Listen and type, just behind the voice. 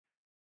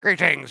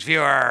Greetings,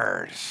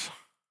 viewers.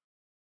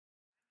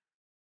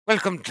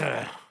 Welcome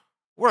to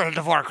World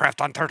of Warcraft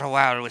on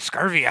turtlewow with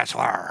Scurvy, I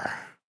swear.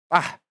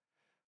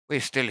 We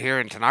still here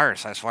in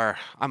Tanaris, I swear.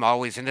 I'm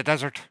always in the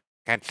desert.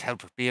 Can't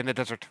help but be in the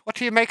desert. What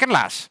are you making,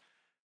 lass?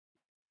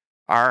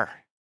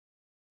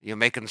 You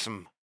making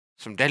some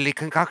deadly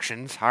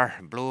concoctions?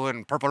 Blue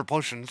and purple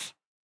potions?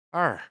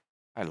 I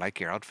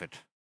like your outfit.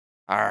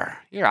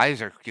 Your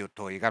eyes are cute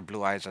too. You got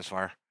blue eyes, I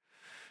swear.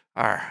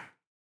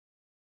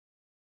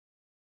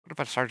 What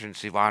about Sergeant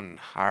Sivan?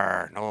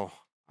 No.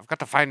 I've got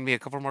to find me a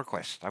couple more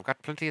quests. I've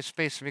got plenty of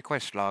space in my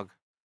quest log.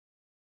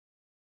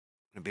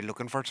 I'll be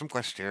looking for some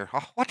quests here.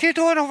 Oh, what are you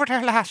doing over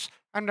there, lass?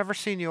 I've never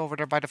seen you over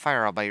there by the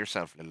fire all by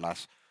yourself, little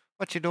lass.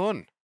 What you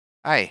doing?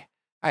 Aye.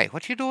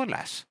 What you doing,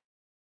 lass?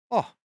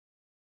 Oh,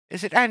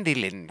 is it Andy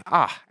Lynn?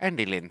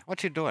 Andy Lynn,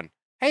 what you doing?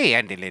 Hey,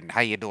 Andy Lynn,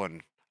 how you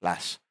doing,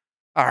 lass?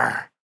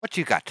 What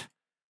you got?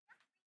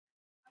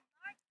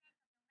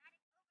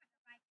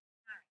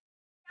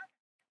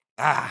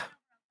 Ah.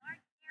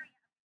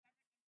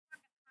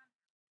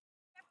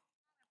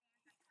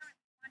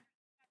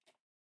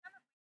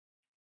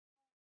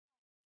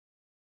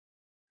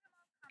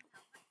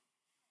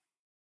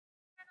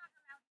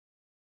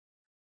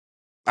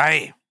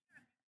 Aye.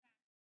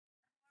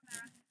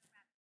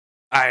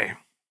 Aye.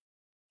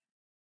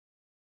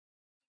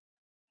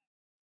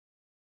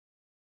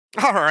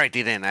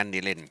 Alrighty then, Andy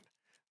Lynn.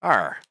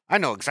 I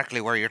know exactly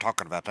where you're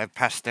talking about. I've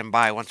passed them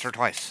by once or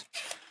twice.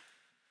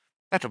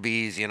 That'll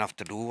be easy enough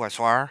to do, I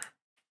swear.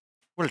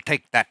 We'll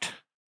take that,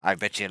 I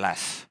bet you,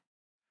 lass.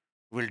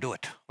 We'll do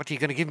it. What are you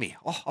going to give me?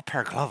 Oh, a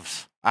pair of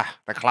gloves.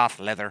 The cloth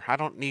leather. I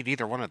don't need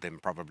either one of them,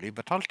 probably,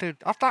 but I'll do...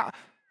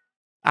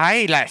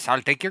 Aye, lass,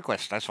 I'll take your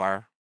quest, I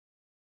swear.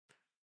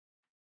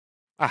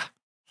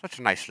 Such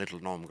a nice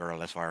little gnome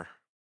girl, I swear.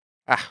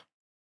 Is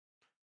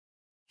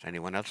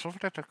anyone else over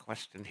there? A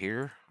question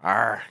here?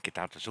 Get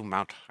out the zoom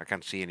out. I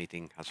can't see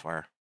anything, I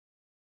swear.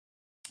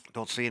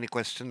 Don't see any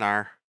question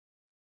there.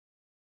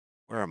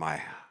 Where am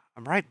I?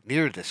 I'm right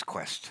near this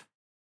quest.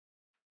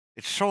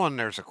 It's showing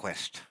there's a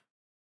quest.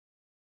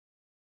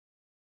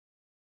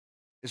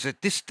 Is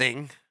it this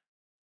thing?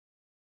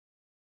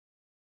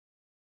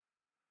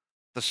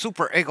 The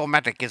Super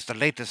Egomatic is the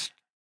latest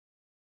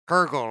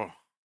Gurgle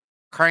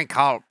Crank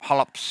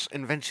Hollop's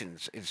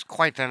inventions. It's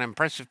quite an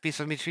impressive piece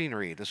of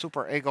machinery. The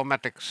Super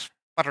Egomatic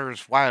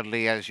sputters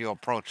wildly as you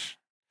approach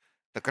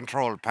the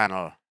control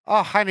panel.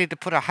 Oh, I need to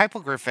put a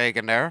hypogryph egg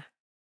in there.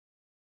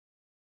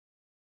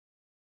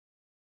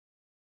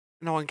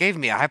 No one gave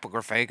me a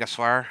hypogryph egg, I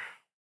swear.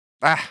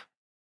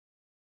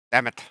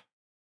 Damn it.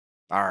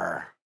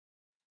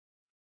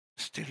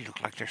 Still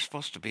look like there's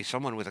supposed to be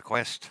someone with a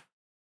quest.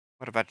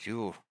 What about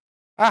you?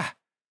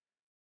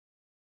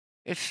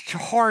 It's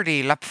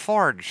Hordy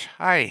Lapforge.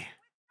 Aye.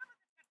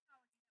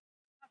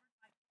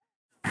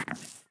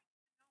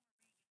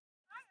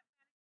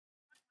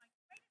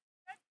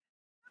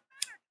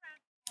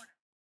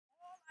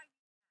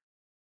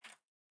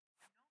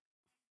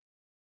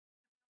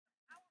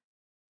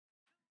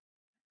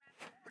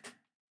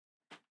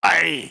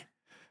 Aye.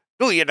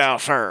 Do you now,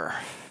 sir?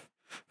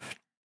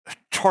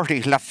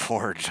 Hordy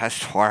Lapforge, I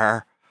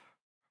swear.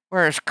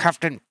 Where's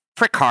Captain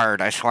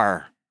Prickard, I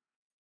swear?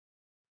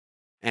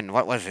 And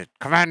what was it?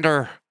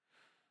 Commander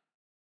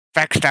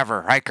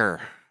Backstabber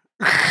Hiker.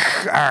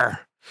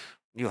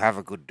 You have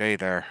a good day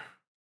there,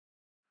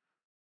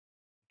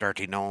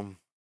 dirty gnome.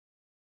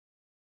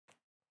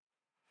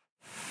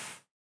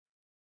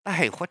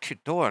 Hey, what you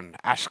doing?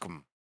 Ask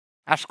him.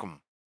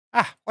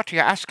 What are you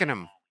asking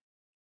him?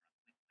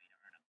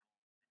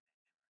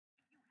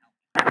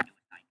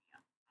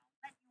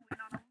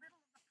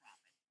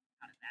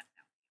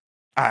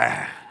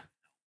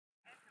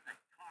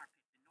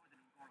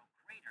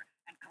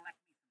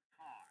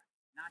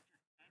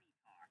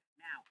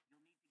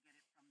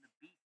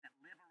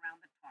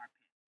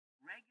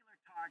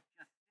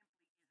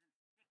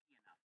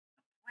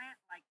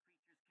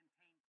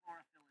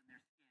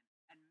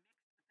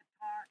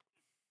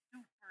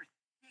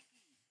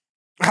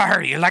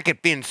 You like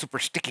it being super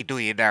sticky, do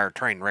you there,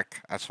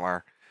 Trainwreck? I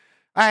swear.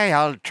 Aye,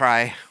 I'll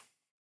try.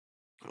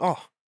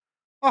 Oh,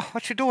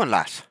 what you doing,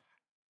 lass?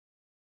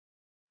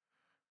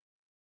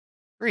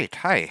 Great,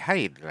 hi.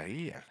 Hey,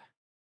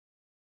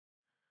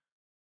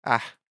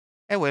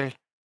 Will.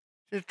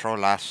 She's a troll,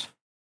 lass.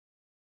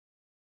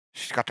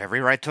 She's got every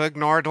right to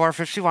ignore a dwarf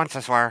if she wants, I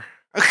swear.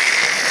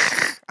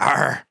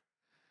 I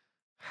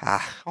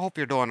hope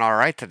you're doing all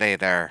right today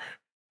there,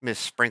 Miss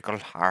Sprinkle.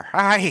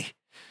 Aye.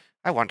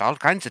 I want all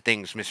kinds of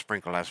things, Miss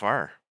Sprinkle, I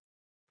swear.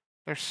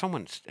 There's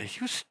someone... Are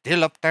you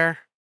still up there?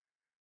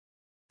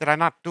 Did I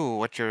not do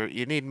what you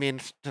need me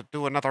to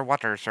do another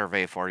water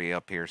survey for you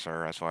up here,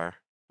 sir, I swear.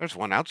 There's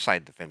one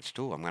outside the fence,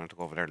 too. I'm going to have to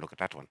go over there and look at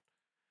that one.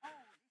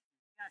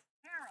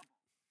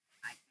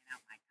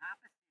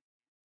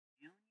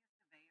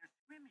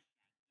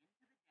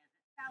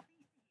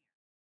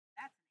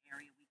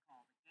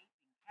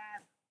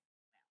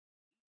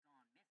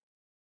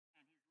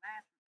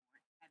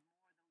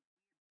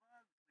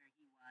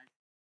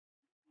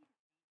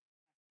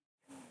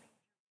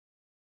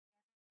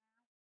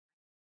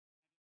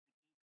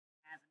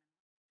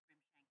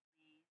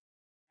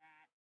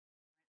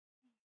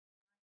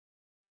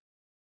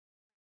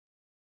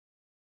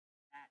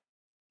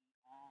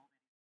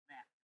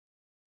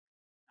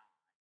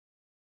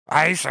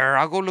 Aye, sir.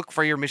 I'll go look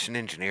for your mission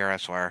engineer, I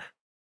swear.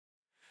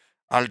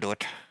 I'll do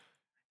it.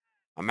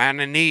 A man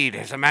in need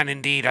is a man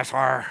indeed, I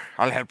swear.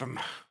 I'll help him.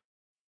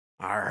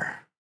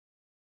 Arr.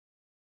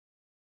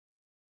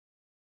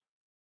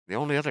 The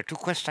only other two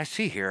quests I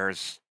see here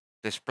is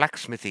this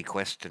blacksmithy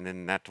quest and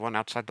then that one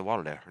outside the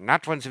wall there. And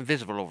that one's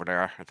invisible over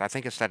there. I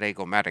think it's that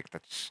Agomatic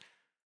that's...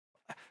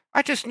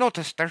 I just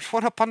noticed there's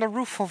one up on the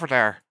roof over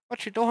there.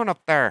 What you doing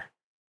up there?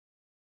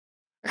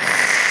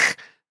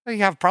 You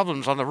have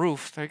problems on the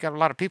roof. You got a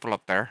lot of people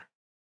up there.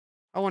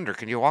 I wonder,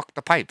 can you walk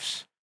the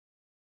pipes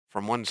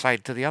from one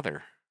side to the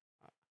other?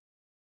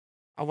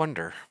 I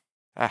wonder.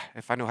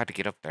 If I knew how to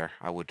get up there,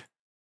 I would.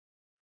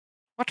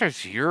 What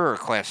is your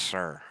quest,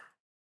 sir?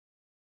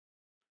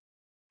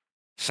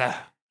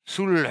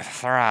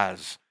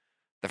 Sulthraz.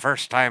 The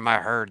first time I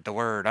heard the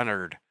word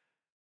unheard,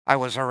 I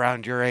was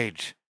around your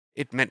age.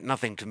 It meant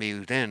nothing to me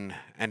then,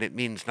 and it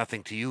means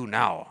nothing to you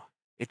now.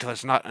 It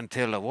was not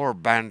until a war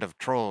band of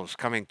trolls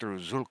coming through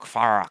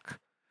Zulkfarak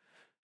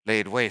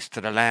laid waste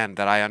to the land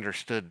that I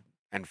understood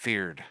and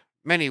feared.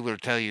 Many will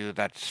tell you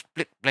that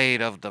split blade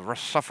of the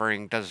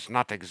suffering does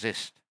not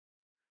exist.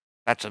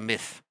 That's a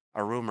myth,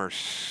 a rumor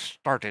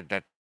started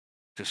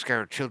to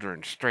scare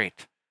children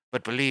straight.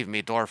 But believe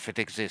me, dwarf, it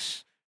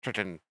exists.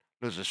 Triton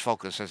loses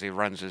focus as he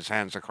runs his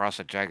hands across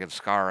a jagged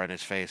scar on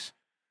his face.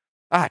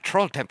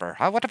 Troll temper.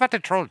 What about the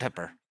troll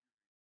temper?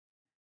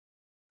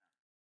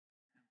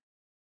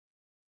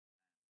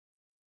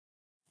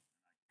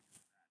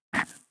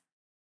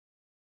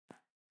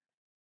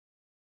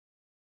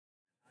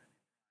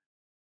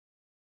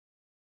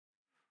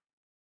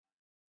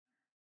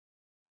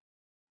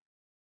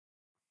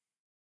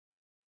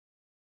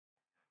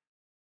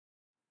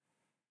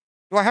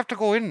 Do I have to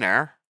go in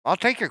there? I'll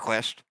take your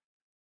quest.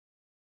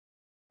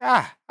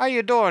 How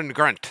you doing,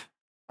 Grunt?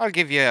 I'll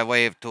give you a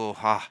wave to,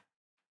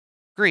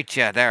 greet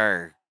you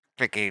there,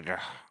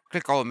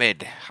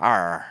 Click-o-mid.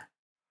 Arr.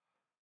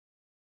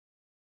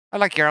 I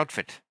like your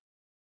outfit.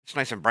 It's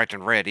nice and bright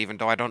and red, even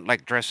though I don't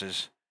like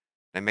dresses.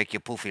 They make you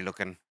poofy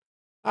looking.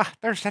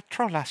 There's that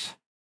troll lass.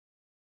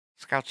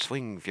 Scout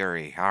Swing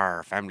Fury.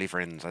 Our family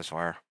friends, I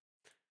swear.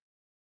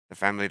 The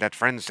family that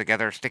friends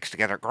together sticks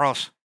together.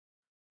 Gross.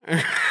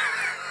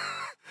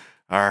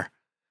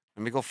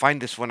 Let me go find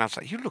this one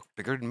outside. You look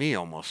bigger than me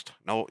almost.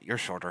 No, you're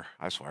shorter,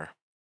 I swear.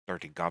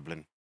 Dirty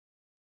goblin.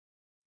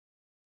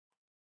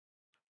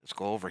 Let's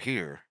go over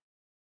here.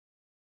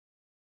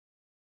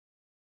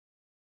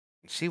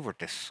 And see where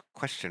this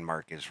question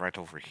mark is right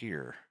over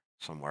here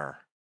somewhere.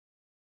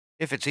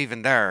 If it's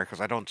even there,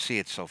 because I don't see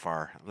it so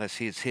far. Unless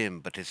he's him,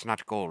 but it's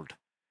not gold.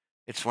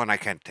 It's one I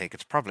can't take.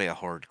 It's probably a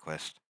horde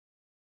quest.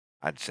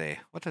 I'd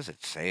say. What does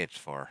it say it's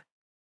for?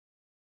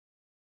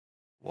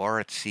 War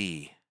at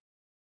sea.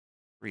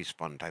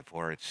 Respawn type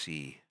war at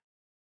sea.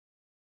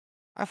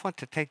 I want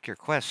to take your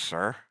quest,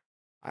 sir.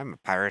 I'm a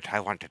pirate. I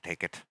want to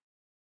take it.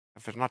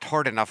 If it's not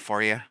horde enough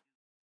for you.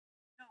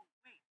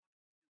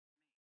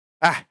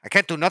 I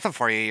can't do nothing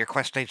for you. Your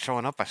quest ain't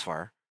showing up, I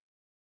swear.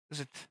 Is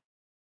it?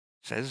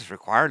 Says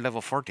required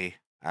level 40.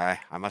 I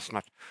must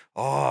not.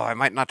 Oh, I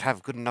might not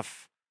have good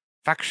enough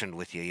faction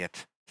with you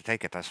yet to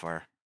take it, I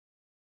swear.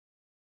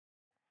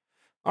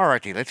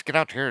 Alrighty, let's get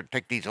out here and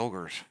take these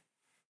ogres.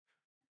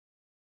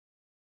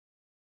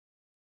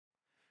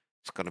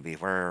 It's gonna be,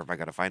 where am I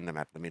gonna find them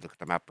at? Let me look at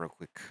the map real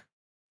quick.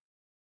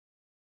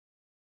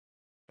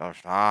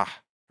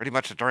 Pretty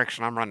much the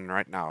direction I'm running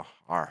right now.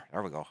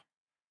 There we go.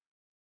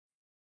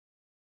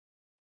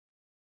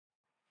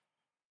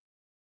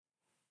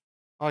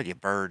 Oh, you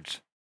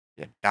birds.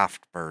 You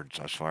daft birds,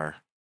 I swear.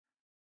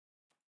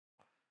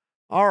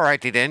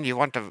 Alrighty then, you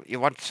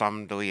want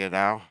some, do you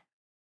now?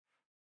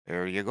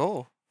 There you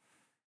go.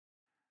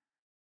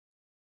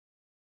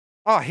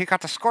 Oh, he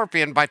got the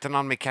scorpion biting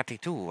on me catty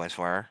too, I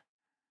swear.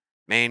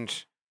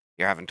 Means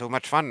you're having too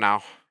much fun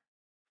now.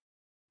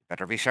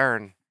 Better be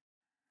sharing.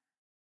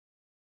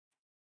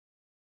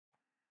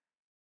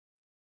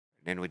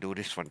 And then we do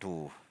this one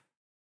too.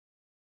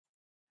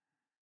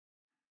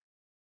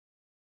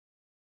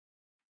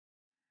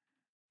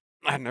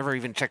 I never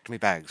even checked my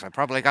bags. I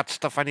probably got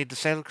stuff I need to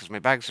sell because my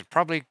bags are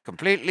probably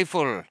completely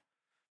full.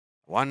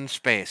 One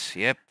space,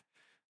 yep.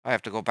 I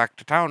have to go back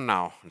to town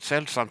now and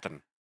sell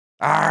something.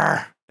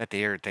 That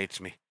irritates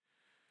me.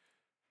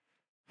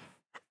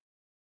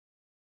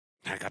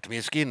 I got me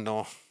a skin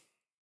though.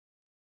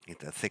 Need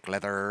the thick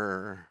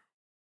leather.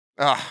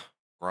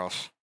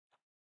 Gross.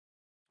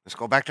 Let's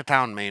go back to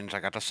town, Mange. I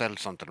got to sell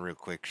something real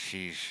quick.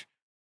 Sheesh.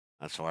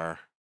 That's where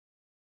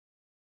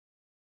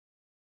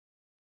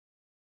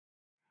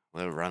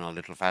we'll run a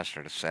little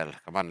faster to sell.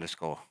 Come on, let's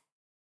go.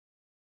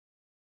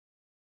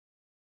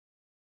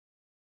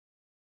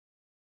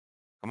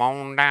 Come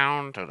on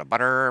down to the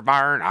butter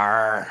barn.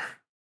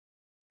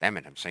 Damn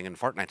it, I'm singing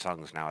Fortnite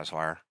songs now, I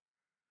swear.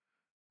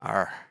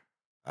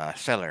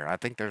 Seller. I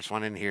think there's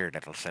one in here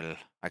that'll sell.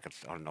 I could.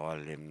 Oh no,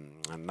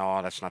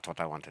 no, that's not what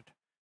I wanted.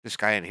 This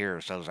guy in here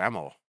sells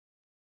ammo.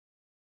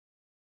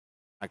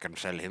 I can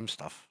sell him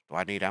stuff. Do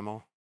I need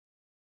ammo?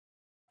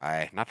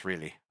 Not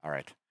really. All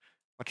right.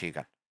 What do you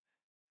got?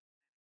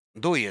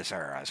 Do you,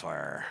 sir? I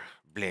swear.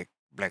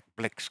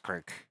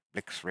 Blitzrick.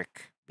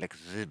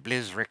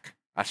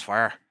 I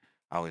swear.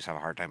 I always have a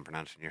hard time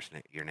pronouncing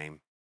your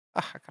name.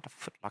 Ah, I got a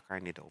footlocker I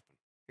need to open.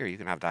 Here, you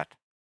can have that.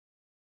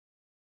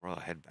 Royal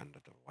headband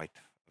of the white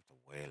of the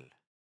whale.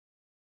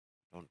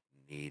 Don't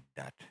need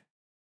that.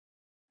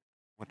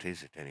 What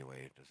is it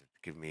anyway? Does it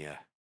give me a?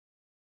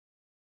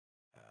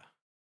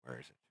 Where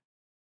is it?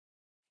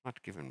 It's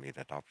not giving me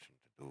that option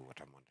to do what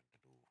I'm wanting to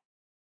do.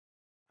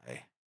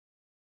 Hey,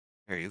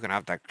 here you can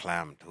have that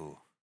clam too,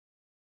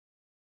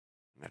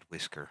 and that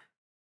whisker,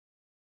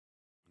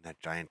 and that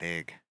giant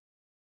egg,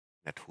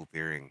 that hoop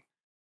earring,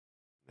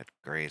 that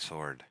grey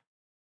sword.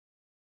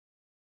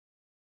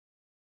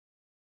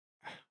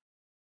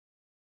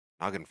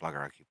 Noggin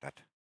flogger, I'll keep that.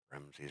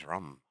 Ramsey's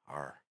rum,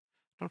 or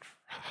don't.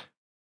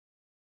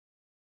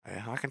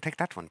 I can take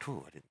that one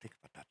too. I didn't think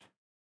about that.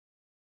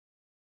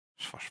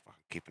 Swashbuckle,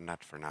 keeping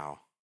that for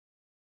now.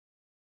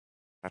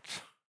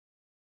 That's.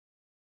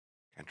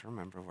 Can't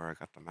remember where I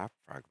got the map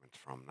fragments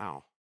from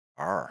now.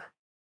 R.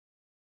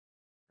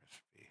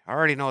 Recipe. I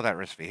already know that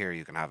recipe. Here,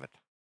 you can have it.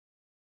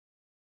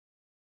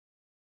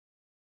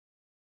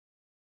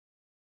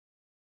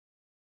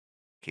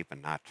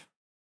 Keeping that.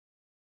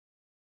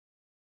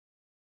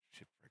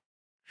 Shipwreck.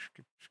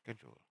 Skip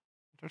schedule.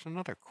 There's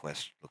another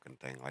quest looking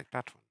thing like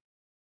that one.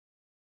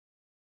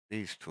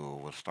 These two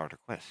will start a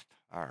quest.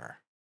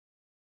 R.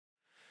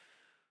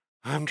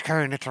 I'm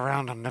carrying it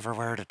around and never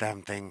wear the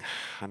damn thing.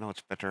 I know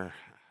it's better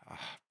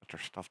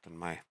stuff than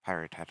my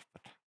pirate hat,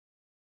 but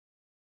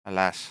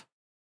alas,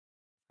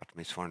 got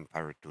me sworn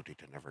pirate duty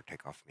to never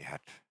take off me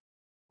hat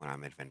when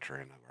I'm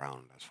adventuring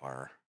around as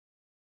far.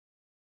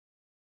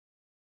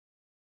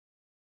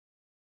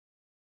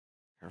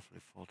 Carefully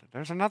folded.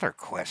 There's another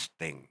quest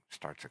thing.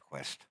 Starts a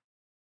quest.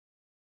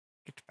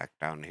 Get back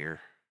down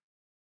here.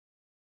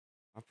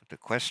 I'll put the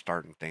quest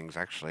starting things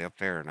actually up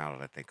there now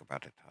that I think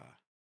about it.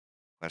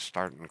 Quest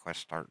starting. I'll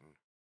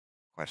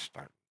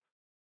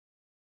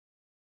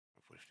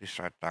put this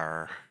right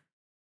there.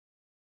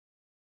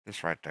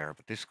 This right there,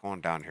 but this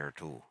going down here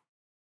too.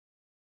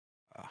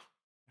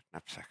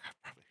 Knapsack.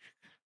 I'll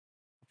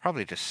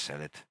probably just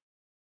sell it.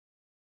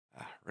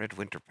 Red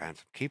winter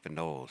pants. I'm keeping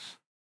those.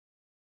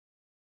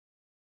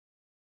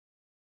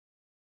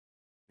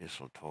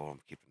 Mistletoe.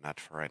 I'm keeping that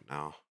for right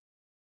now.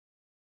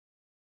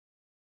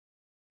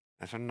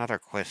 There's another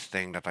quest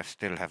thing that I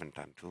still haven't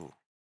done too.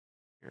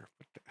 Here,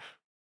 put the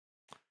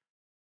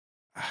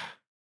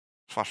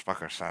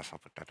swashbuckler sass. I'll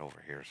put that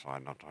over here so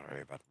I'm not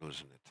worried about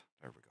losing it.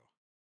 There we go.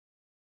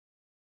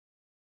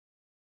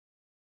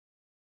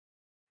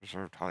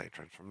 Preserved holly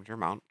transformed your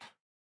mount.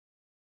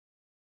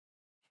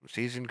 Some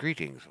seasoned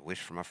greetings. A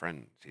wish from a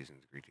friend.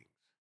 Seasoned greetings.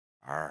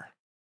 R.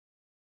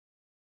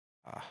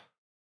 I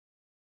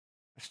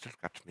still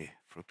got me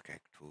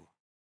fruitcake too.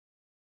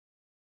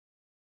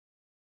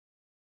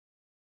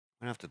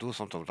 I'm gonna have to do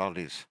something with all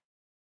these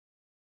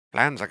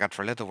plans I got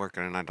for leather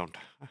working, and I don't.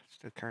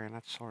 Still carrying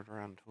that sword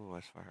around too,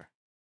 I swear.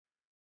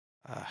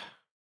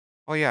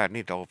 Oh yeah, I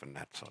need to open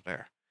that. So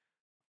there.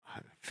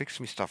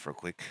 Fix me stuff real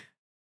quick,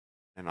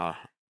 and I'll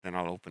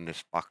open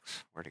this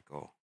box. Where'd it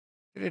go?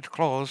 Did it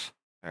close?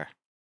 There.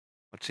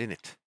 What's in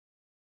it?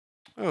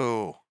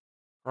 Oh,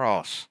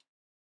 gross.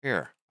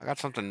 Here, I got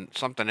something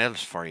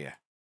else for you.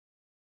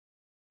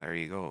 There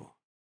you go.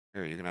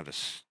 Here, you can have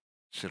this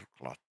silk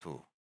cloth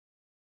too.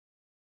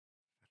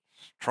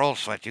 Troll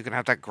sweat, you can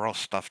have that gross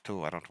stuff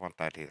too. I don't want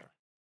that either.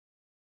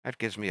 That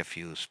gives me a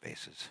few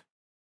spaces.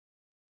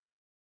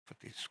 Put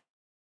these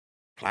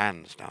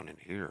plans down in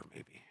here,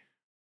 maybe.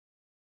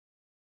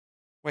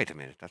 Wait a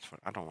minute, that's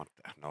what I don't want.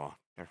 No,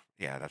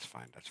 yeah, that's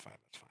fine.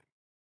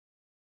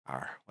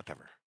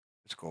 Whatever.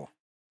 Let's go.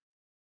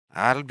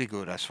 That'll be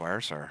good, I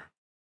swear, sir.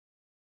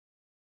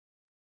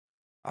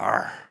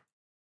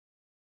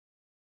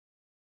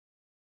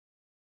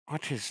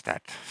 What is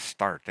that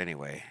start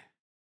anyway?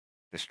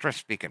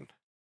 Distress beacon.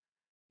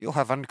 You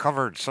have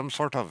uncovered some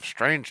sort of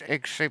strange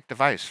egg-shaped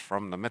device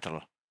made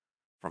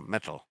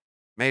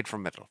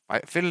from metal.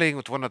 By fiddling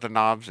with one of the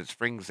knobs, it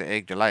springs the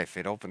egg to life.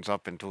 It opens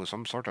up into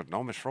some sort of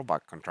gnomish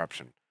robot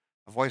contraption.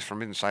 A voice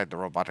from inside the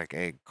robotic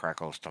egg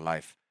crackles to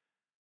life.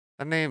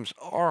 The name's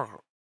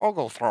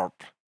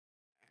Oglethorpe,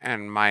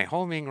 and my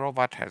homing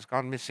robot has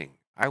gone missing.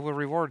 I will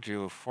reward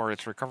you for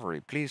its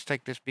recovery. Please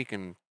take this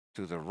beacon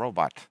to the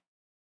robot.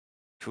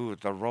 To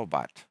the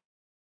robot.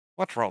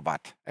 What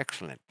robot?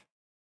 Excellent.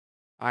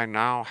 I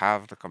now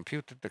have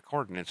computed the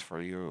coordinates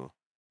for you.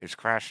 It's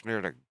crashed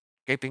near the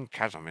gaping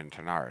chasm in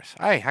Tanaris.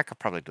 Aye, I could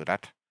probably do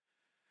that.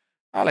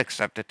 I'll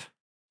accept it.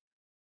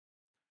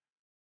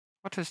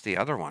 What is the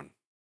other one?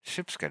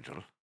 Ship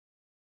schedule.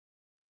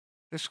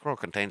 This scroll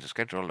contains a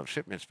schedule of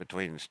shipments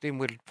between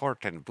Steamwheel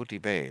Port and Booty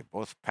Bay.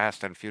 Both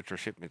past and future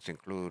shipments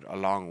include,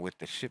 along with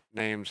the ship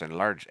names and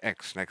large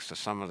X next to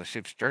some of the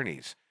ship's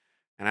journeys,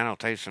 an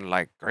annotation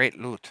like Great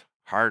Loot,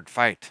 Hard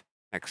Fight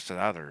next to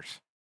the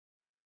others.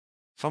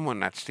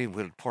 Someone at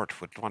Steamwheel Port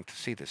would want to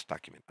see this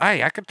document.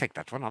 Aye, I could take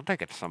that one. I'll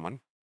take it to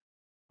someone.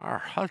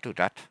 I'll do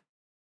that.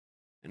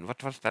 And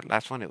what was that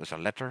last one? It was a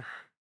letter.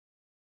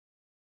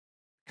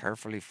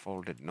 Carefully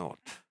folded note.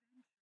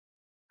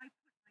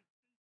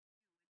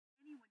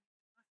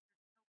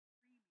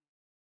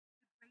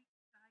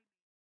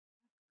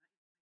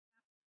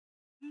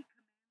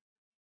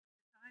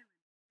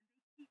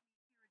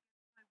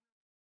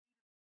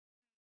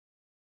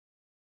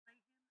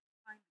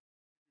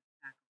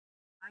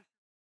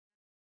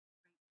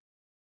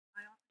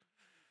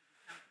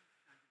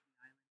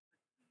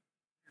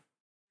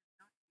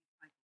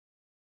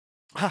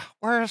 Ah,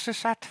 where is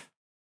this at?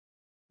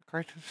 The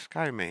great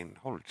sky main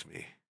holds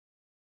me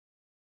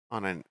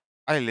on an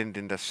island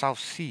in the South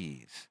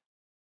Seas.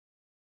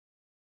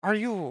 Are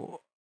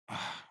you?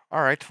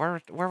 All right.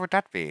 Where would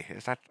that be?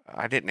 Is that?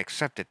 I didn't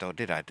accept it though,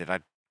 did I? Did I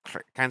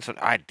cancel?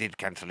 I did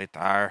cancel it. Do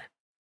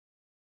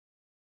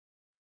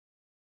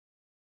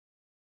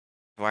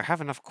I have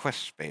enough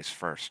quest space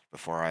first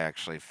before I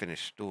actually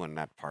finish doing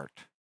that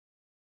part?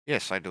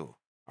 Yes, I do.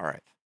 All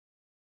right.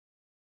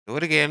 Do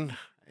it again.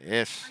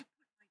 Yes.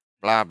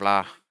 Blah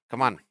blah.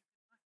 Come on.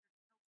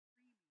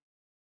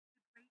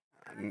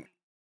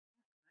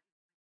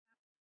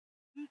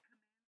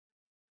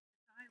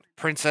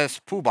 Princess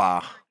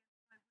Poobah.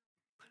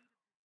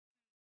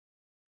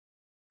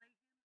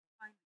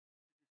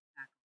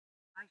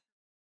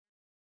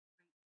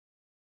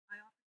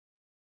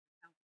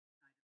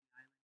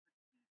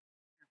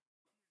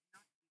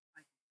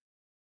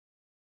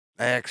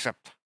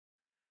 Except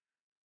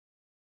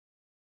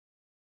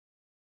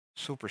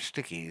super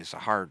sticky is a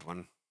hard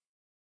one.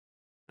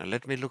 Now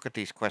let me look at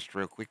these quests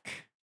real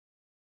quick.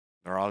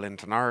 They're all in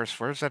Tanaris.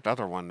 Where's that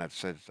other one that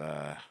says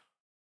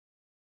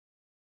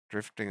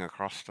drifting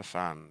across the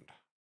sand?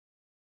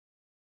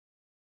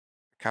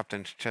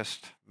 Captain's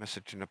chest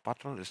message in a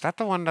bottle. Is that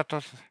the one that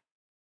does?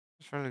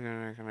 It's really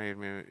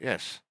gonna.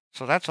 Yes.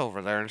 So that's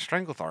over there in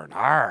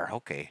Stranglethorn.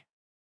 Okay.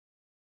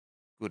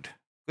 Good.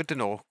 Good to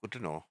know. Good to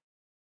know.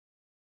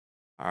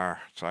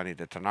 So I need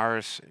the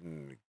Tanaris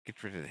and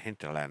get rid of the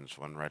Hinterlands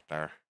one right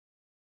there.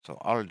 So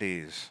all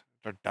these,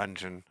 they're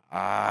dungeon.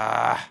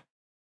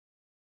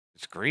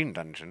 It's green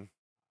dungeon.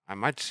 I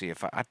might see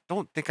if I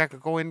don't think I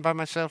could go in by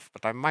myself,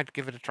 but I might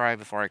give it a try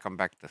before I come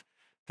back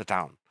to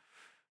town.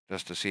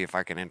 Just to see if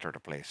I can enter the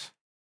place.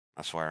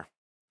 I swear.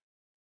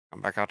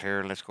 Come back out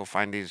here. Let's go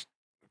find these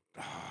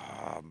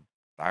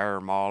dire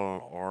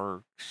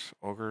maul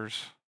ogres.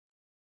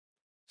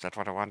 Is that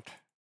what I want?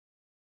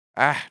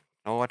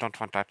 No, I don't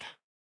want that.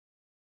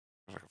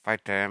 I can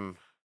fight them.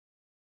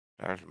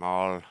 There's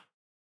maul.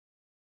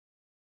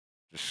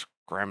 The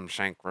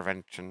Scramshank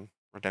Redemption.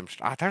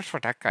 There's where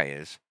that guy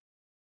is.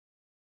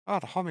 Oh,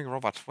 the homing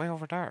robot's way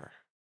over there.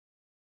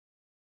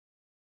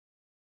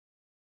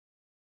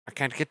 I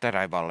can't get that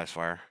eyeball, I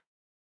swear.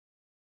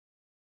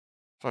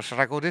 So should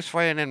I go this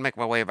way and then make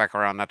my way back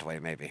around that way,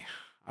 maybe?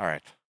 All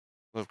right.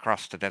 We'll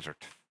cross the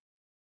desert.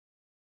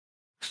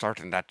 Start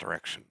in that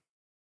direction.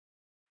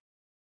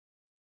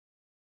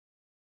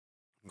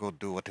 Go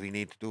do what we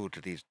need to do to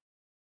these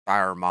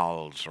fire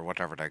mauls or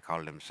whatever they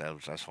call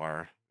themselves, I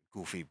swear.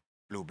 Goofy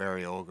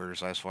blueberry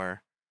ogres, I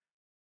swear.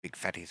 Big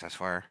fatties, I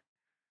swear.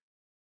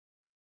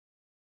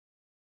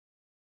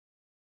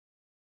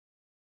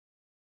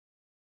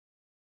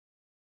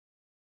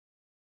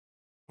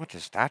 What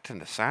is that in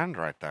the sand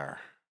right there?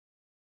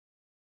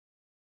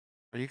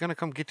 Are you gonna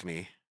come get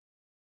me?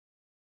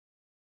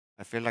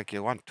 I feel like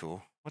you want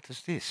to. What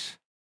is this?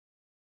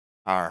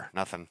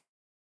 Nothing.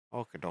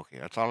 Okie dokie.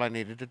 That's all I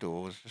needed to do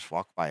was just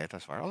walk by it, I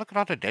swear. Oh, look at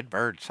all the dead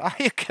birds.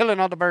 You're killing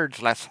all the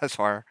birds, Les, I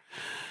swear.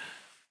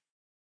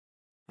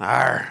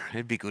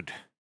 It'd be good.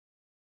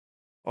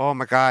 Oh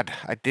my god,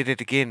 I did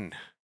it again.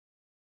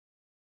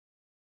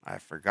 I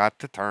forgot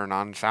to turn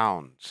on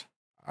sounds.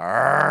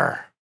 Oh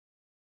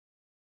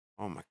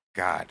my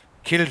god.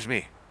 Kills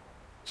me.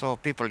 So,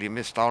 people, you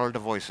missed all the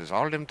voices.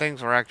 All them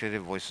things were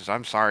active voices.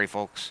 I'm sorry,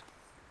 folks.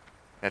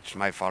 That's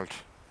my fault.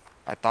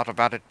 I thought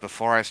about it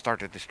before I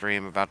started the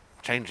stream about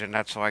changing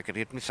that so I could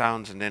hit me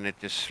sounds, and then it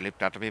just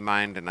slipped out of my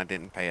mind, and I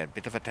didn't pay a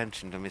bit of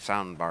attention to my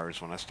sound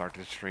bars when I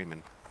started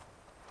streaming.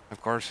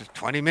 Of course,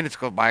 20 minutes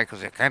go by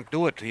because I can't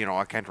do it.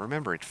 I can't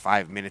remember it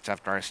 5 minutes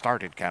after I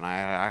started, can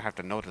I? I have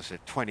to notice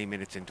it 20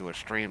 minutes into a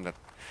stream that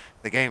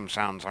the game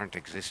sounds aren't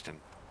existent.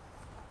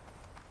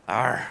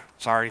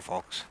 Sorry,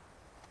 folks.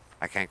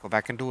 I can't go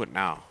back and do it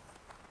now.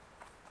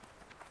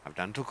 I've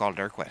done 2 call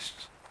their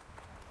quests.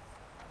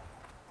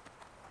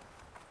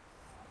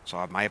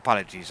 So my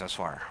apologies, I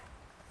swear.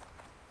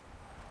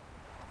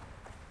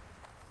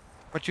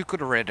 But you could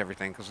have read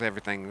everything because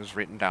everything was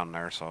written down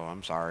there, so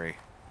I'm sorry.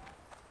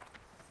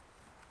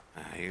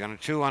 You're gonna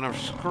chew on a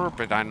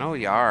scorpion, I know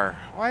you are.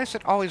 Why is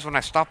it always when I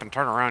stop and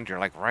turn around, you're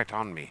like right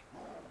on me?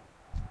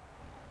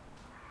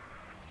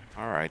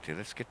 Alrighty,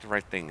 let's get the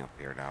right thing up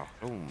here now.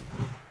 Boom.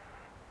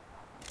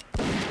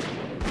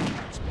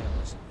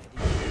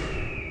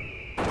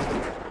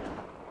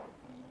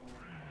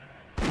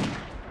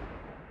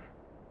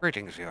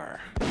 Greetings, viewer.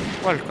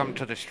 Welcome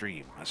to the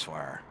stream, I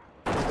swear.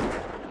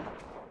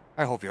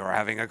 I hope you're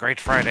having a great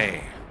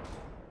Friday.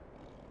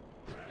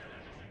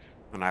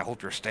 And I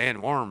hope you're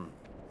staying warm.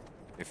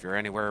 If you're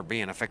anywhere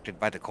being affected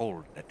by the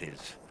cold, that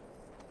is.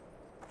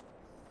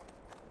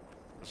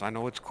 I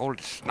know it's cold.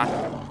 It's not.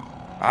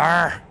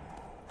 Arr!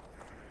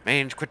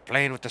 Mange, quit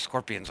playing with the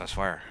scorpions, I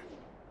swear.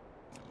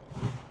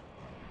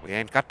 We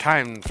ain't got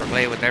time for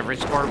play with every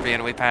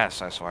scorpion we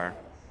pass, I swear.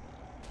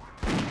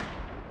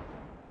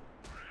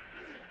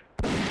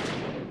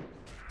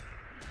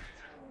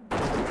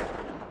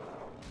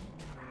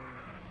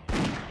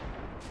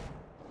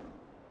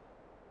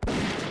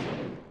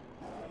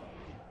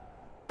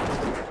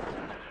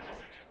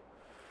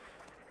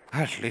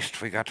 At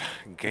least we got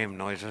game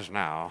noises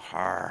now.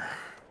 Arr.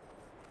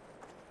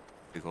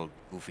 Big old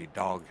goofy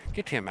dog.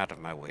 Get him out of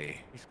my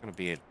way. He's gonna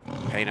be a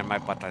pain in my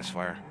butt, I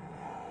swear.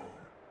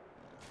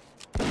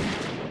 How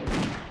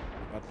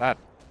about that?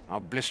 I'll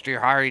blister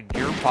your hairy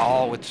deer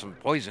paw with some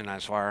poison, I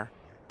swear.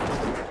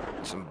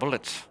 Some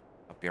bullets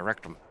up your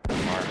rectum,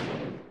 I swear.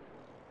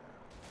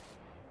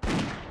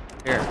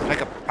 Here,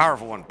 take a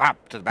powerful one.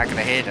 Pop to the back of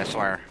the head, I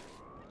swear.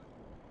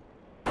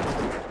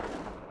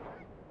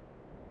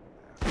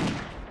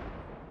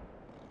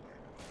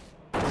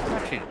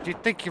 Do you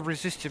think you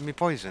resisted me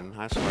poison?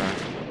 I swear.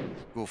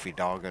 Goofy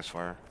dog, I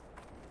swear.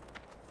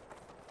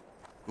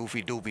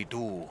 Goofy dooby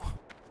doo.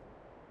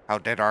 How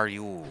dead are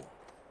you?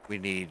 We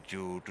need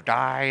you to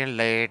die and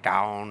lay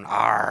down.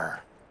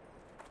 Arr.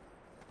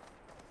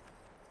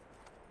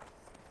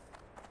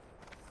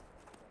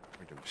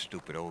 Where them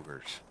stupid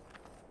ogres?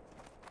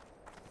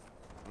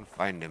 I'll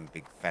find them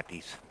big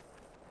fatties.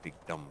 Big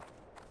dumb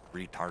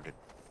retarded.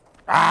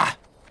 Ah!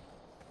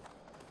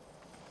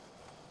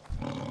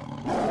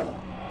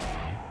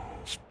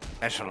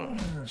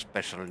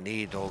 Special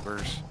need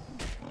ogres.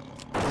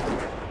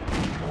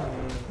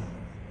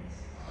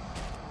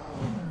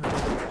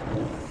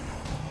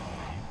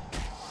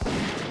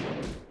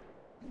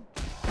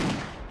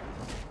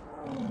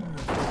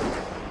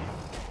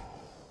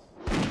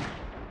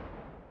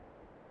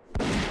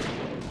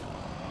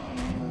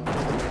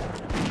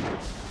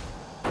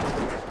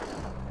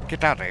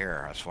 Get out of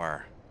here, I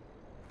swear.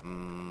 I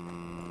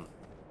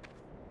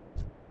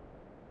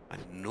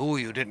knew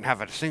you didn't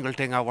have a single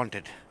thing I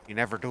wanted. You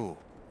never do.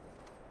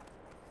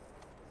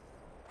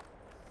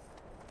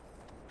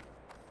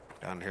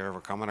 Down here,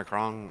 we're coming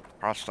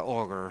across the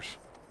ogres.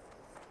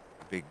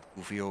 Big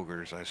goofy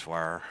ogres, I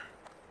swear.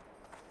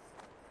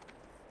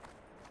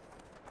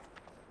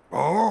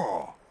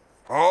 Oh!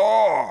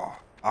 Oh!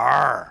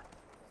 Arr!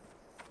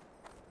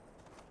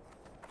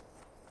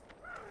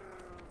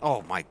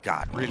 Oh my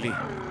god, really?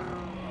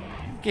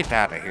 Get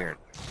out of here,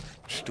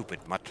 stupid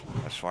mutt,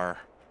 I swear.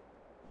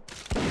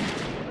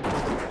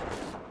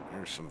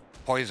 There's some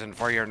poison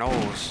for your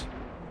nose.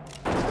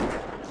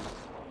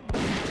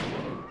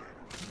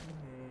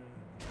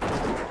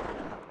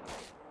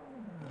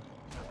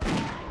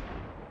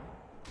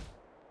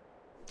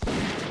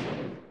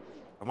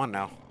 Come on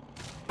now.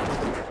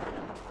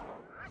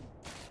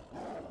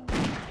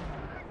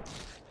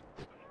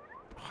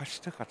 I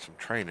still got some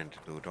training to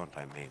do, don't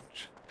I,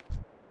 Mange?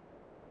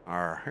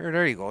 Here,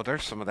 there you go.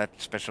 There's some of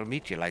that special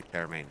meat you like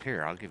there, Mange.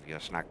 Here, I'll give you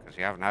a snack, because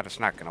you haven't had a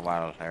snack in a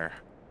while there.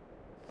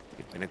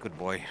 You've been a good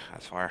boy, I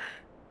swear.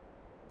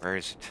 Where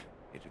is it?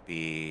 It'll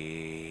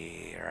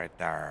be right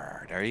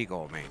there. There you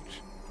go,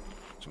 Mange.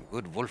 Some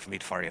good wolf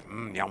meat for you.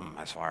 Yum,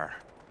 I swear.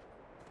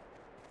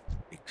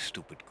 Big,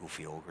 stupid,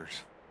 goofy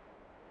ogres.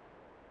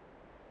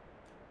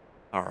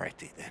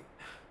 Alrighty, then.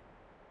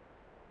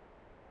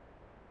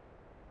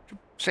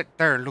 Sit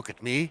there and look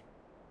at me.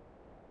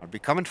 I'll be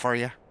coming for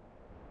you.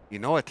 You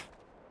know it.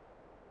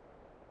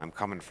 I'm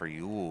coming for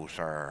you,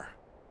 sir.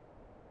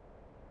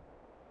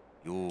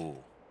 You.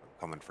 I'm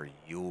coming for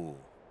you.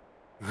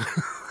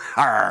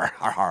 Har,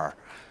 har, har.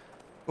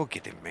 Go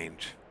get him,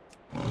 Mange.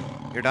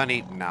 You're done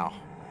eating now.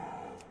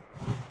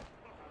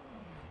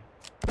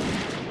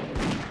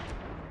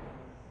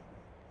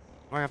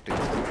 I have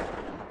to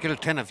kill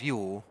 10 of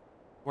you.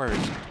 Where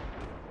is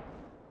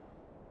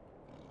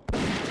it?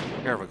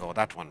 Here we go,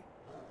 that one.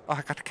 Oh,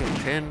 I got to kill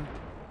 10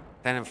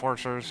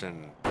 enforcers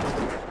and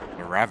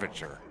a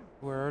Ravager.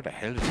 Where the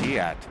hell is he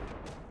at?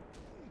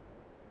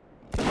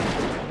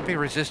 If you're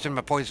resisting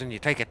my poison, you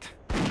take it.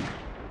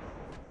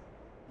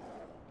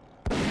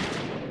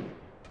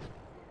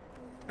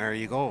 There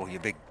you go, you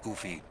big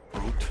goofy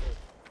brute.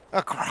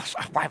 Oh, gross.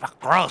 Why,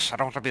 gross. I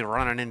don't want to be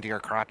running into your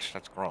crotch.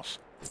 That's gross.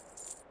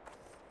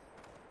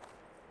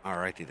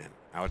 Alrighty then.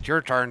 Now it's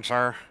your turn,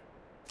 sir.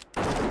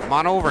 Come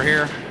on over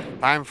here.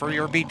 Time for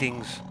your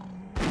beatings.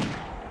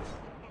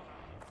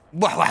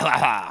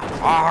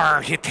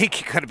 You think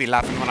you could be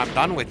laughing when I'm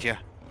done with you?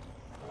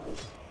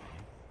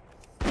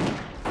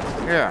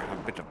 Here, a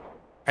bit of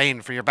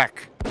pain for your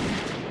back.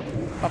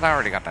 But I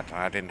already got that.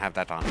 I didn't have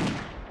that on.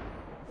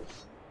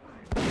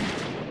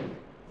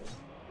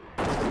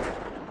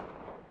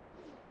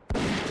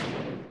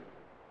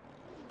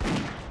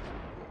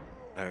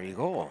 There you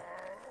go.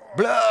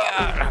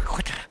 Blah!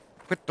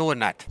 Quit doing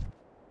that.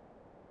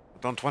 I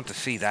don't want to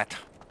see that.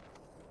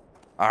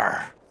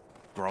 Arr.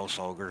 Gross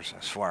ogres,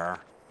 I swear.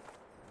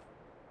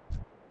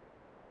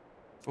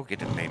 Go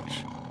get it,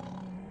 Mange.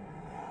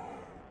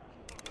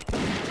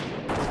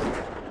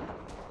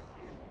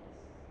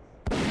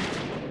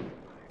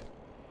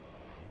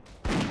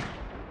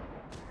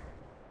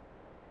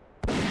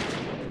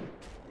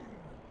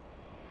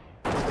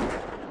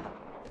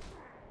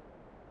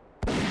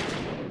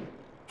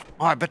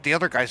 Oh, I bet the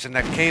other guy's in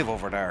that cave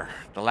over there.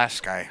 The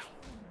last guy.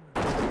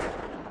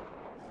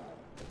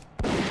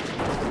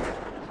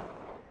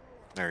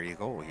 There you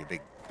go, you big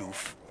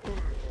goof.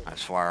 I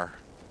swear.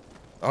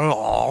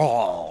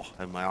 Oh,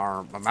 and my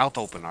arm, my mouth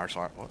open. I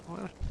swear.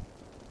 What?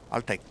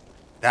 I'll take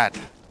that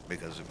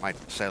because it might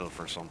sell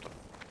for something.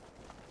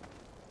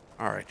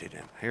 Alrighty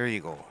then. Here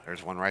you go.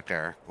 There's one right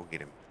there. Go get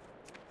him.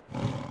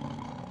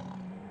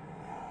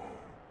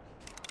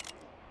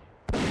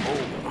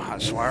 Oh, I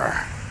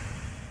swear.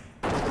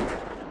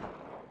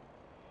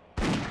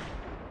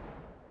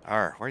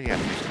 Where you at,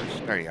 mistress?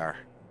 There you are.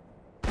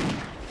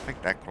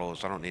 Make that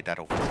closed. I don't need that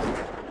open.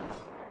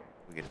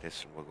 We'll get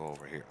this and we'll go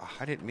over here. Oh,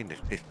 I didn't mean to.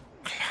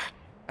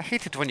 I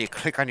hate it when you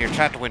click on your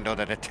chat window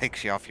that it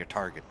takes you off your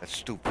target. That's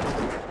stupid.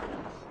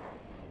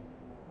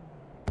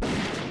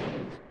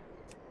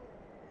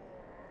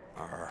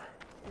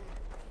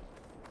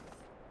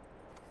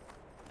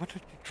 What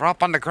did you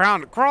drop on the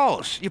ground?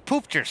 Gross! You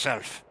pooped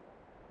yourself.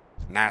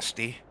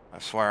 Nasty, I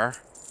swear.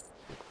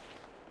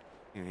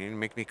 You need to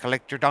make me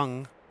collect your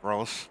dung.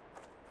 Gross.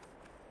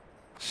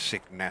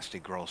 Sick, nasty,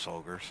 gross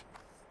ogres.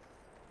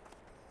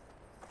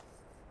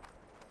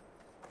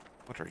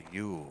 What are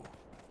you?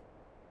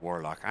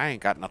 Warlock. I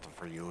ain't got nothing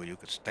for you. You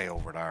could stay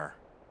over there.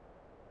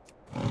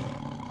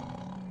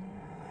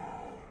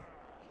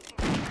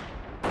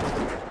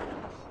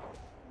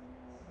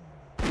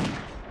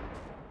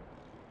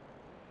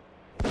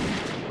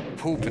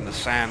 Poop in the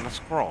sand. That's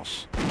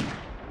gross.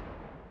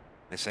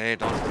 They say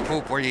don't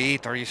poop where you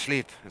eat or you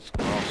sleep. It's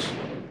gross.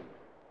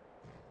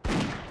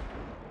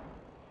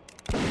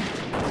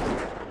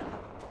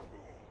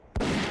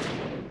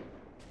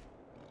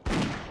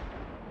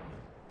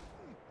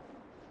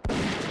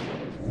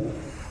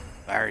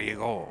 There you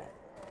go.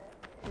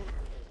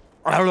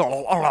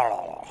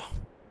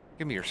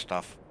 Give me your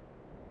stuff.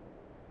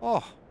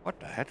 Oh, what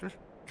the heck?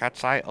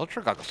 Cat's eye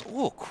ultra goggles.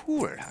 Oh,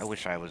 cool. I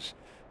wish I was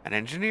an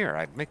engineer.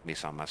 I'd make me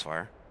some, I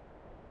swear.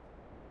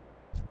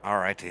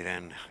 Alrighty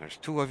then. There's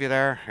 2 of you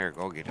there. Here,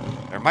 go get him.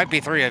 There might be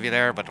 3 of you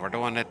there, but we're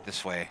doing it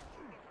this way.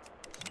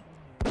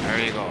 There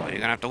you go. You're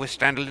gonna have to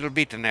withstand a little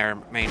beating there,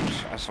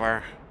 mange, I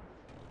swear.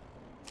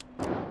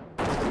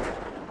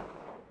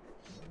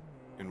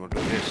 And we'll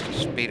do this to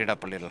speed it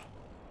up a little.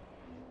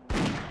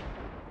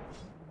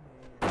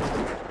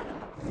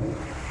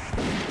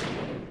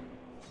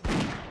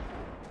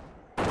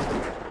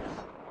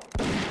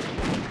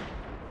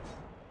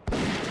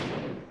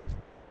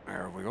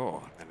 There we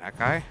go. And that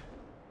guy?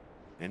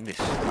 In this.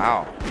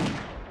 Wow.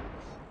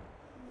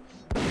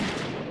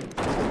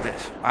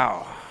 This.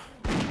 Wow.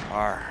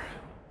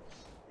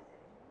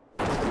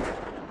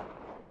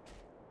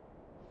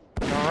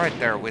 You're alright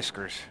there,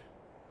 Whiskers.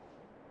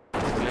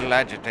 You're a little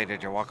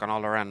agitated. You're walking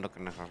all around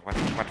looking at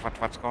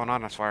what's going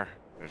on, I swear.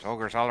 There's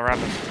ogres all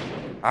around us.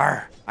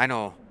 I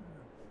know.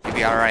 You'll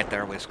be alright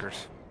there,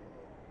 Whiskers.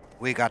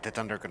 We got it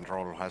under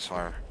control, I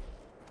swear.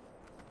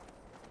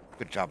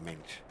 Good job,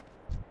 Minge.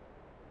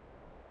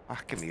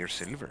 Give me your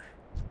silver.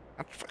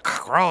 That's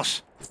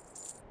gross.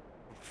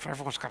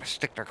 Everyone's got to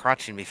stick their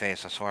crotch in me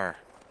face, I swear.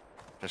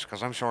 Just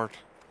because I'm short.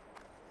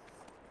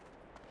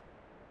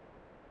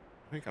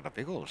 We got a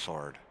big old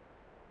sword.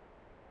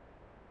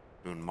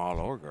 Doing Maul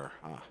Ogre,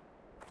 huh?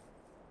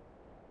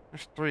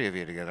 There's 3 of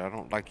you together. I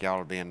don't like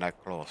y'all being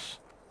that close.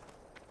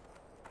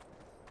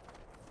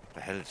 What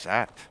the hell is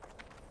that?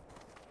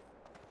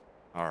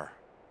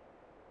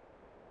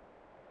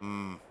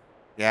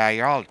 Yeah,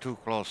 you're all too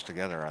close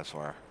together, I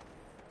swear.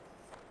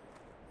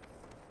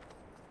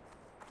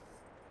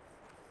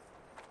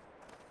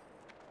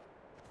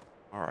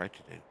 Alright,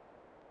 then.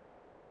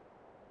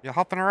 You're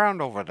hopping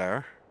around over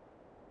there.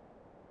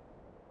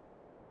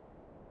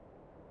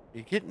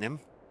 You getting him?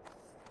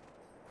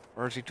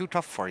 Or is he too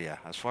tough for you?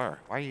 I swear.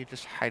 Why are you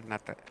just hiding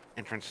at the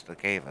entrance to the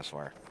cave? I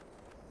swear.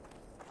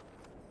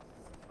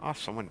 Oh,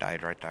 someone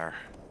died right there.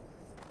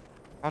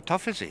 How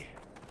tough is he?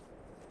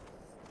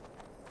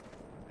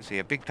 Is he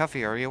a big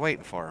toughie or are you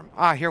waiting for him?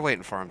 You're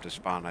waiting for him to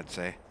spawn, I'd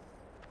say.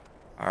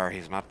 Or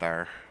he's not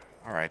there.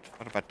 Alright,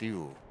 what about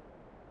you?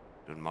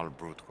 Doing Mull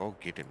Brute. Go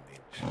get him,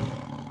 mate.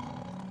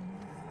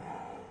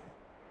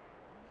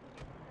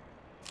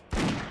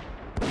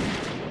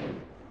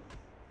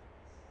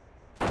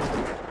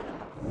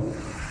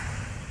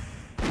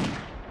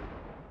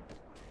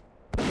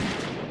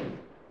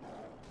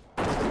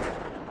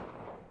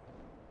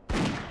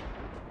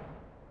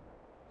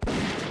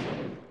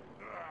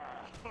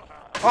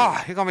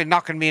 Oh, you're gonna be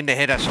knocking me in the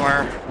head, I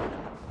swear.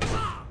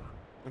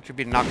 Don't you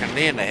be knocking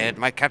me in the head.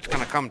 My cat's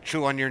gonna come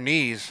chew on your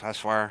knees, I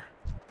swear.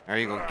 There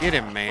you go. Get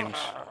him, mange.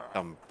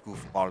 Some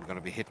goofball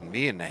gonna be hitting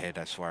me in the head,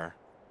 I swear.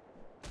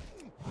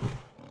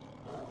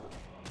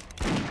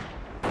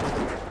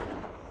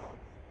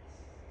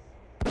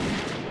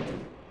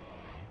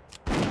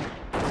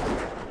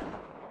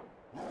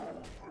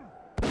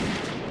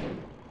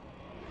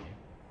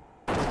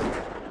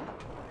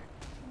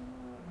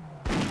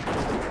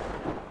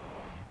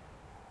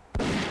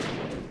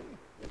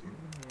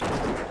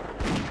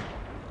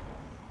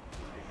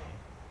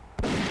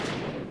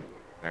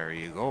 There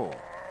you go.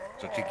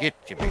 That's what you get,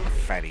 you big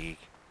fatty.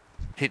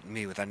 hitting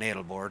me with a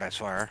nail board, I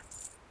swear.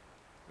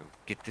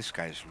 Get this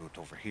guy's loot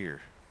over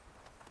here.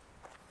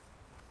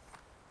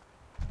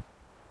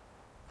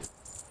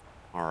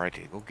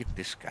 Alrighty, go get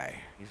this guy.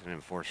 He's an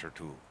enforcer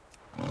too.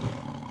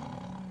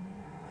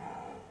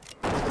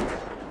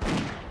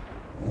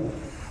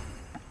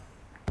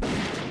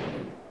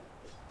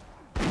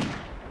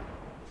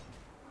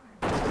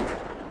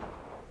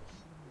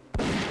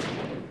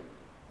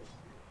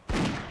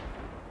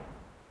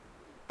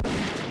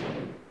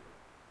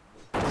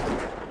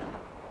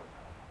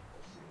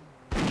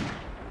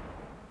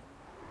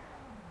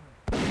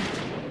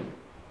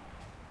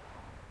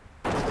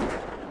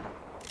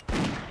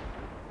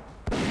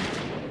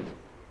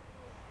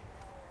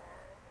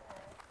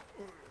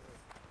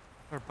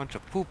 There are a bunch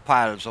of poop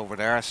piles over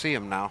there. I see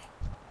them now.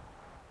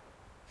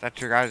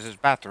 That's your guys'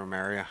 bathroom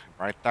area,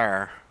 right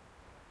there.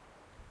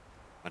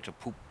 Bunch of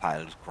poop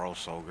piles,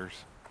 gross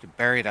ogres. You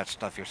bury that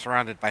stuff, you're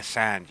surrounded by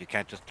sand. You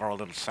can't just throw a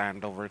little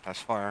sand over it,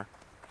 that's fire.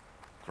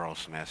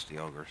 Gross, nasty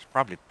ogres.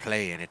 Probably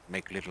play in it,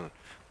 make little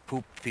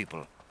poop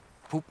people.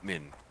 Poop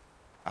men.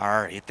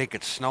 Or you think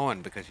it's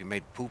snowing because you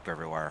made poop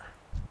everywhere.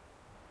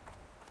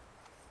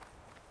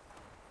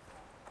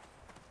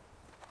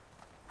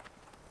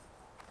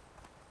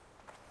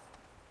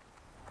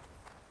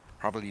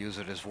 Probably use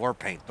it as war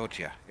paint, don't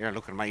you? Here,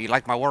 look at you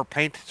like my war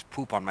paint? It's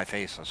poop on my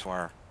face, I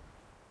swear.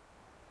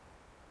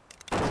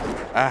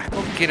 Ah,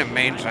 go get him,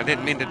 mange. I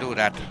didn't mean to do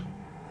that.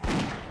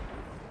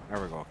 There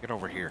we go. Get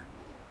over here.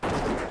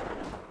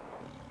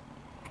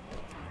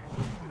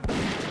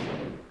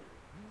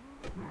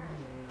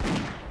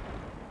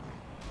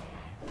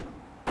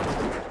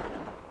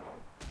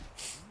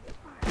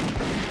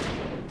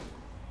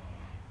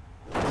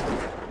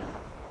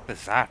 What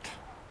is that?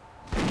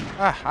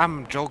 Ah,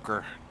 I'm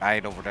Joker.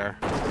 Died over there.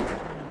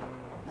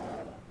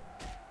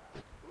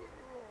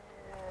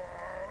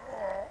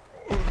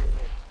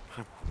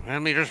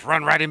 Let me just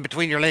run right in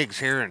between your legs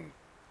here and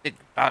dig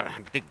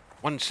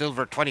 1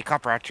 silver, 20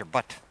 copper out your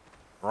butt.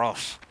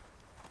 Gross.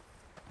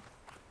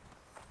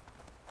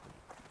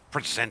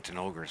 Presenting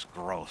ogres,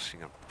 gross.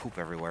 You know, poop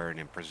everywhere and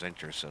then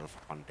present yourself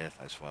on death,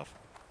 I swear.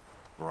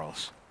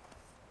 Gross.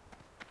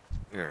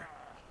 Here,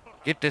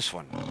 get this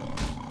one.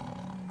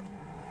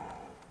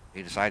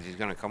 He decides he's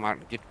gonna come out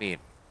and get me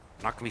and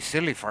knock me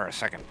silly for a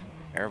second.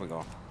 There we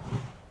go.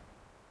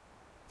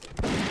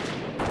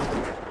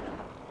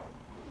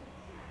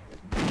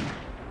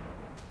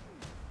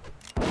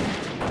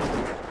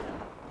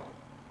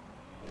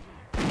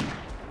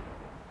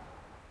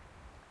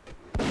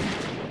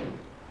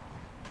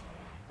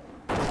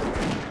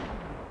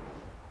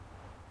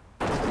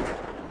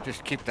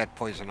 Just keep that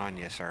poison on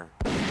you, sir.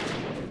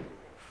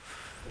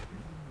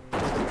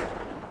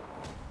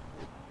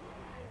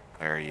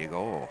 There you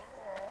go.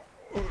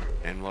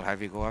 And we'll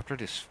have you go after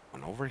this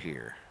one over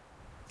here.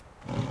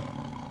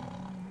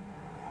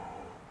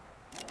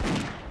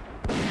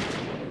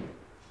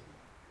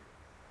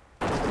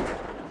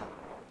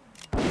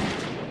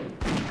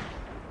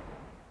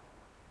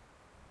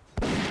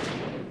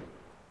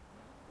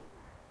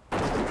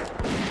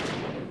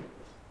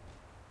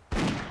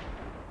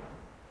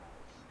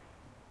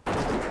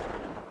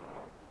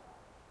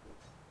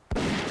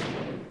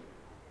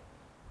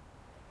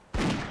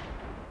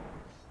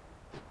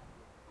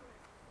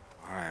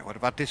 What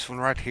about this one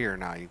right here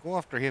now? You go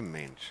after him,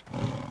 mange.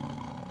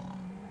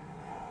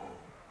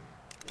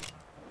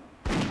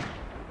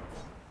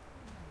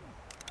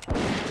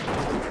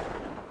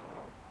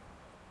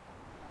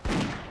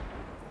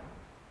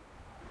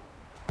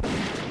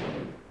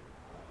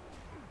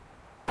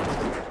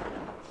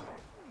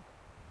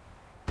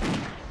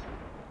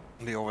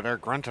 Be over there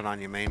grunting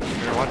on you, mange.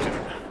 If you're watching.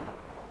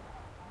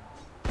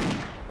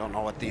 Don't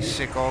know what these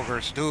sick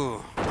ogres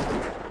do.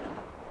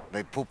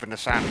 They poop in the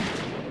sand.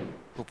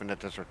 Poop in the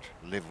desert.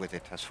 Live with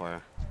it, I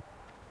swear.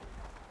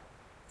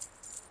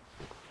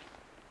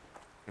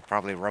 They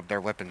probably rub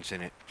their weapons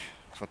in it.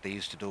 That's what they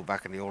used to do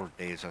back in the old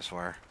days, I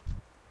swear.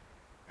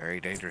 Very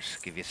dangerous.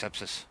 Give you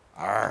sepsis.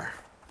 Arr.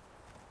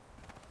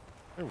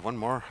 There's one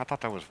more. I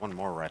thought there was one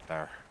more right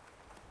there.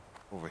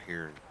 Over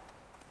here.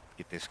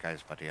 Get this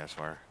guy's buddy, I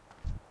swear.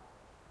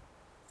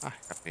 Ah,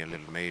 got me a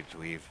little maid's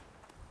weave.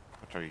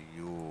 What are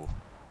you?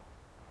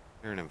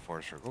 You're an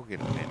enforcer. Go get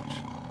him, mange.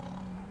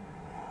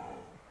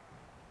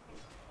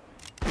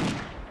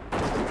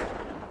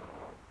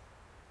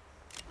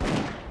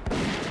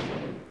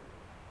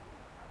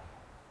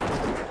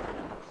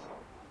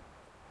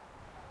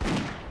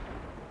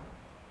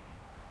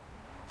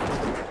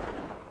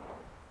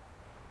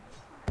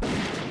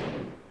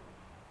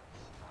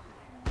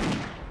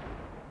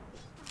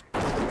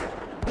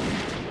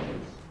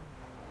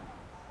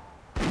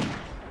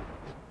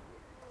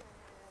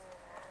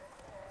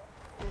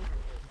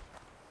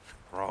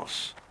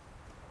 Gross.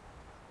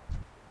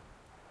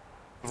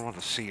 I don't want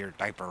to see your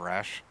diaper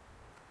rash.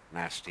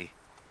 Nasty.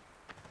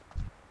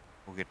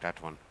 We'll get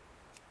that one.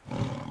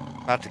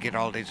 About to get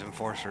all these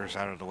enforcers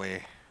out of the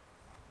way.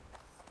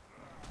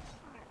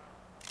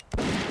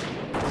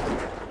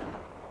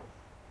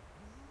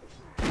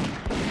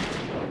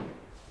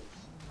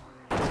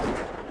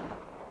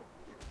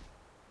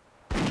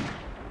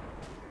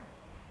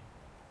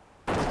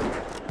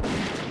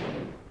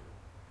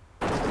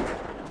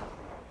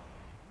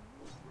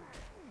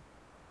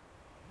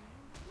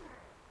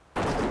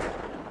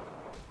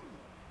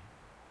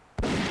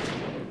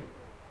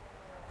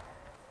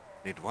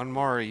 Need one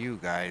more of you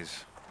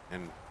guys,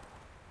 and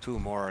 2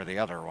 more of the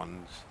other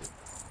ones.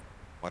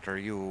 What are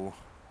you?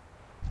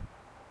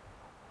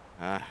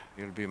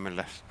 You'll be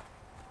molested.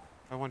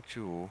 I want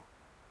you.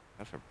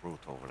 That's a brute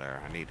over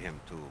there. I need him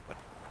too, but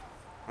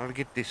I'll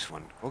get this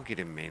one. Go get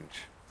him, Mange.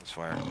 I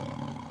swear.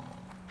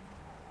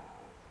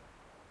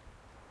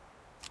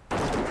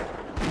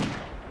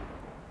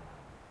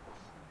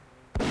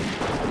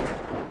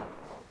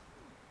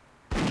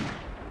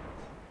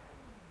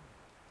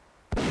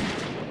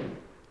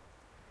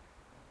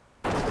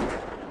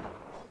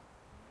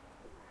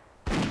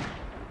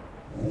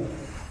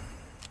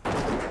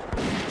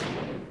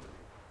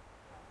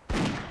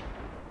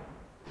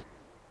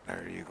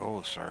 There you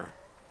go, sir.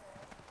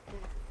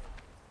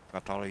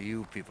 Got all of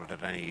you people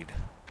that I need.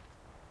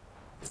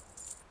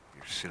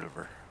 Your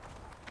silver.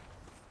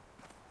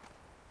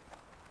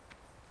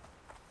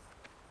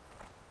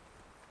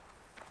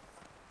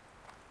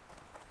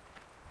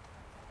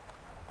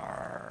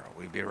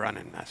 We be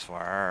running, that's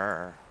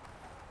far.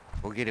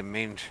 Go get him,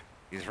 Mange.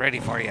 He's ready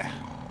for you.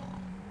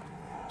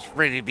 He's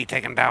ready to be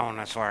taken down,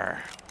 I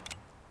swear.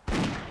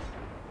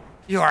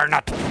 You are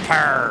not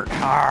prepared.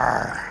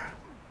 Arr.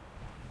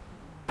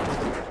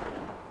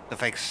 To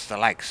face the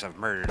likes of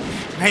Merge.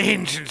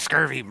 Mange and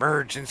Scurvy,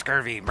 Merge and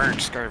Scurvy,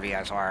 Merge Scurvy,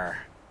 I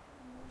swear.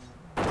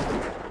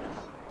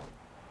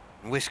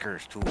 And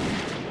Whiskers, too.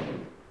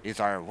 He's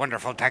our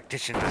wonderful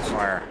tactician, I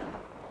swear.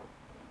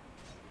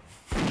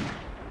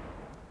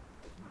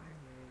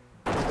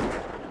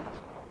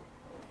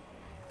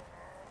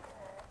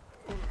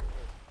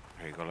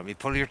 There you go, let me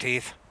pull your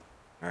teeth.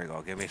 There you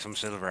go, give me some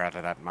silver out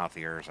of that mouth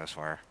of yours, I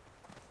swear.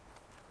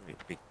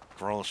 Big,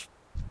 gross,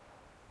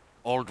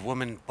 old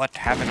woman butt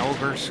having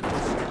ogres.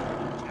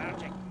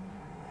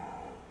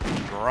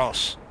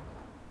 Gross.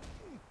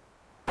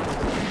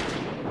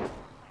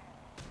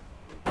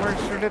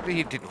 Where's your little...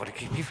 You didn't want to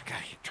keep... You're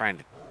trying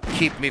to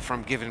keep me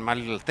from giving my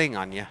little thing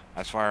on you,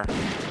 I swear.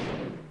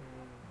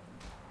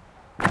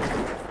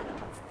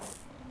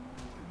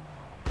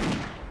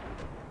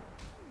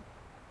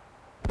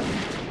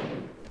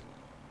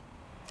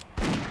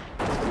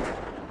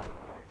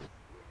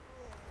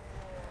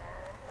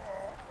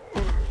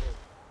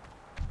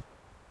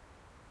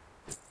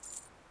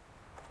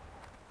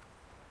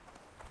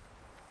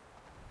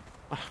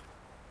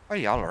 Oh,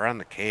 y'all around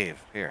the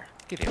cave. Here,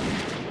 get him.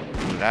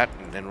 Do that,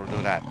 and then we'll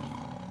do that.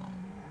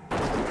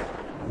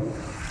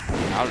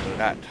 And I'll do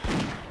that.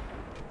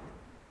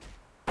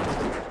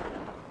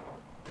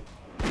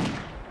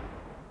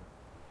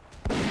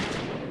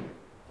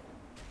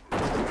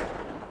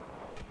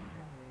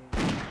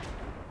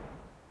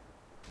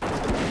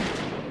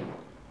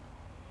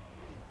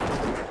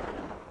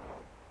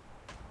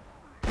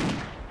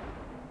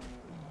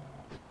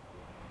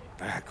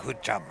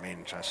 Good job,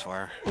 Mange, I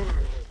swear.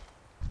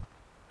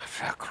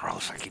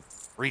 Gross, I keep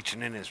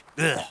reaching in his...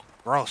 Ugh,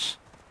 gross.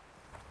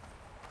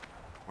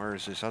 Where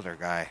is this other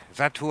guy? Is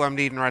that who I'm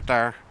needing right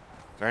there?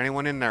 Is there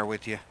anyone in there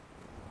with you?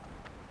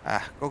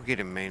 Go get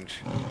him,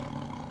 Mange.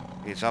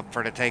 He's up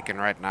for the taking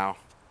right now.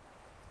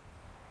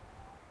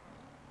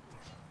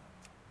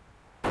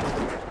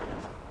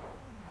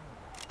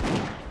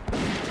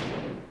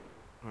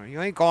 Oh,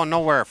 you ain't going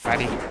nowhere,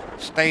 fatty.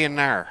 Stay in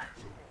there.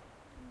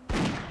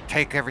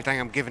 Take everything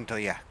I'm giving to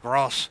you.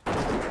 Gross.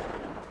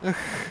 Ugh.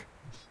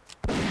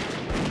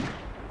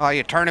 Oh,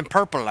 you're turning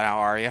purple now,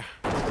 are you?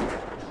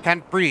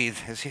 Can't breathe.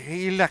 Is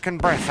he lacking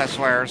breath, I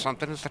swear, or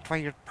something? Is that why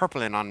you're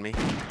purpling on me?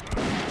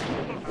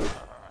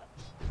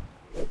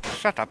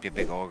 Shut up, you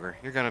big ogre.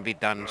 You're gonna be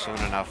done soon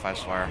enough, I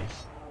swear.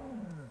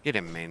 Get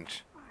him,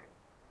 Mange.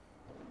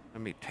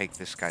 Let me take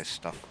this guy's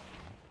stuff.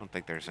 I don't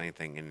think there's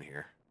anything in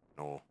here.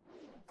 No.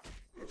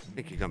 I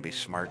think you're gonna be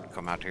smart and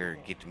come out here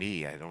and get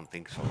me. I don't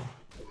think so.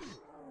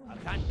 I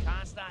can't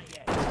cast that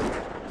yet.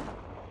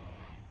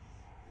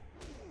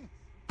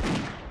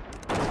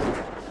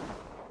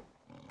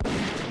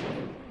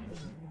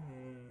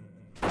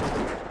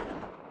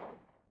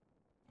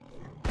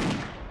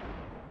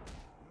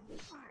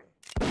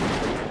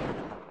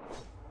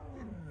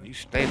 You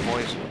stay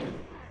poisoned.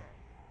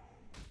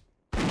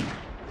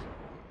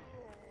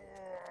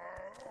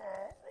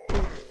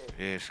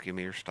 Yes, give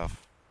me your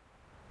stuff.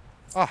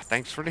 Oh,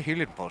 thanks for the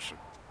healing potion.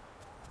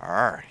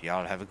 Arr,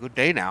 y'all have a good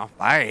day now.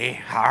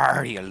 Bye.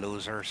 Arr, you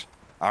losers.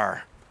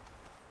 Arr.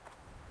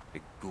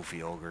 Big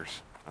goofy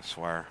ogres, I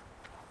swear.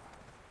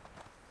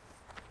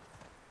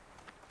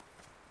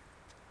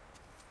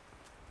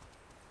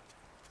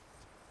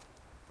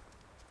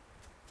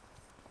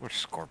 We're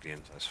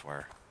scorpions, I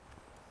swear.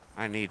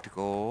 I need to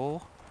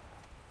go...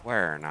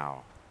 Where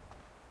now?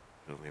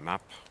 Do me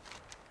map.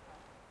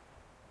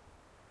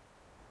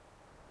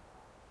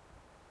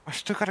 I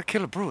still gotta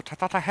kill a brute. I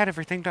thought I had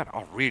everything done.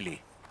 Oh,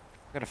 really?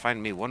 Gotta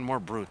find me one more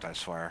brute, I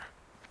swear.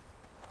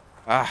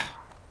 Ah,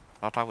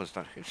 thought I was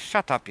done.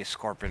 Shut up, you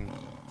scorpion.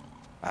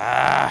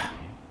 Ah,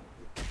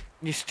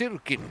 you're still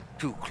getting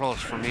too close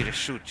for me to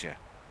shoot you.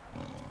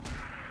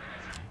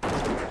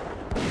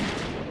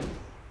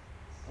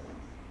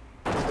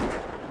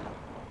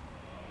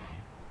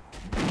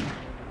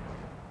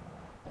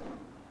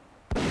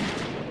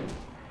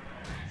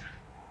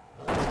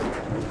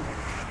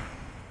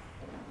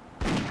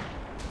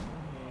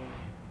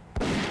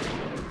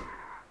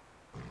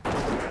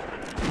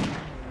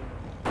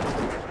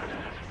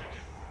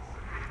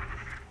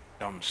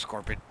 dumb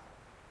scorpion.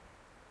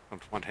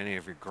 Don't want any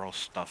of your gross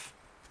stuff.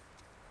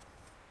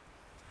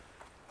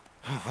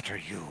 What are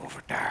you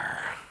over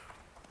there?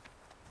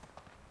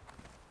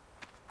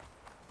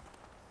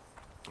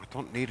 I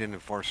don't need an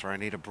enforcer, I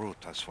need a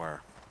brute, I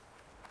swear.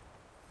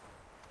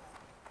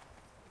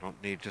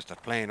 Don't need just a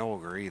plain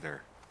ogre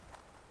either.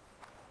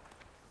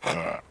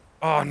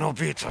 Oh, no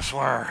beats, I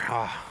swear.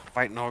 Oh,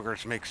 fighting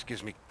ogres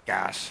gives me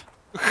gas.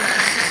 But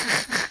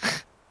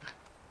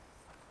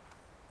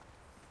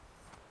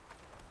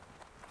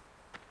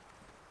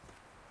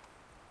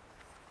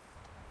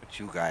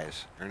you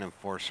guys, you're an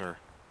enforcer,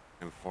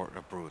 a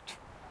brute,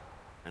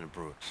 and a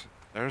brute.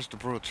 There's the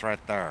brutes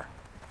right there.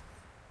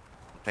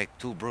 I'll take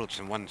 2 brutes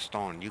in 1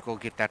 stone. You go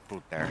get that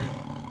brute there.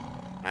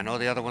 I know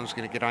the other one's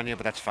gonna get on you,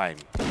 but that's fine.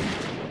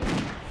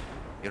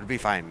 You'll be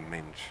fine,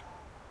 Minge.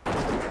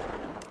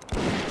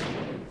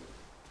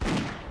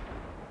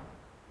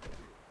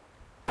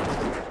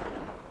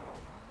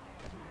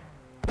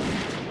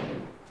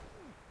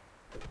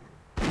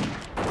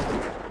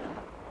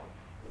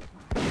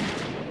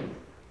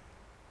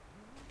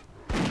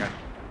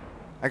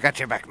 I got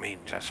your back,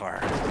 Minge, I swear.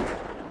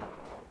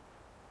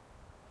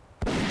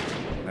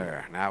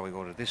 There, now we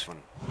go to this one.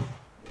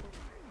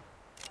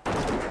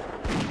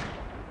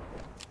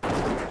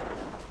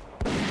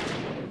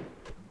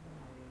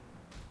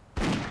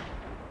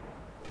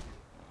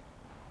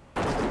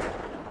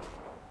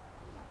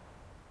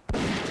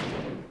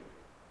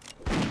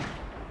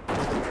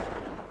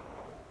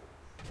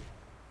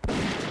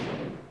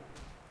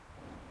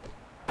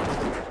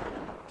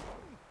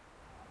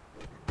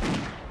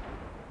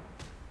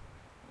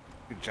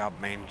 Good job,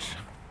 Mange.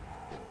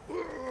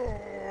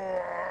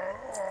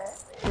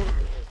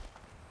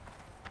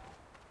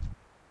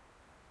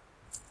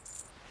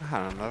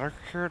 Another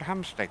cured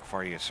ham steak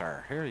for you,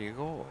 sir. Here you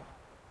go.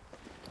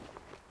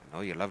 I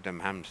know you love them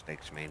ham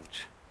steaks,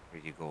 Mange.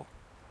 Here you go.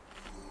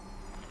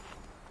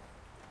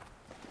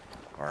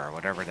 Or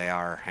whatever they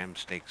are, ham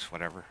steaks,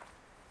 whatever.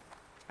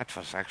 That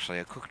was actually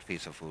a cooked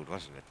piece of food,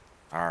 wasn't it?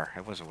 Or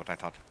it wasn't what I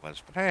thought it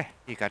was. But hey,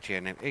 he got you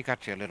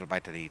a little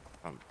bite to eat.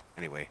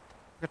 Anyway,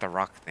 look at the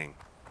rock thing.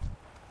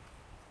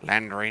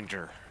 Land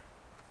Ranger.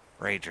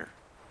 Rager.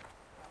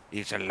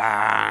 He's a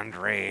Land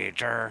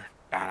Rager.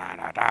 Da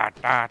da da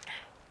da.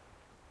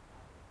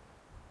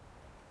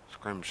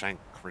 Scrimshank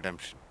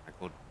Redemption. I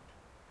go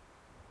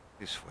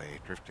this way,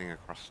 drifting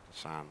across the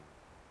sand.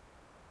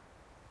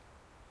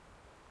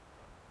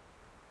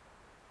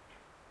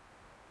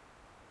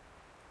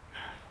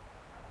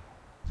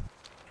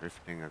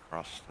 Drifting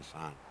across the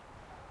sand.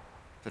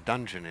 It's a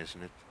dungeon,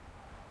 isn't it?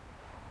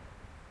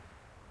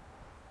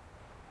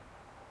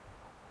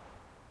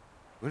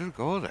 We'll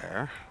go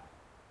there.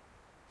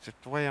 Is it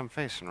the way I'm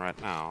facing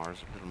right now, or is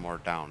it a little more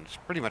down? It's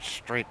pretty much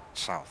straight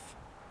south.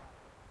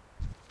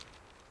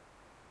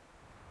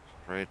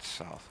 Straight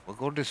south. We'll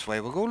go this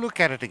way. We'll go look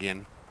at it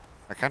again.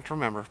 I can't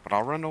remember, but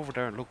I'll run over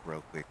there and look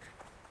real quick.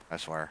 I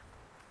swear.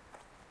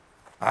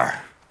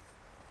 Arr.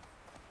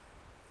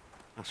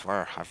 I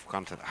swear, I've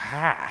gone to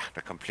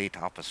the complete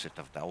opposite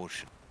of the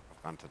ocean.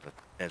 I've gone to the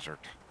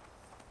desert.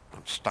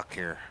 I'm stuck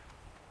here.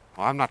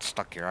 Well, I'm not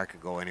stuck here. I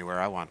could go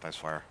anywhere I want, I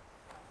swear.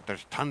 But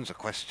there's tons of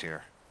quests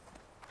here.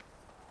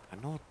 I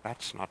know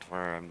that's not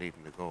where I'm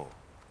needing to go.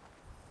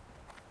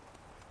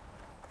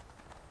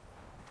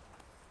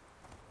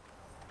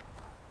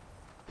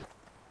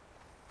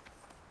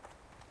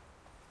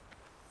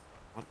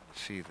 I want to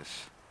see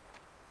this.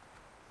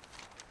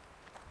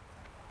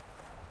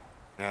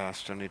 Yeah, I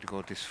still need to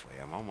go this way.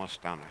 I'm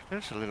almost down there.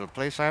 There's a little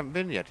place I haven't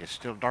been yet. It's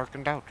still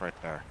darkened out right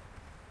there.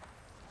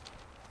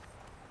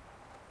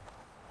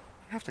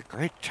 I have the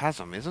Great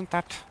Chasm, isn't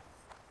that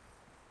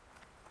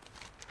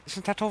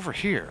over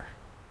here?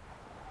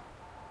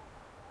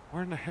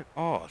 Where in the heck?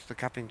 Oh, it's the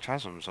Capping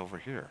Chasm's over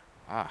here.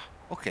 Ah,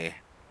 okay.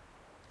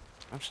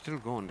 I'm still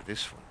going to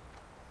this one.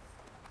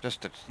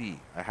 Just to see.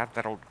 I have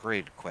that old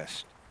grade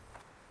quest.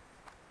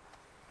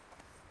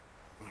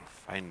 I'm gonna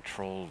find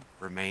troll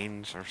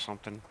remains or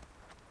something.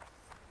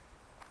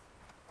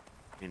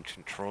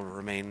 Ancient troll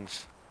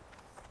remains.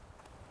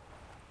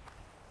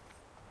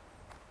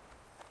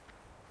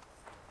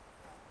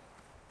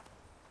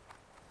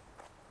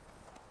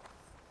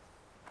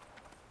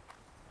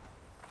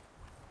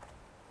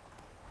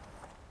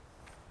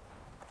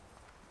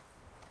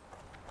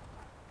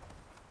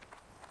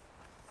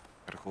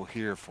 Gotta go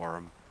here for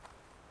them.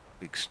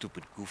 Big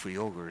stupid goofy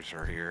ogres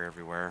are here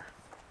everywhere.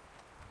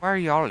 Why are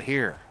y'all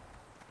here?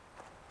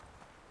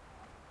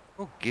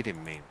 Go get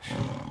him, Mange.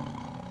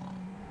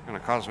 Gonna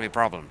cause me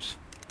problems.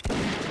 I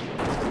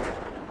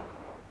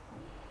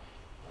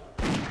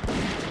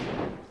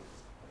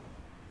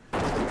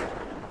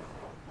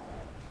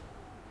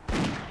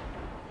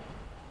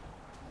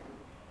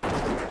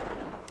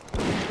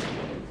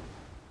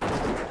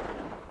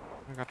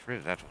got rid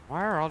of that one.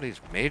 Why are all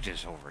these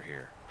mages over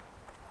here?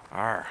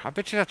 I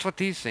bet you that's what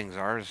these things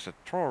are, is the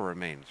troll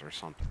remains or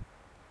something.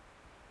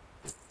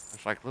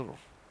 There's like little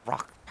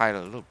rock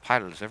piles, little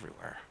piles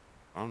everywhere.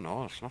 Oh no,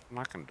 there's nothing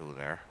I can do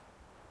there.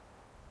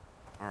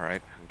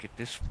 Alright, I'll get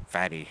this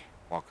fatty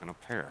walking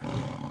up here.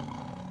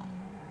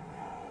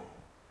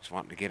 Just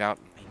wanting to get out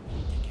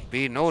and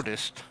be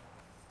noticed.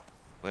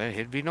 Well,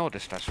 he'd be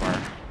noticed, I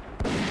swear.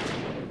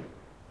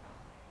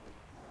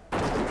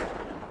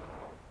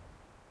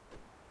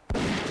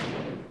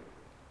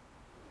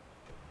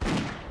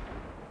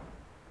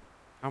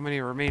 How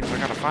many remains I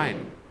gotta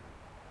find?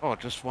 Oh,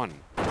 just one.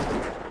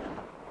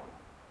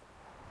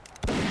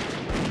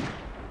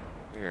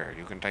 Here,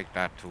 you can take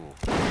that too.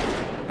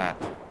 That.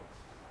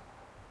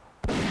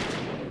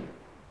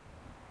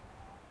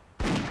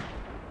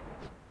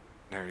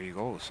 There you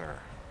go, sir.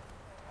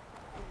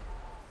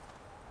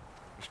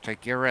 Just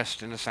take your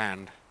rest in the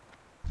sand.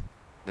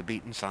 The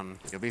beaten sun.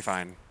 You'll be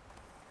fine.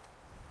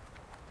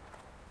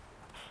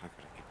 I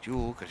gotta get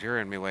you, because you're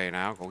in my way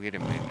now. Go get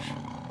him, bitch.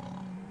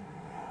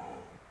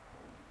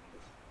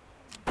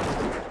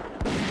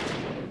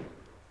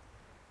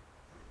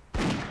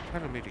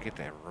 Telling me to get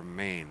the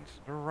remains.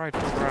 They're right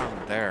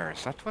around there.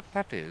 Is that what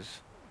that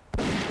is?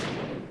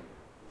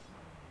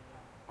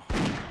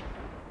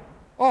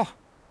 Oh!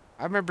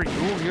 I remember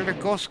you. You're the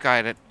ghost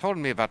guy that told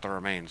me about the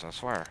remains, I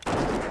swear.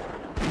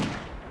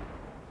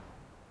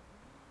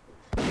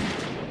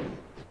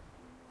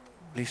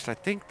 At least I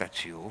think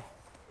that's you.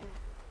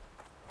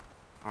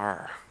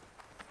 Or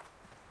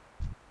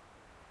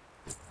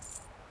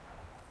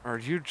are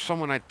you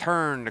someone I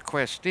turned the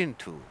quest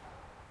into?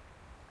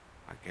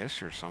 I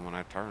guess you're someone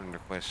I turned the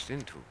quest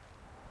into.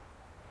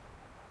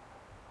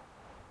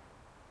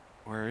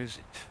 Where is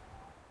it?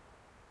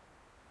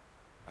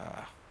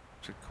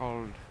 What's it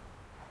called?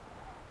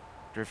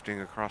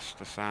 Drifting across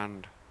the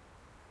sand.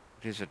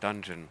 It is a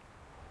dungeon.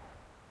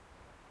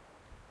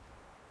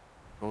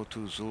 Go to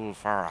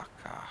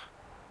Zulfaraka.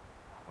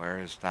 Where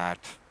is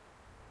that?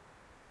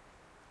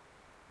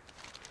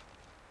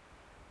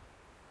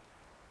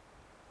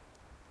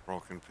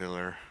 Broken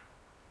pillar.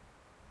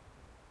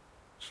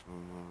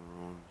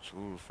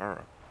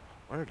 Zulfaraka.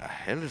 Where the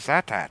hell is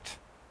that at?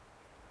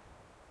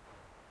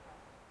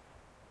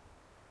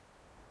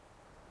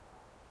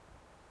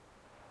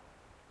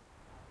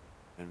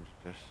 And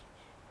just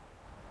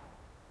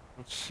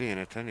not seeing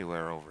it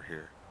anywhere over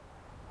here.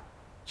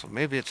 So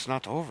maybe it's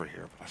not over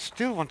here, but I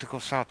still want to go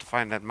south to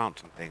find that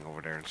mountain thing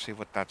over there and see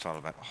what that's all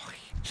about. Oh,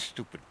 you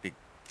stupid big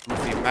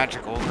goofy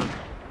magic ogre.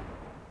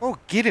 Oh,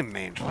 get him,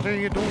 mange. What are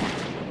you doing?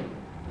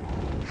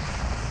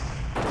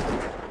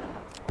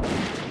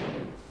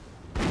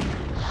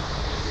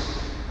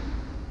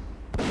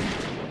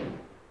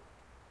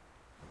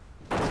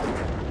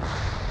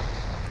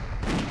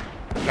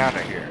 Get out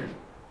of here.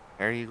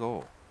 There you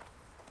go.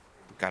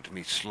 You got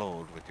me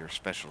slowed with your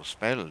special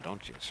spell,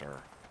 don't you,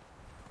 sir?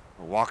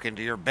 Walk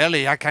into your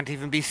belly, I can't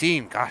even be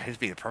seen. God, it'd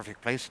be the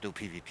perfect place to do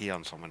PvP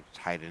on someone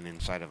hiding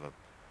inside of a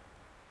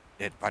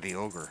dead body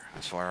ogre.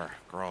 I swear,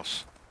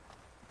 gross.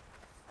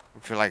 I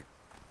feel like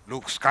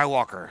Luke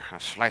Skywalker. I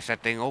slice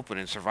that thing open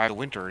and survive the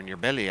winter in your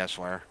belly, I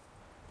swear.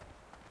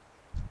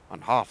 On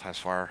Hoth, I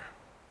swear.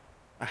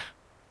 I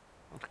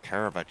don't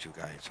care about you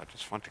guys. I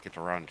just want to get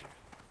around you.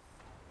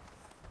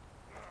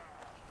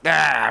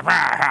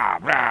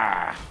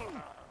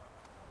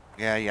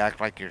 Yeah, you act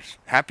like you're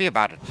happy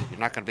about it. You're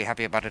not going to be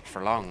happy about it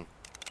for long.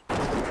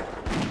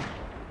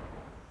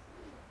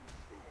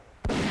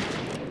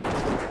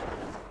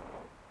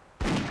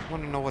 I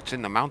want to know what's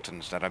in the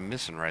mountains that I'm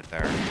missing right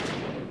there.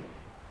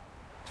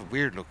 It's a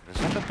weird look. Is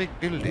that a big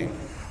building?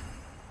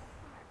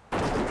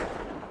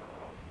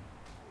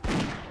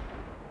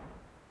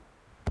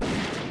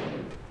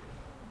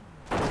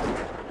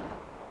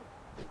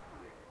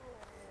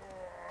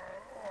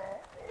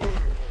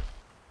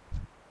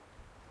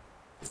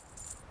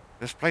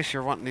 This place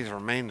you're wanting these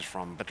remains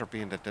from better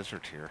be in the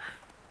desert here.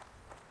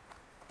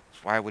 So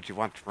why would you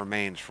want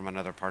remains from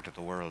another part of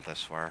the world, I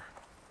swear?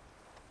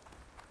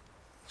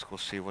 Let's go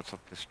see what's up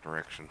this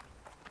direction.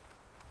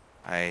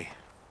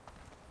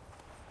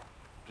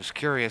 Just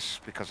curious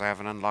because I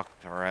haven't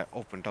unlocked or I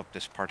opened up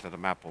this part of the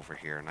map over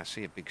here and I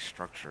see a big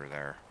structure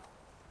there.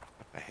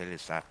 What the hell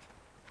is that?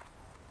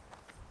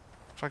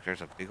 Looks like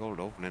there's a big old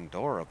opening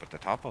door up at the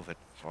top of it,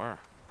 I swear.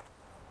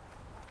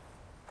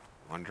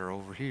 Wander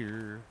over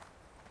here.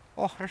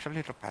 Oh, there's a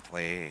little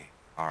pathway.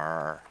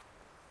 Arr.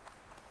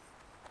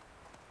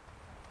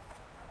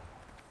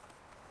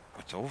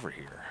 What's over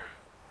here?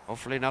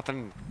 Hopefully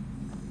nothing.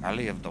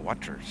 Alley of the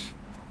Watchers.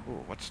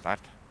 Oh, what's that?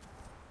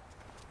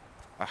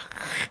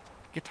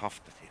 Get off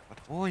the thing. What?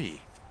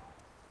 Oi!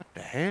 What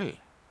the hell?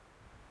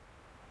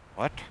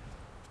 What?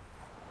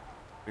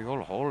 Big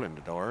old hole in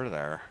the door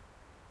there.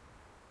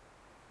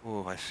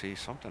 Oh, I see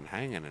something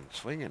hanging and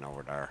swinging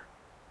over there.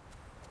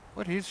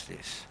 What is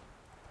this?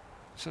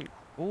 It's an...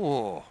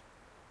 Oh!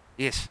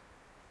 Yes.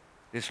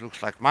 This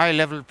looks like my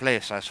level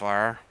place, I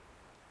swear.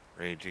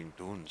 Raging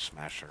Dune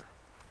Smasher.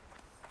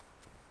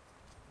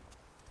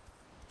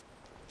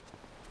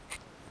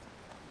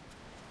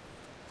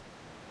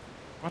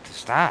 What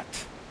is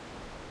that?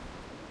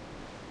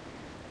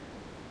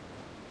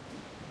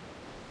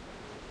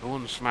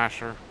 Dune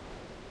Smasher.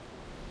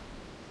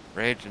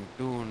 Raging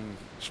Dune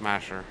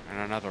Smasher. And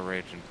another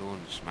Raging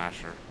Dune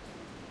Smasher.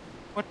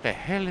 What the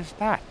hell is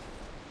that?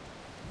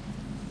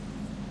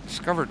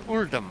 Discovered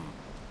Uldum.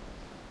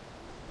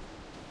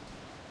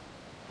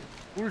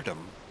 Uldum?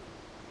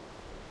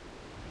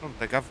 I don't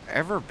think I've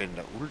ever been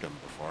to Uldum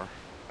before.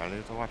 Valley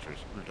of the Watchers,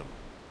 Uldum.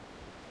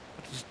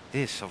 What is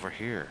this over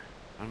here?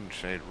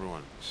 Unshade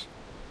Ruins.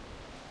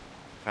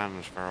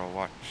 Famine Sparrow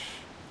Watch.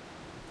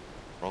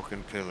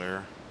 Broken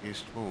Pillar.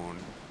 East Moon.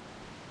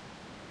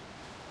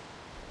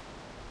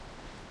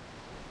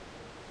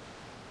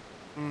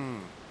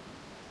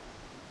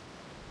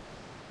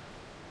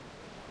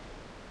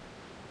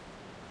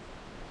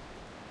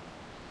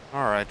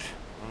 Alright.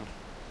 Well,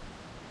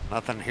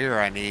 nothing here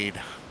I need.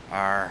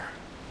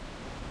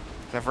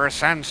 Except for a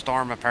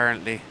sandstorm,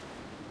 apparently.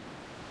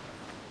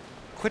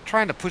 Quit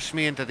trying to push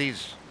me into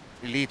these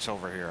elites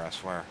over here, I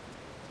swear.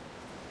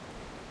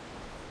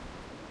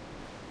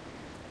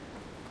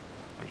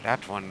 Well,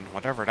 that one,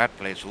 whatever that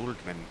place,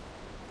 Uldman.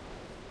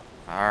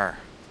 I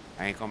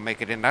ain't gonna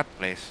make it in that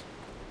place.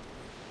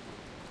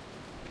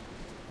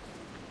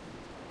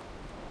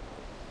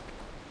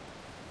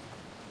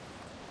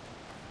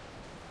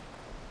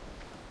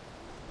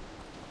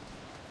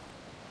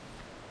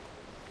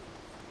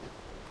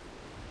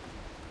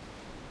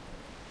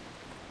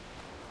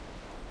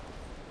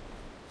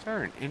 Is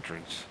there an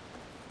entrance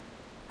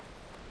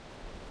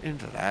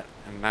into that?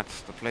 And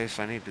that's the place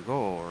I need to go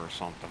or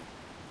something.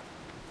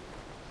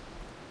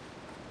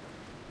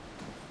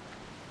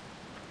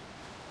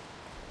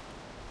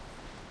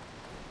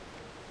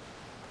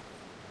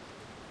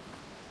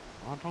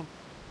 I don't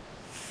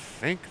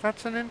think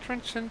that's an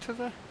entrance into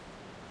the...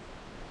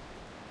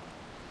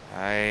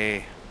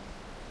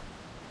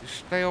 You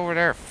stay over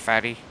there,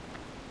 fatty.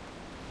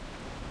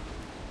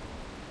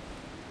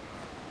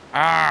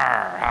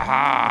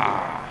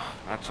 Aha!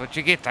 That's what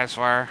you get, I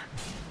swear.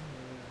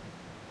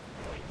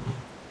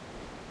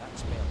 That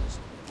smells.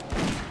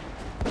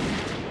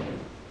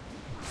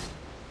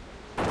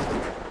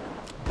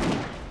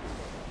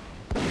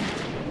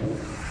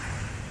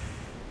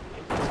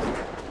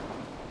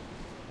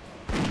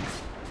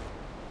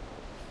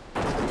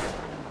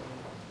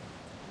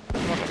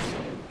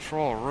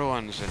 Troll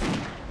ruins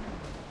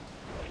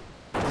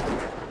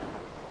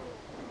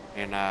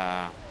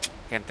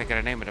can't think of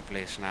the name of the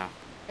place now.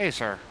 Hey,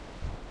 sir.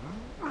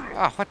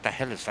 Ah, what the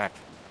hell is that?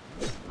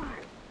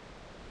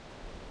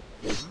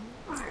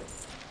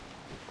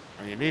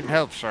 Are you needing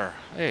help, sir?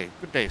 Hey,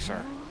 good day,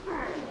 sir.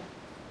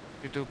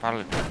 You do,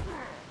 paladin.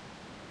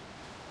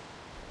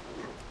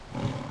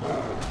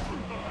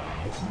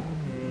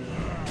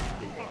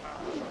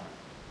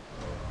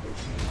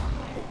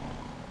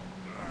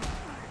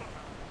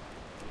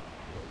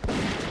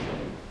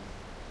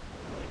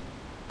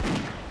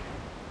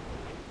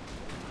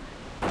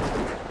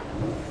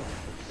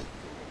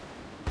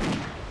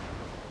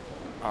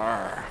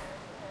 Arr.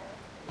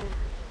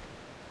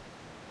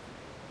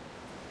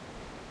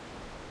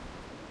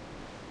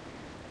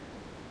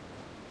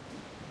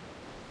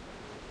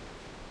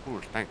 Cool,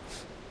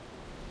 thanks.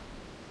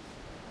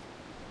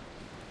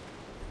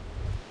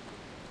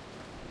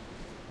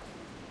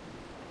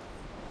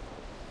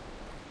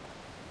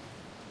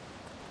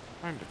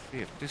 Trying to see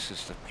if this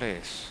is the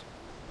place.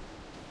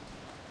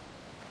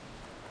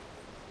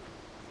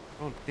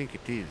 I don't think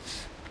it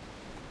is.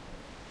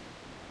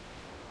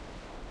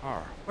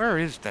 Or, where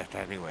is that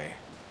anyway?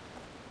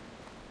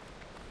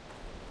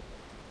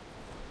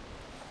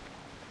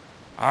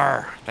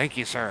 Thank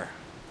you, sir.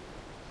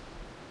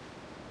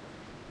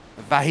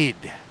 Vahid.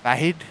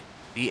 Vahid?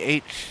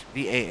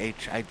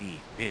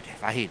 V-H-V-A-H-I-D.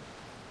 Vahid.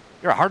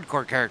 You're a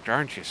hardcore character,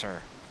 aren't you,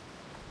 sir?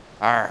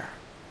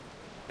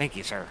 Thank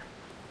you, sir.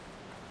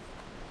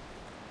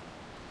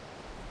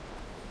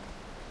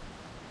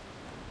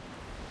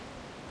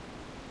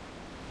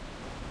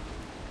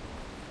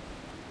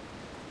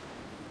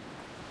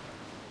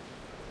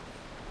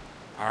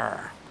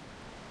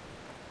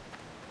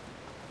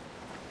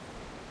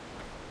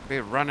 Be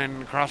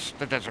running across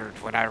the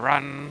desert when I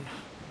run.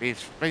 Be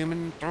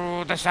screaming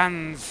through the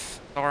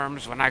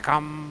sandstorms when I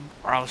come,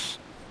 or else.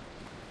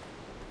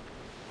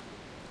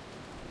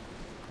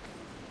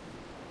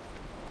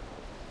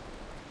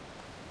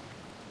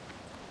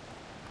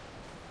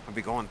 I'll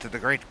be going to the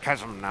Great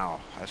Chasm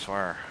now, I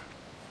swear.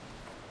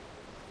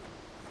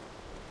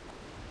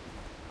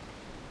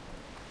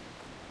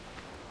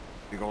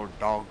 Big old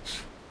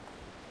dogs.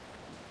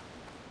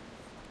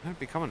 I'd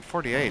be coming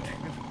 48.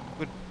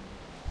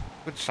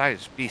 Good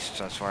sized beasts,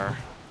 I swear.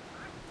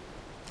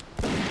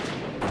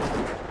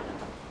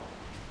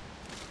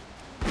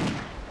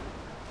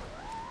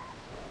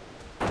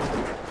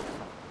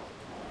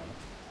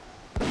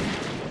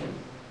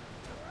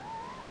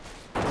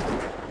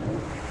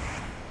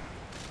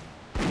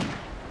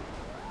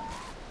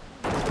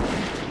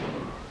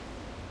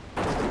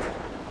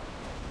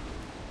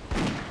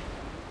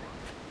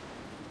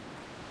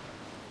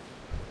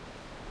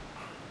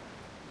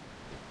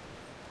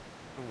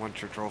 Want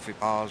your trophy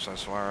paws, I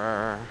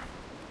swear.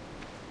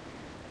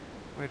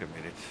 Wait a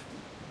minute.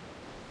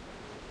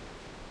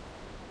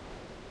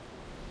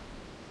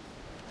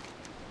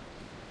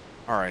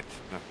 Alright,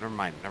 no, never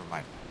mind.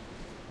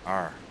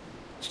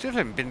 Still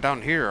haven't been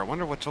down here. I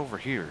wonder what's over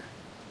here.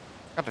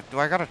 Do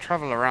I gotta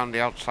travel around the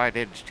outside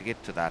edge to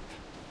get to that?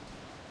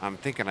 I'm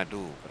thinking I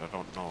do, but I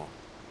don't know.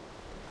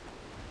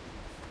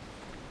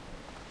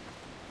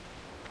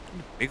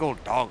 Big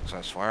old dogs,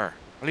 I swear.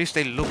 At least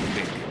they look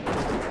big.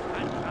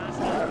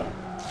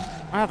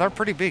 Ah, they're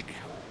pretty big.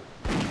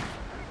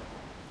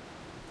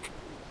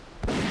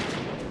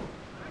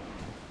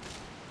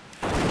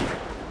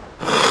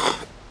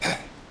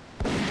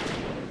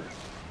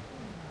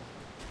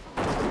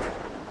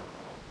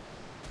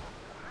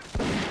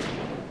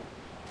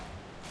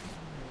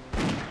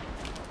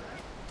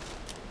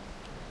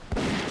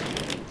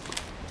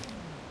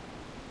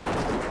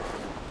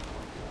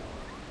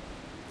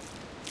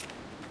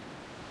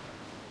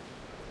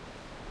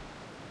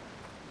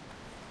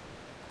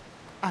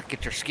 Ah,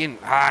 get your skin.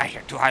 Ah,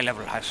 you're too high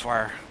level, I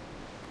swear.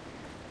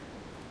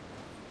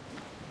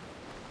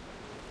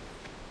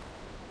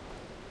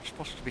 There's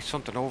supposed to be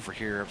something over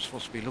here. I'm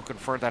supposed to be looking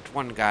for that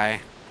one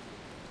guy.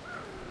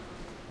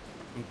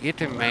 Get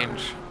him, man.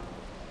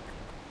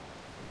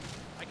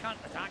 I can't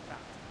attack that.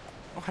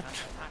 What? I can't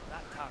attack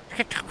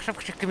that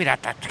target. Give me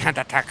that. I can't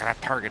attack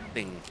that target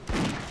thing.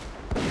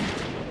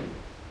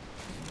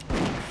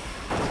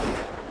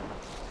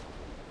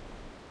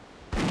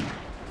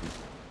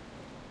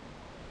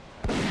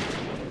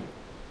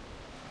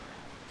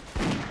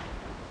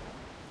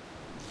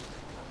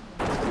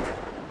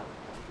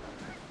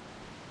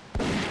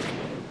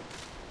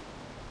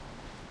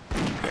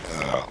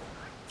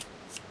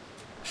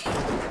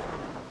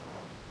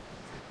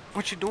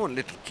 What you doing,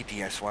 little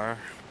kitty, I swear?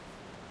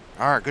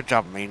 Alright, good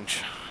job,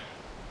 mange.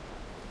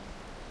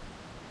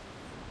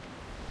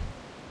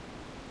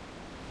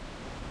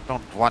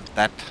 Don't want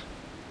that.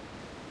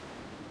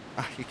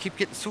 Ah, you keep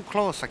getting so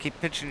close. I keep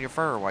pinching your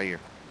fur while I'm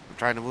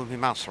trying to move my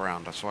mouse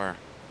around, I swear.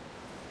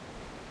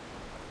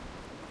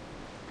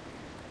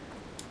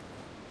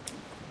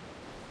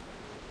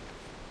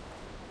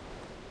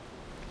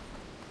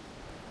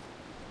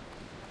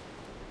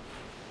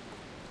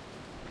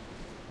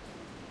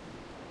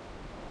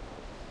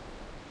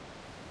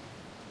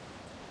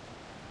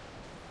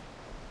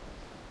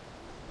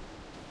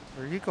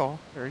 There you go.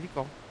 There you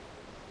go.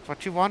 That's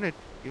what you wanted.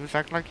 You was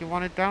acting like you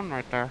wanted down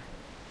right there.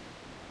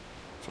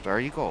 So there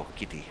you go,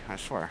 kitty. I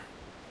swear.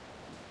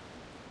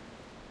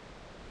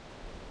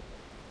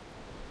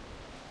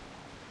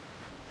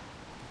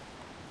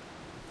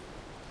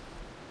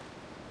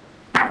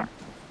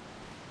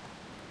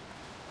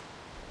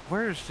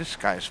 Where is this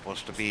guy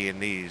supposed to be in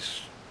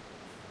these?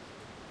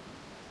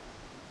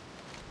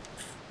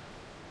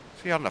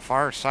 See, on the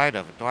far side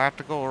of it. Do I have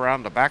to go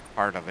around the back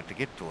part of it to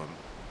get to him?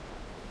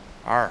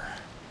 Arr.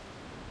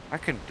 I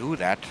can do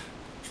that.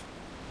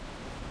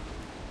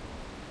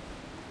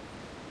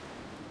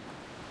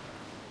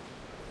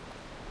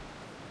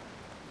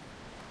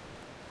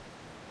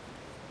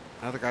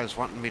 Another guy's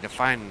wanting me to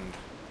find...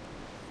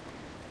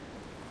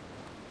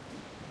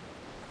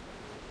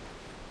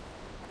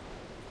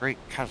 Great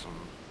Chasm.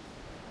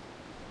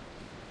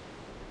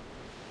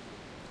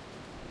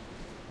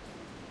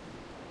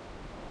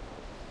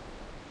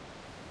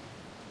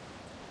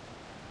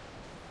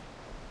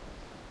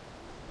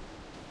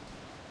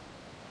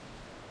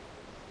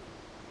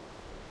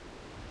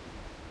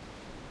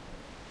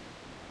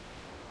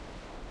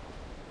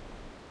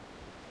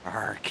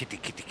 Arr, kitty,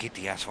 kitty,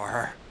 kitty, I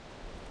swear.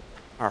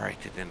 Alright,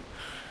 then.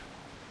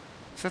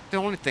 Is that the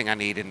only thing I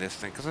need in this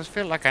thing? Because I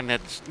feel like I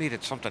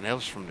needed something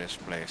else from this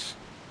place.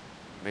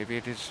 Maybe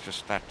it is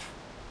just that.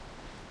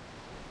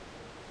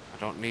 I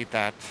don't need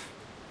that.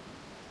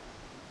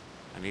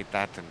 I need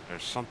that, and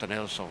there's something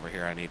else over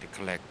here I need to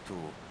collect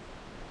too.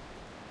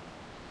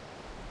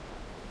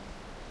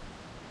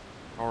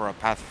 Or a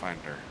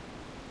Pathfinder.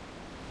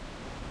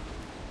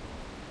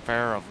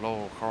 Fair of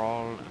Low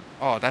Crawl.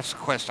 Oh, that's the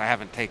quest I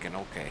haven't taken.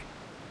 Okay.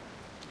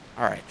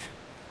 Alright.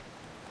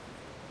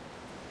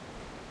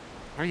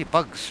 Are you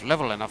bugs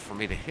level enough for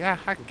me to... Yeah,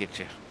 I can get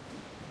you.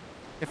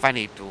 If I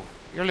need to.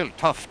 You're a little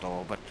tough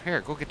though, but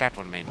here, go get that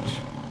one, mage.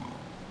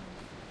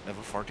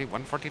 Level 40,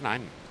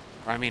 149.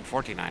 Or I mean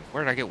 49.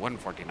 Where did I get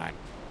 149?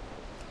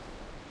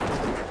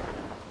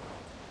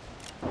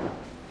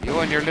 You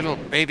and your little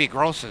baby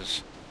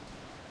grosses.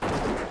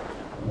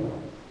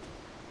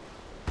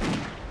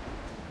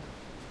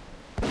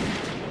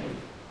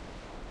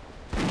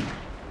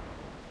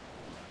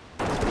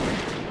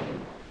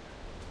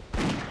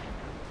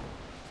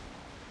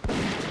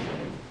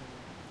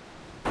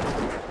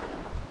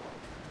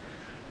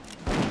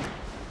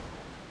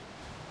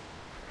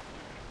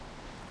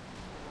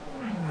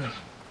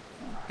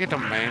 Get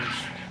them, man.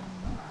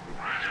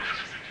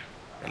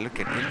 Hey, look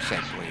at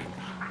insect wing.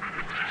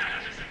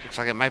 Looks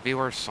like it might be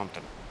worth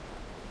something.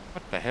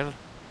 What the hell?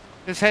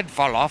 His head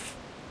fall off.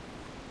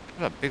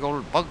 There's a big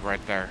old bug right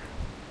there.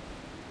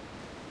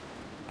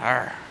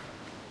 Arr.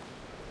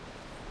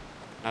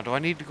 Now, do I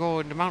need to go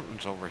in the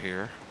mountains over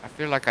here? I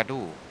feel like I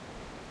do.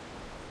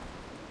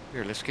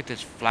 Here, let's get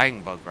this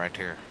flying bug right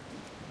here.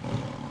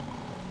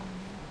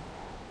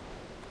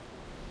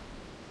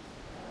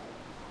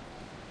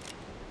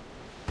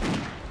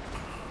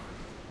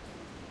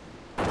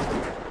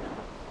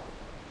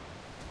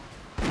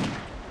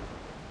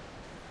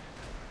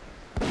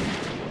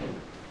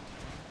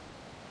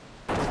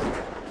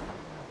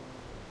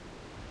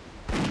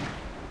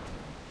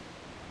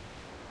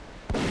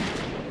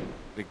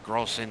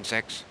 gross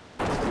insects.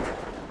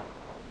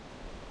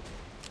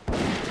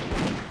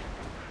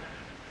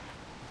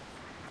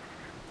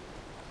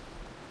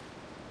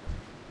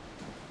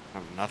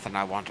 Nothing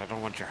I want. I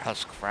don't want your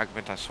husk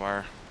fragment, I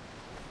swear.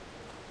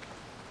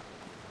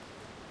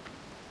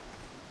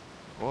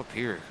 Go up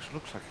here. It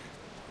looks like...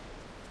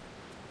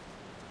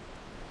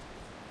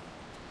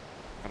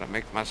 Gotta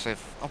make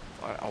myself up,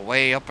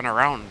 away up and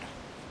around.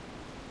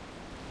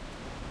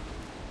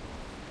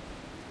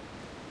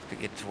 To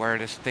get to where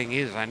this thing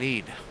is I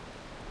need.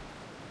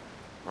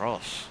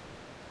 Gross.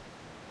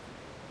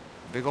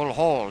 Big old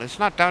hole. It's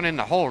not down in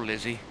the hole,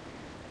 Lizzie.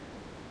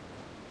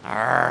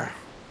 Arr.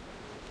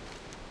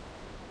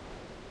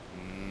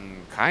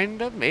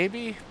 Kinda,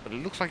 maybe, but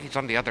it looks like he's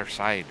on the other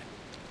side.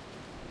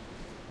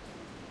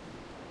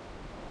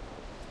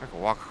 I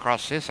can walk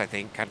across this, I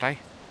think, can't I?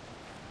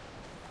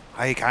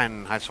 I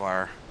can, I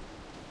swear.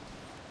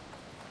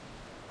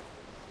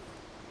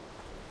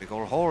 Big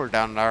old hole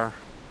down there.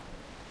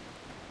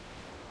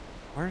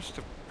 Where's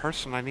the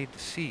person I need to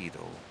see,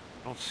 though?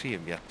 I don't see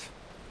him yet.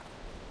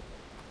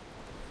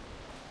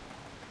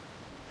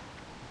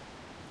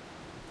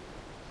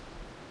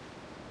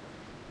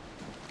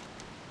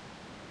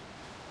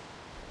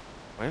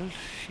 Well,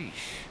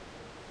 sheesh.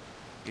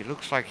 He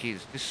looks like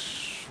he's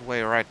this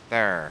way right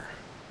there.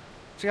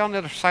 See, on the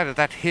other side of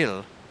that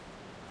hill.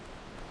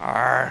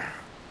 Arr.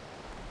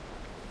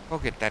 Go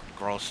get that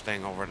gross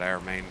thing over there,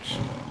 mains.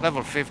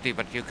 Level 50,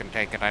 but you can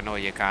take it. I know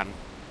you can.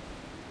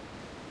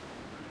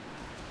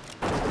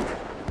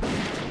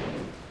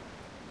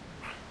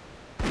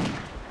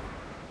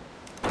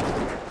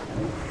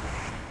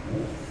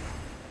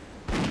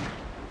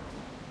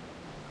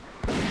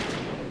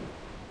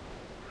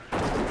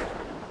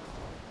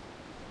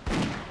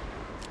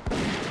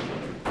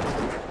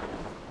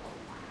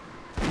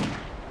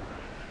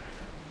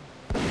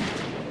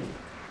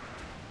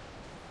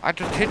 I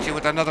just hit you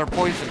with another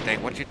poison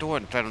thing. What you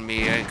doing telling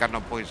me you ain't got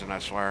no poison, I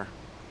swear.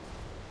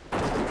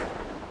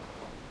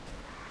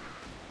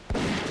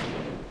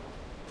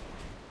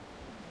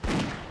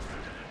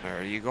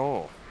 There you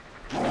go.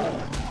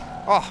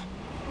 Oh!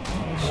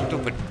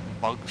 Stupid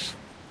bugs.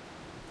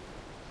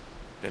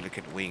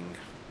 Delicate wing.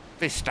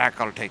 This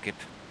stack, I'll take it.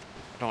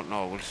 Don't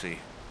know, we'll see.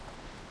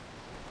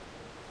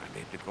 I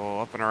need to go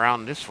up and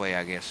around this way,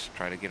 I guess.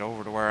 Try to get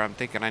over to where I'm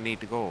thinking I need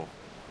to go.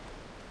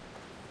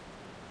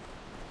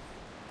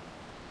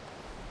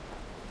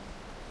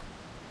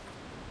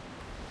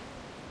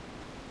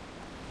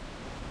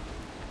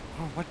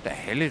 Oh, what the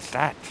hell is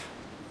that?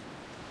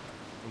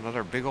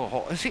 Another big old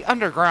hole. Is he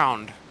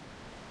underground?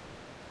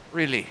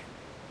 Really?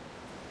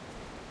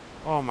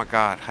 Oh my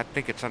god, I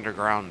think it's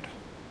underground.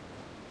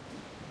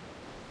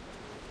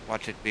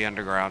 Watch it be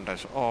underground.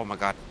 Oh my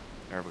god.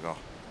 There we go.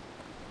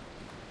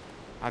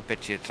 I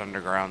bet you it's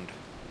underground.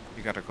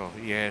 You gotta go.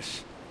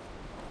 Yes.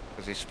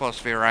 Because he's supposed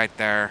to be right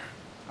there.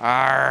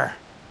 Arr!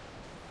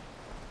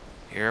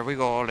 Here we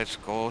go. Let's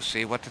go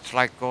see what it's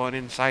like going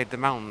inside the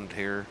mound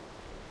here.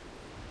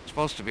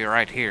 Supposed to be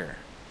right here,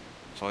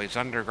 so he's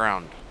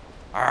underground.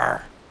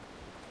 Arr!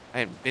 I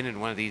haven't been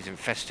in one of these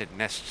infested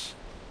nests.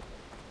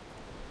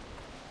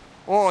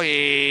 Oh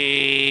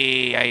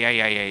yeah.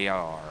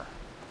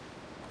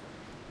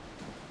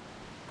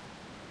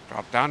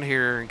 Drop down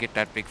here and get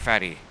that big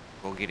fatty.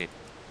 Go get it.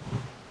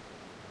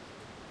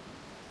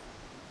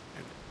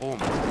 And boom.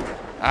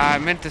 I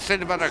meant to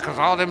send him out there because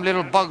all them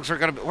little bugs are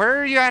gonna be. Where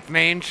are you at,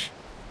 Mange?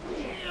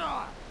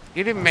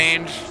 Get him,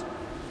 Mange.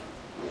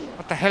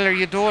 What the hell are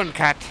you doing,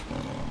 cat?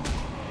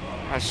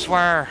 I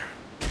swear.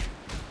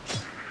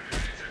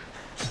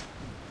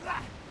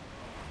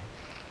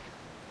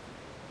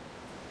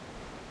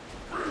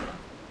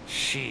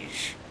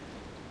 Sheesh.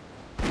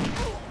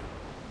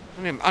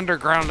 Them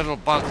underground little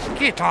bugs.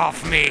 Get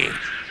off me!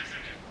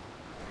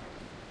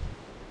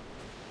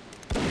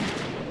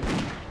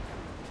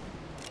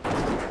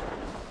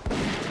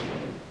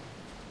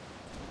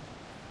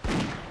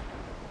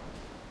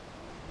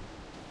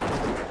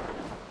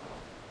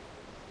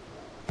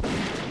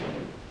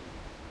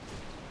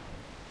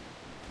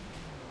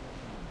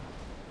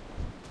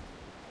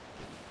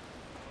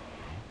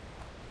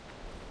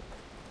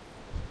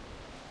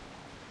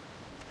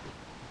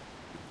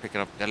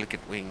 Picking up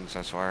delicate wings,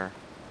 I swear.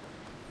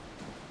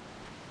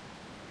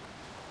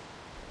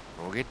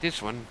 Go get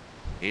this one.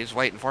 He's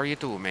waiting for you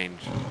too, Mange.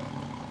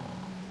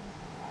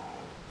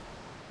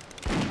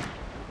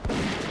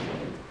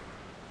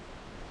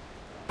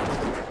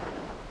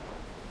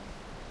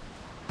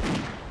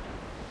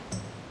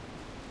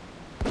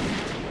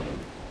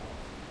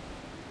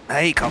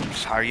 Hey,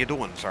 Cubs. How are you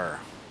doing, sir?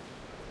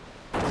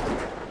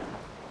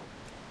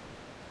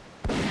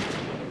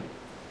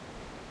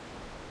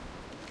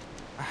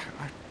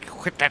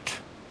 Quit that.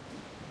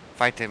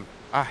 Fight him.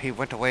 Ah, he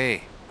went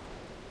away.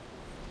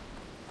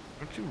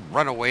 Don't you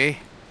run away.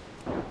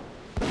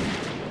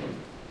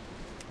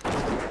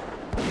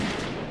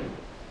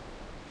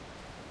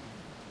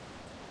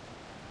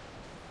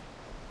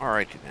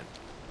 Alrighty then.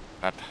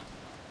 That.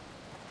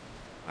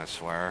 I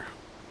swear.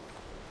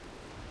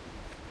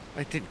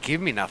 It didn't give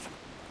me nothing.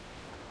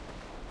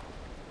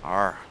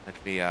 Or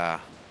let me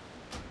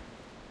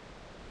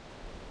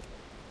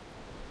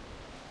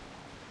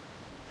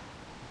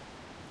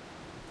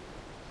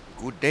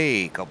good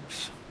day,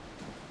 Cubs.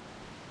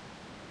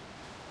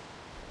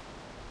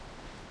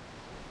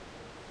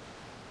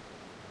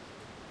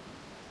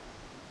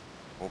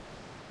 Hope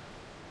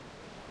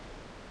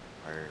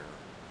you're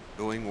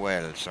doing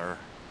well, sir.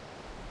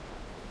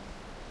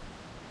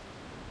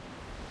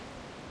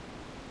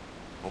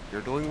 Hope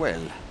you're doing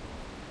well.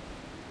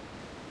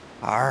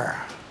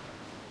 Arr.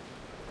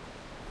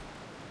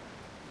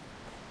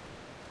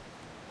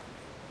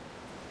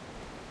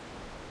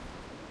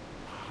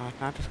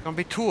 Now there's gonna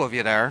be two of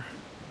you there.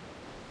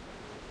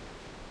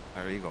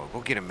 There you go. Go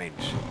get him,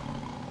 mates.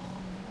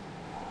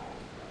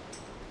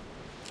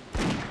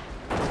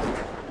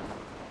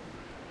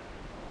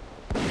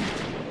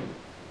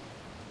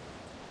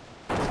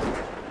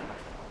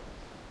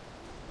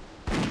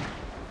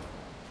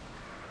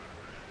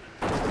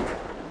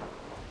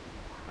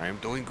 I am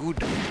doing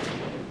good.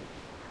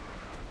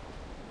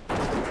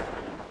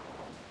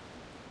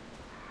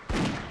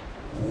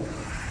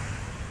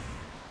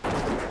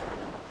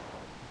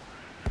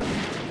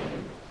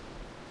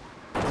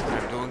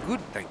 I'm doing good,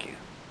 thank you.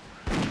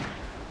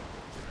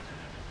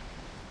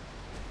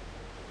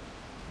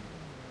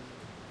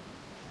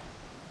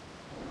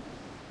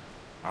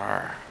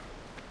 Arr.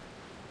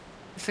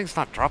 This thing's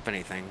not drop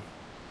anything.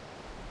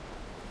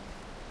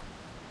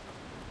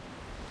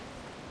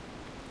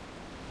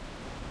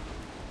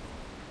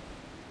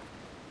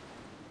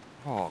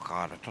 Oh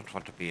god, I don't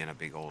want to be in a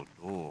big old...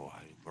 Oh,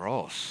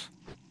 gross.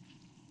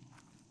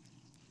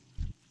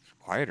 It's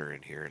quieter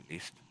in here, at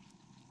least.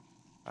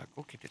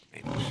 Go get it,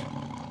 mates.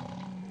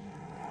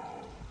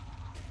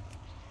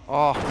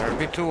 Oh, there'll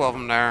be two of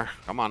them there.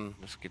 Come on,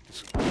 let's get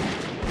this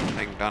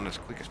thing done as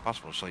quick as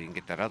possible so you can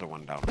get that other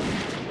one down.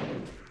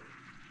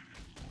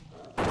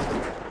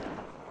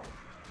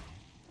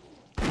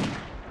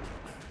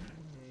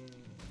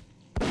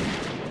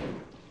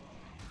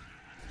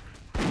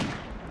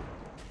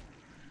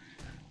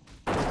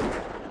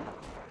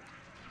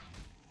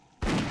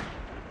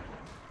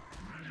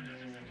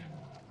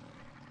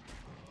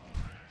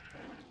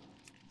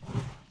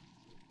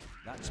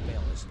 That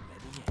spell isn't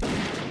ready yet.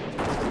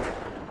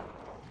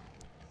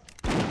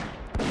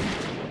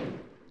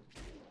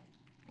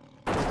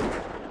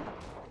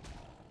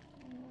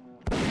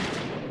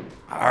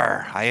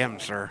 Arr, I am,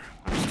 sir.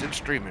 I'm still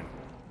streaming.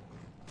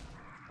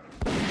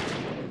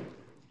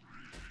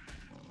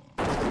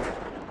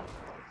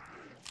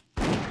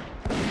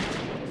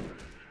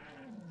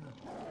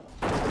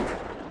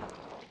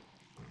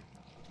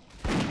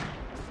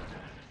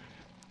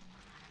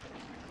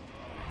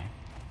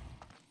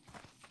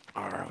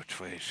 Arr, which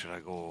way should I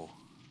go?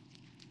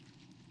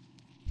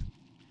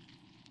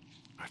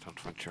 I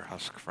don't want your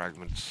husk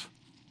fragments.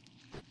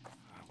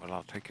 Well,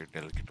 I'll take your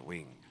delicate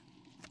wing.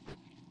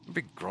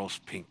 Big gross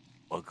pink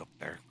bug up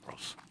there.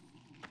 Gross.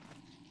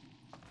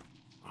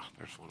 Oh,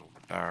 there's one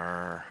over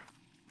there.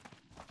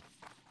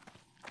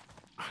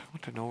 I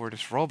want to know where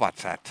this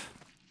robot's at.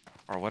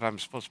 Or what I'm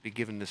supposed to be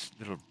giving this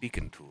little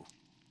beacon to.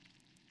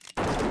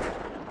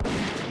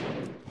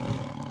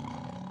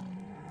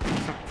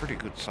 It's a pretty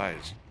good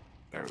size.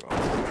 There we go.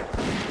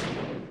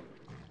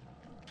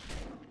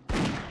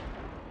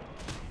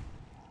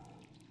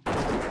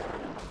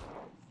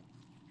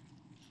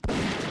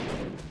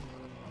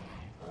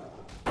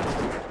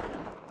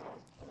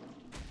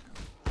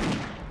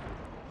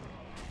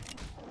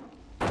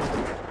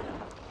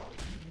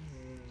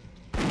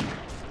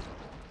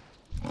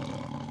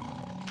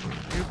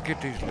 Get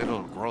these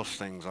little gross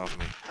things off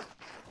me.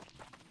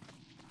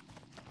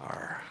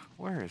 Or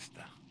where is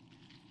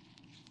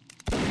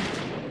the...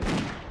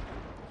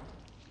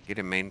 Get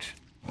him, mange.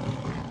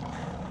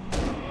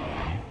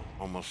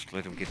 Almost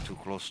let him get too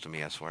close to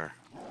me, I swear.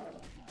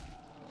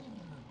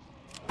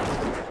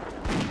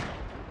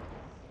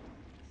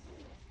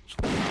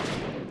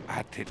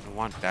 I didn't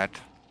want that.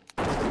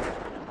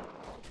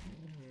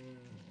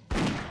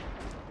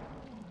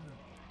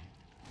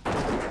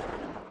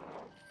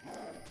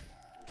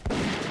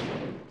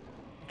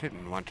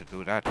 Didn't want to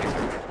do that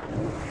either.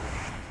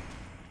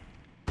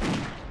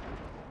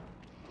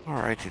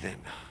 Alrighty then.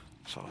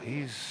 So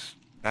he's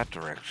that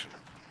direction.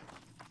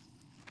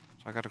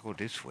 So I gotta go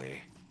this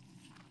way.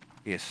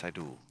 Yes, I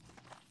do.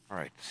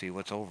 Alright, see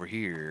what's over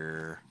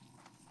here.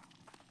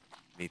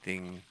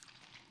 Anything?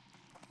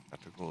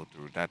 Got to go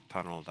through that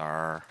tunnel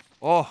there.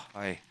 Oh,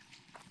 there's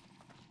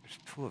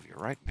two of you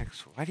right next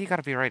to... Why do you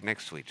gotta be right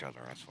next to each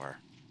other, I swear?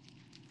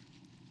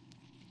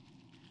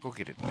 Go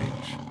get it,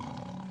 bitch.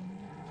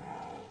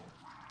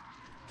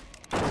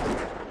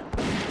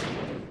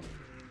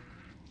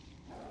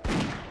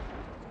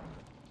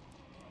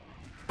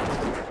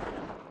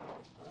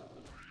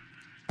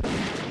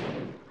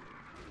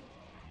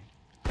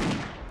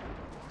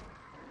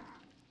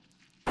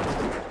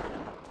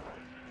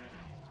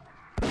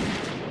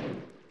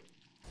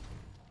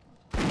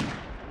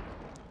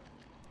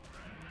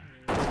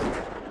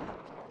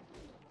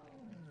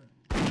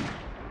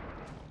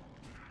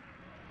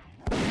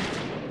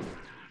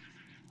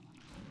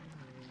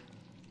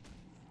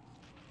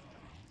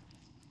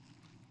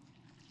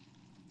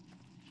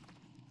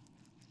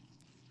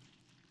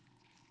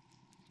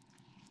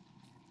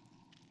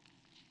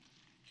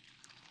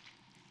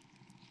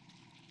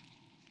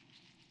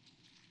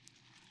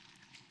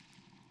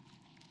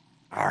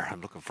 I'm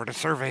looking for the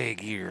survey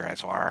gear, I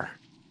swear.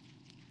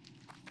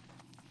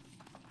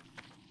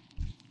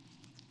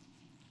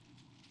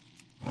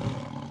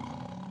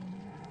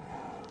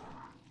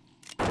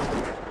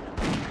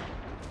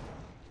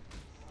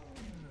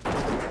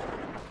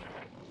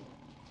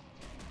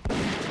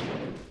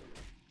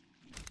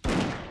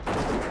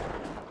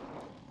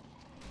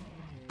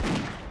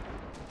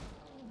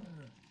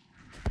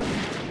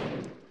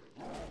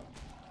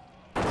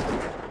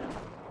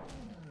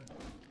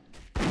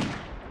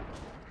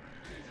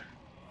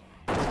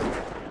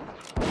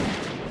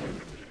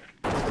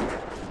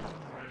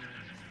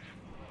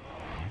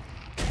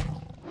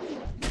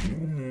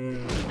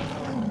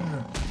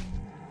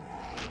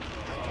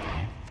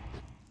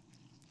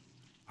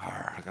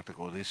 I got to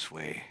go this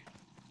way.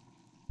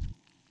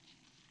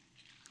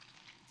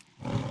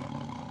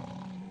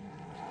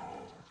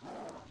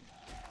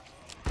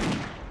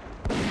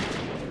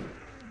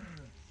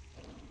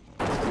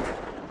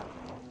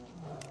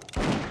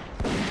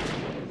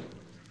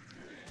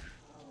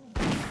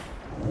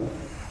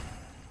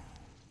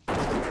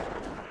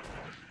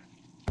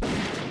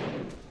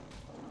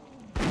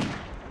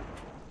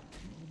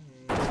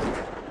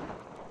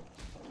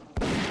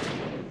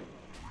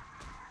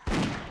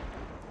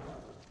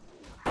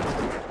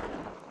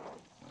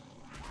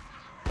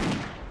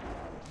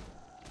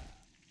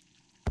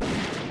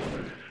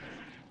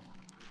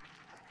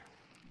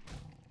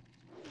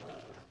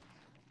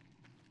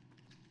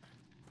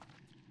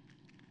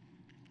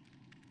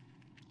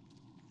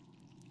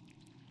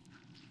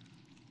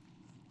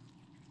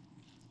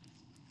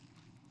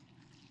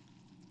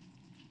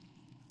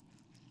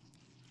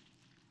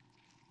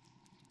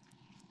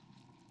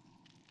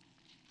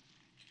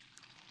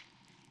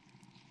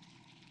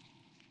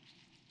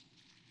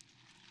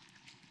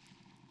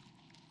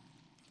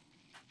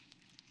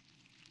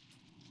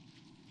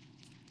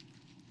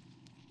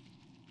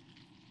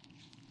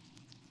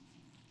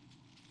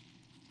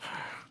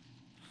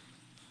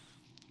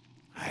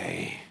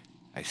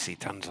 I see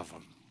tons of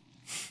them.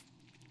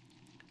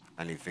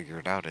 And you figure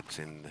it out, it's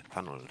in the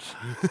tunnels.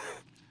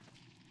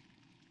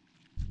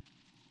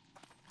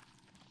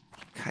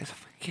 Guys,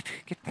 get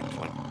that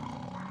one.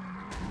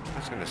 I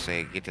was gonna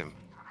say, get him.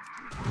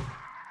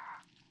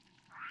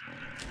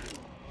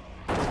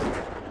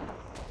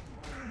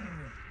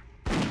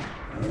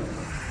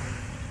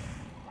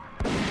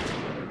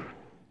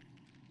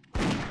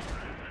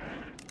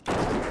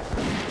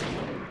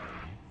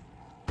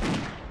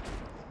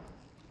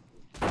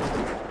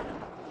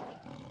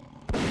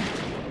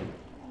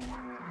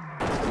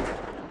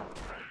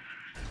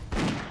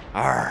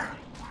 Arr!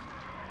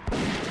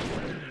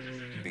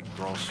 Big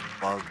gross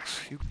bugs.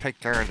 You take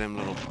care of them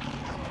little...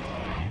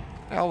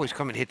 They always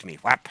come and hit me.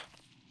 Whap!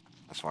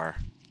 I swear.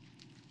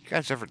 You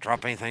guys ever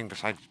drop anything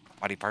besides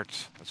body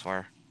parts? I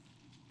swear.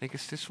 Think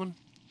it's this one?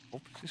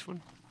 Hope it's this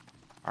one?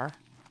 Arr!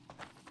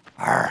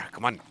 Arr!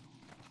 Come on.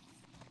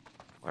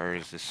 Where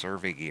is this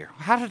survey gear?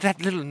 How did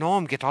that little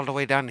gnome get all the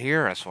way down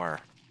here, I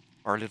swear?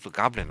 Or a little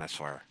goblin, I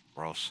swear.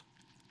 Gross.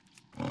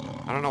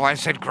 I don't know why I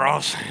said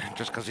gross.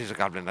 Just because he's a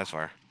goblin, I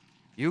swear.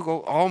 You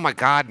go... Oh my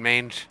god,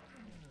 mange.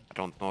 I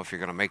don't know if you're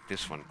gonna make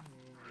this one.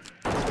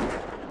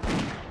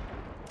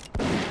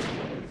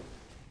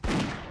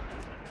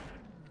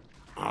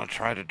 I'll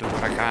try to do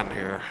what I can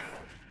here.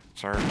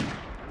 Sir.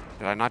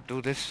 Did I not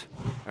do this?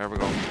 There we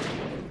go.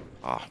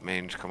 Oh,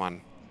 mange, come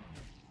on.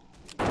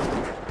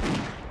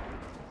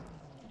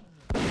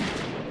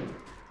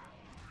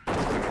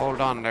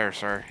 Hold on there,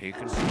 sir. You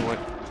can do it.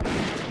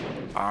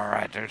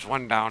 Alright, there's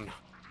one down.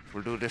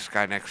 We'll do this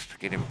guy next.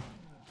 Get him.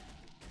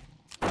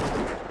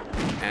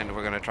 And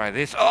we're gonna try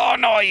this. Oh,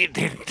 no, you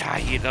didn't die,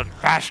 you little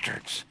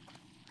bastards.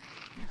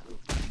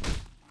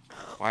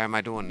 Why am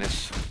I doing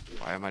this?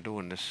 Why am I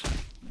doing this?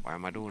 Why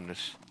am I doing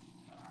this?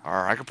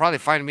 Or I could probably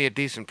find me a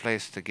decent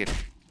place to get...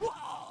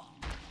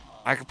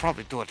 I could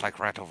probably do it like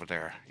right over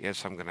there.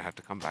 Yes, I'm gonna have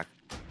to come back.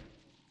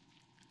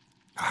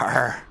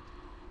 Arr.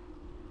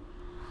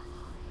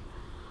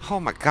 Oh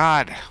my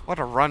god, what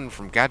a run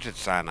from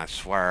Gadget-san, I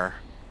swear.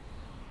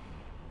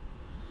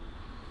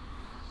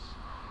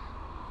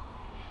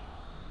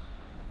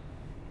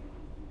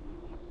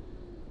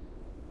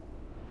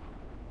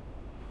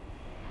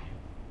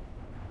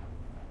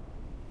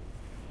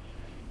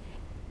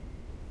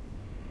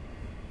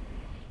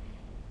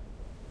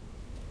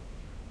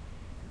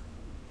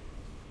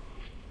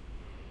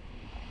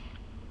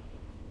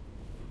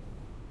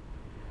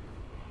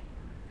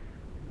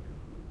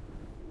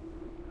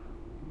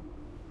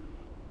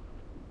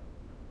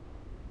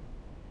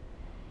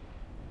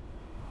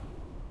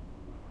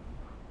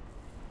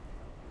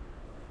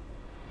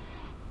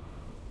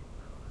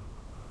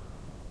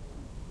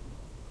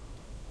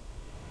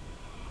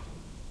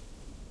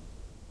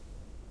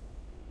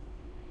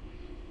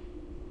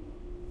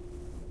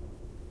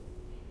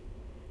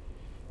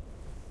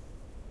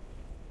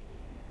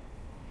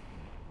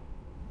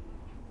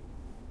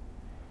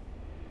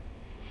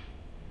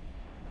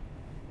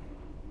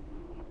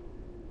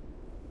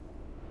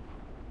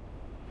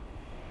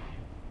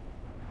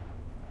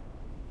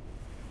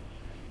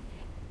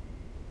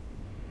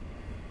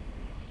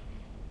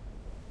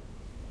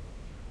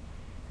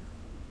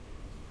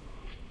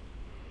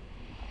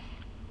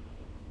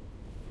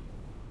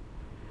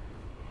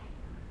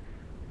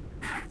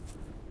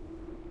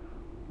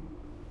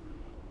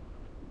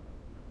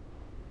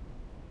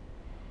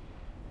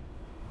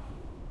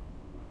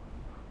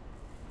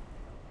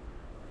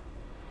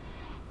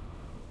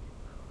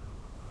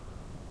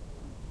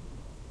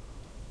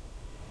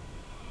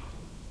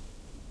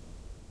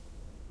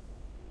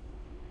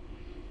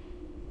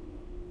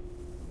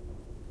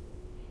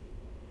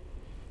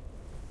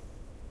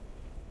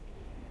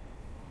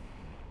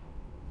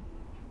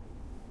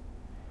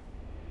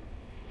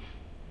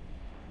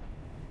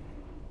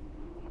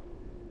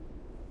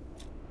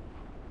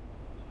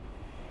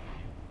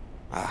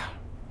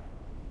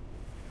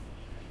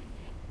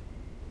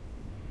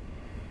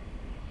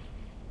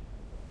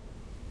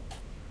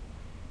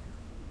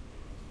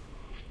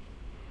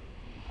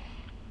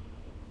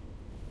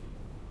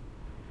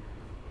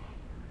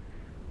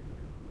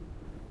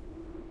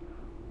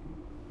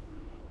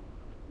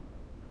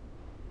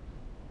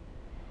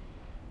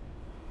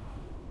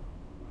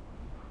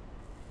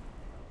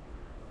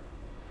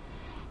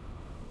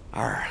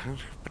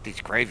 But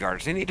these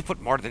graveyards, they need to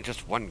put more than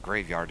just one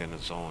graveyard in a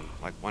zone.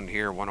 Like one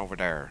here, one over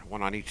there,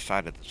 one on each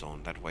side of the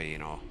zone. That way, you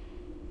know,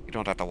 you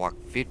don't have to walk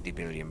 50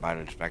 billion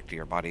miles back to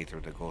your body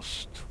through the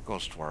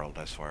ghost world,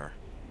 I swear.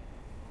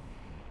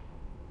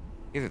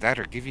 Either that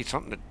or give you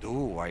something to do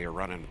while you're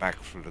running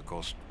back through the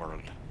ghost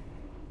world.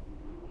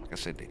 Like I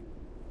said,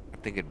 I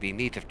think it'd be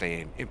neat if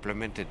they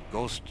implemented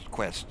ghost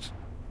quests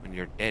when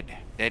you're dead.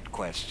 Dead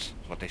quests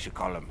is what they should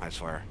call them, I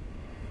swear.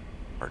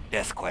 Or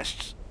death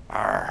quests.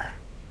 Arr.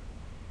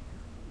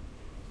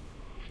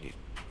 You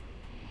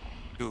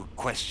do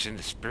quests in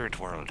the spirit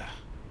world.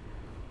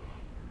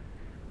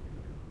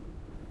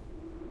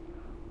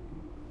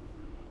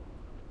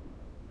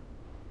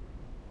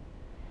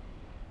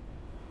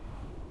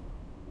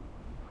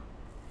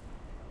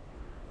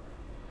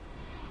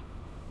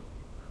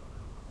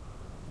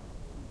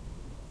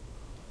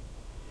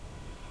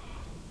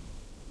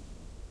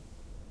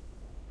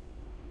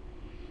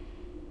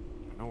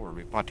 I know where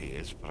my body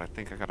is, but I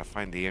think I gotta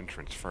find the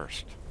entrance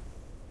first.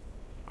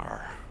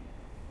 Arr.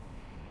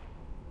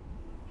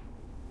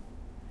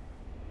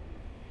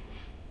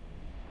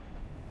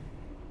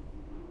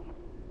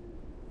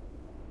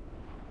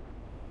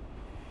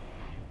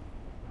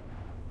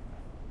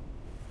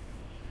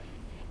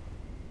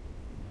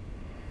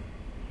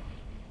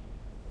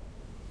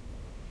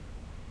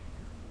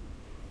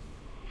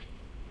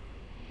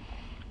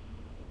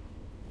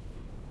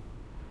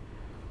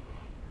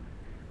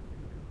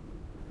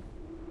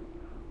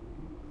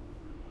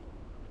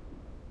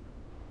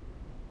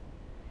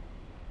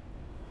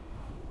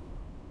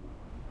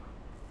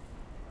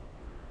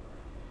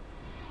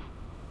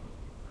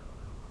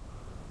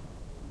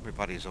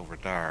 Everybody's over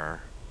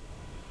there.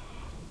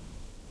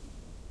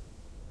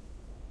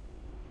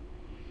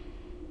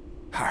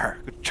 Har,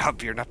 good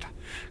job you're not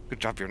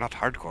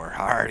hardcore.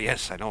 Har,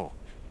 yes, I know.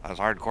 I was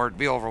hardcore to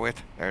be over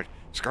with.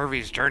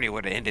 Scurvy's journey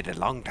would have ended a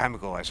long time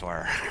ago, I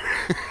swear.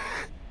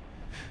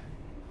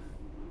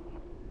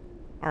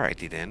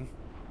 Alrighty then.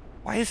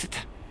 Why is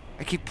it?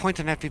 I keep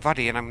pointing at me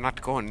body and I'm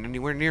not going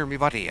anywhere near me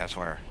body, I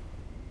swear.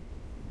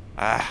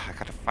 I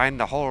gotta find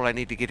the hole I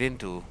need to get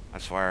into, I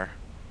swear.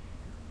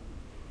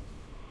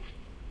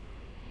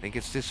 I think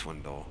it's this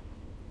one, though.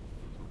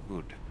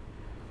 Good.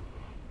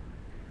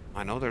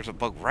 I know there's a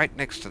bug right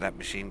next to that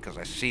machine because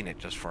I seen it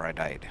just before I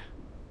died.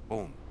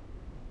 Boom.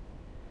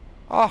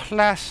 Oh,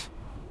 lass.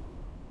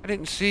 I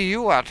didn't see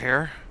you out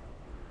here.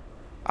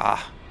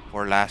 Ah,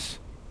 poor lass.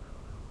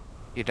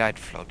 You died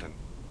floating.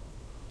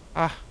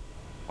 Ah,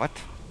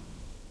 what?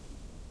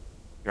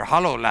 You're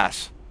hollow,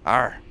 lass.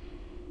 Arr.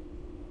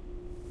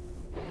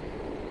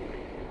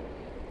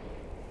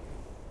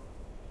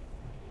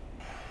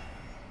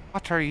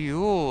 What are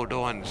you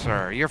doing,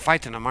 sir? You're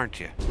fighting him, aren't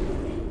you?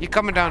 You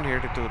coming down here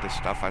to do this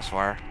stuff, I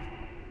swear.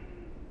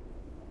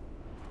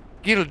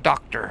 Guild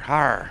Doctor,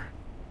 har.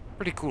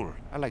 Pretty cool.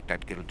 I like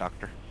that Guild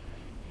Doctor.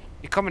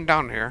 You coming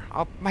down here?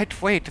 I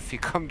might wait if you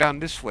come down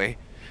this way.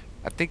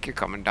 I think you're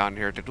coming down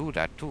here to do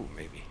that too,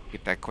 maybe.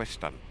 Get that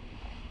quest done.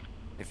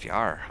 If you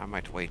are, I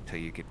might wait till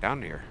you get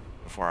down here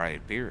before I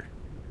appear.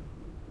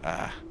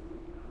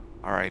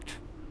 Alright.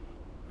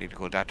 Need to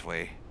go that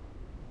way.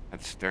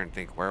 I'd sit there and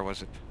think, where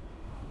was it?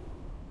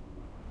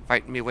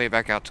 Fighting me way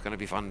back out's gonna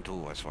be fun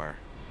too, I swear.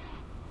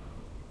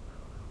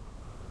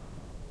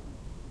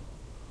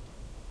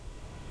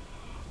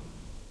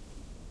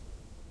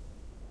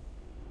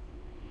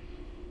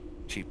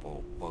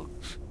 Cheapo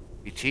bugs.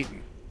 You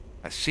cheating.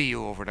 I see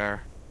you over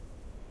there.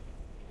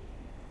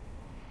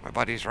 My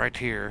body's right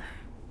here.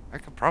 I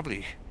could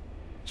probably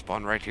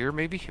spawn right here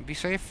maybe and be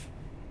safe.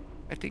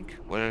 I think.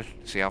 Well,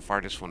 see how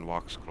far this one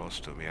walks close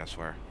to me, I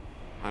swear.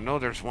 I know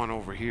there's one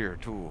over here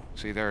too.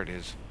 See, there it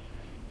is.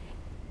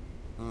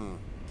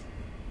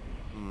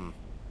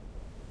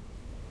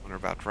 Wonder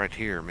about right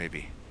here,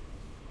 maybe.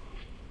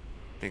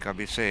 Think I'll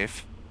be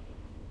safe.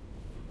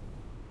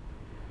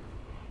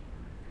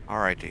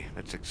 Alrighty,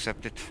 let's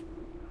accept it.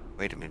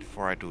 Wait a minute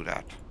before I do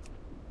that.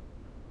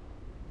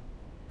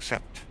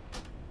 Accept.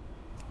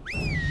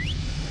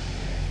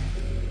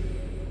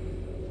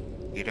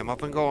 Get him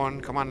up and going.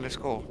 Come on, let's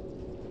go.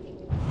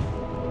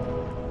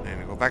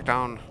 And go back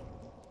down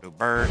to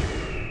bird.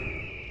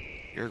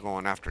 You're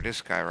going after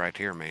this guy right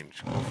here,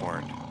 Mange. Go for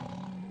it.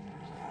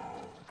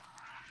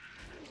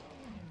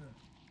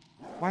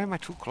 Why am I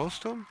too close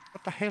to him?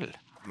 What the hell?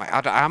 Am I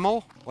out of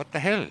ammo? What the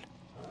hell?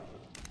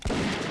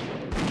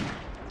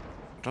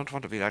 I don't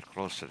want to be that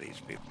close to these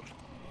people.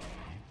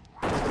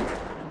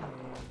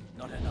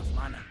 Not enough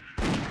mana.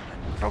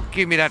 Don't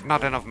give me that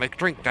not enough. Make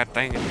drink that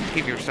thing and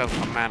give yourself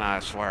some mana, I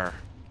swear.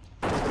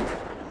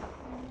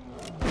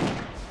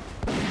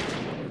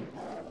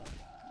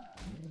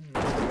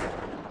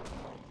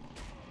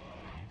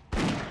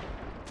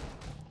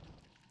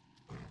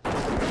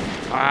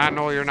 I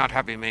know you're not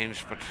happy,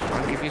 Mange, but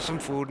I'll give you some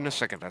food in a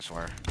second, I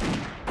swear.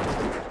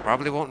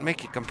 Probably won't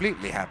make you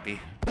completely happy.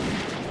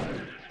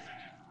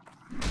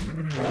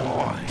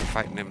 Oh, you're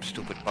fighting them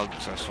stupid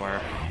bugs, I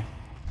swear.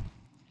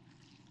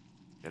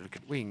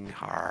 Delicate wing,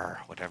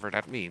 har, whatever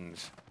that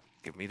means.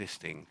 Give me this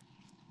thing.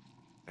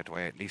 That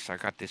way at least I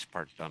got this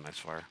part done, I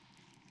swear.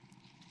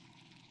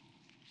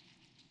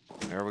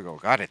 There we go,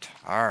 got it.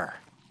 Arr.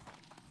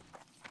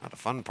 Now the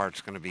fun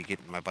part's gonna be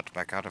getting my butt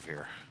back out of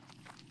here.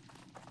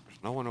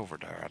 There's no one over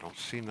there. I don't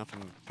see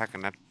nothing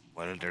attacking that.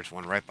 Well, there's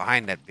one right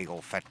behind that big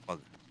old fat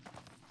bug.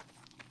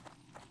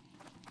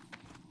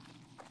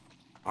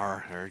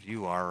 Arr, there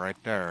you are right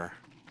there.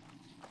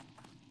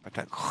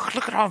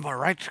 Look at all my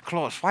right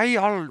close. Why are you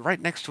all right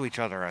next to each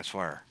other, I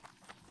swear?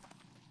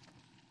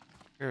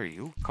 Here,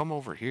 you come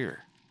over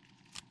here.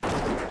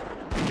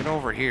 Get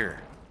over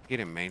here. Get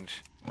him,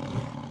 mange.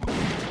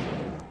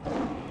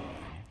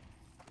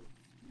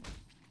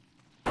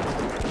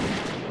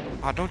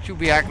 Oh, don't you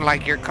be acting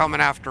like you're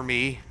coming after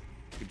me,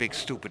 you big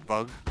stupid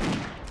bug.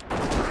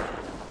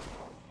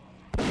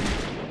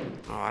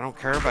 Oh, I don't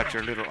care about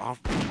your little... Oh,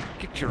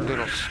 get your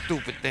little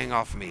stupid thing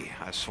off me,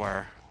 I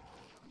swear.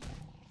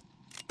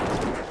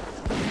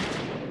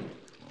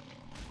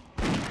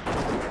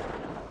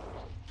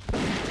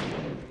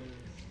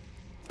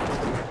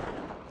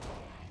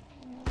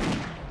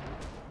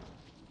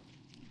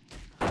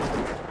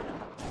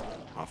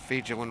 I'll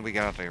feed you when we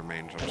get out there,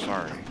 mange. I'm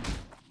sorry.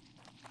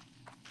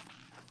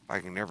 I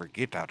can never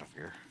get out of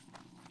here.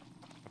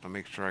 But I'll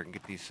make sure I can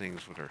get these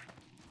things that are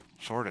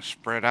sort of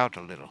spread out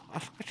a little. Oh,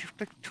 look at you,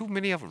 like too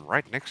many of them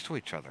right next to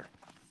each other.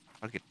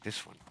 I'll get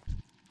this one.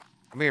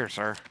 Come here,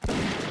 sir.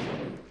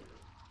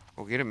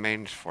 Go get him,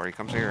 mange, before he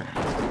comes here.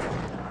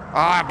 Oh,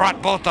 I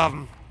brought both of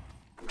them.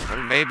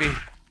 Well, maybe.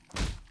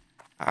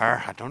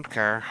 I don't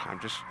care.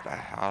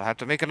 I'll have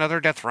to make another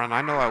death run.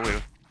 I know I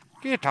will.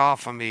 Get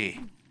off of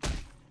me.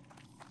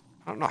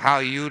 I don't know how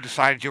you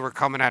decided you were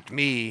coming at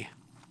me.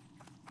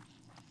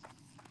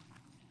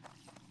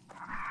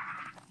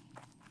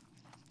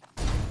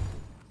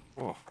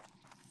 Oh.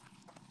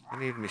 I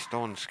need me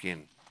stone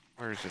skin.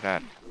 Where is it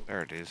at?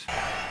 There it is.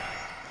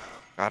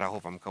 God, I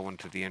hope I'm going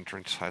to the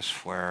entrance, I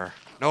swear.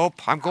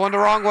 Nope, I'm going the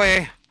wrong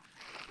way.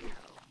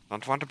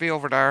 Don't want to be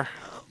over there.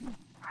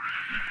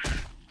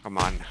 Come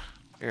on.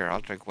 Here,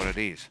 I'll drink one of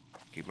these.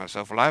 Keep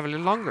myself alive a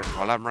little longer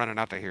while I'm running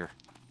out of here.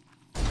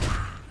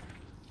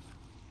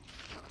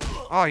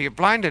 Oh, you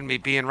blinded me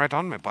being right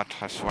on my butt,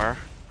 I swear.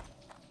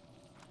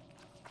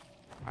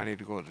 I need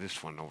to go to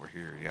this one over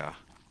here, yeah.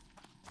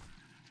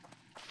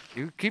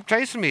 You keep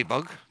chasing me,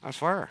 bug. I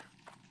swear.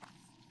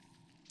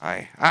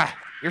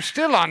 You're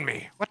still on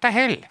me. What the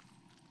hell? Get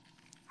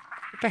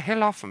the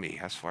hell off of me,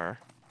 I swear.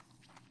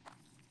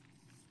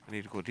 I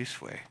need to go this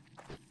way.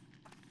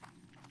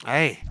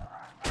 Hey.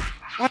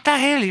 What the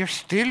hell? You're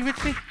still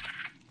with me?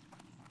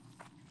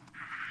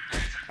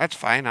 That's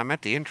fine. I'm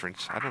at the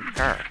entrance. I don't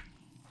care.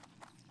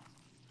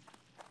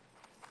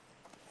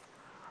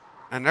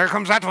 And there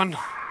comes that one. If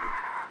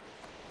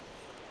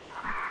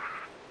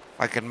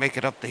I can make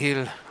it up the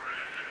hill.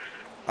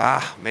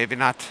 Ah, maybe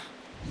not.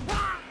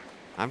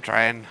 I'm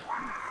trying.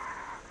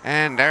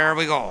 And there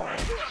we go.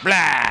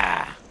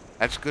 Blah!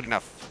 That's good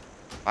enough.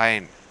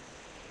 Fine.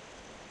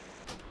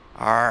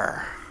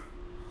 Arr.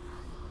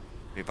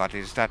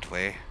 Everybody's that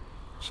way.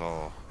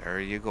 So, there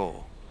you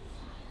go.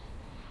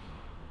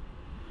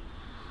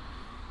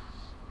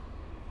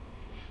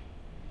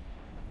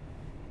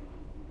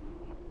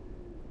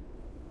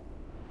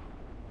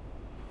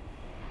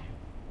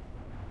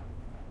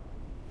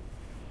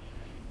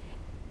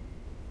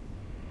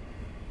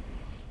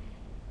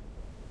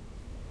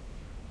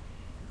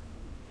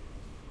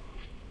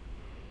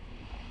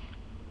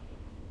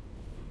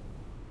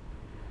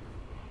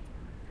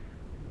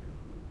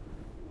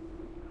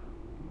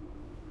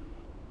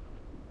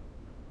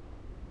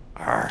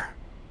 Arr.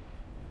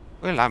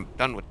 Well, I'm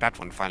done with that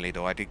one finally,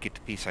 though. I did get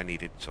the piece I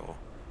needed, so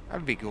I'll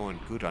be going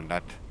good on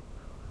that.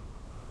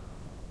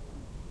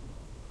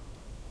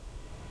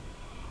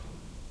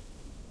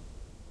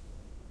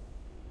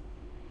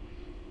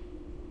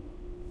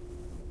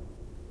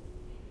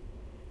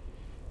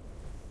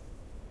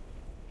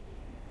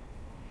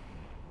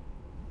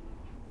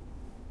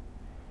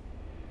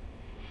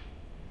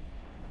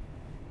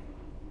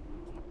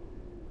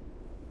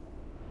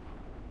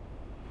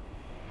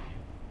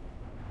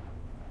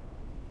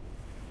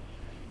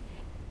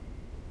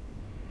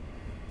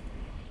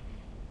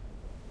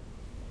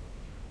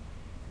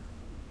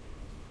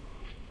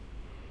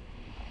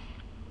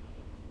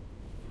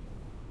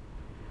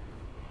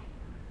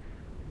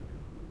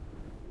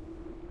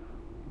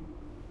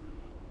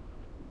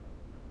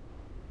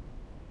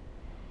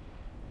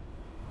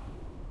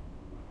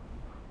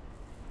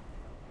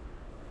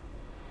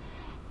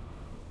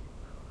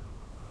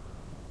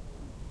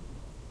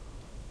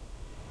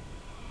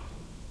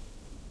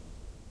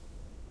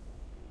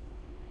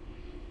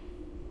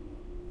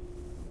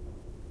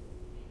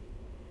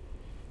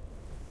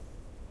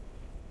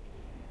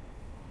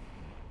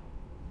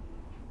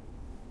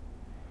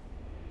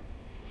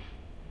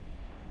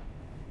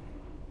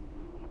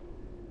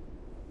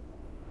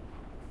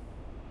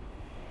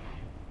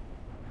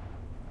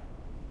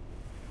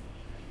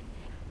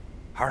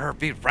 Her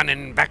be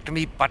running back to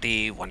me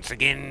buddy once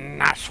again,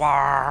 I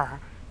swear.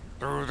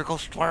 Through the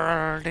ghost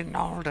world and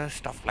all the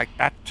stuff like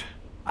that,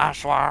 I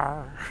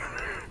swear.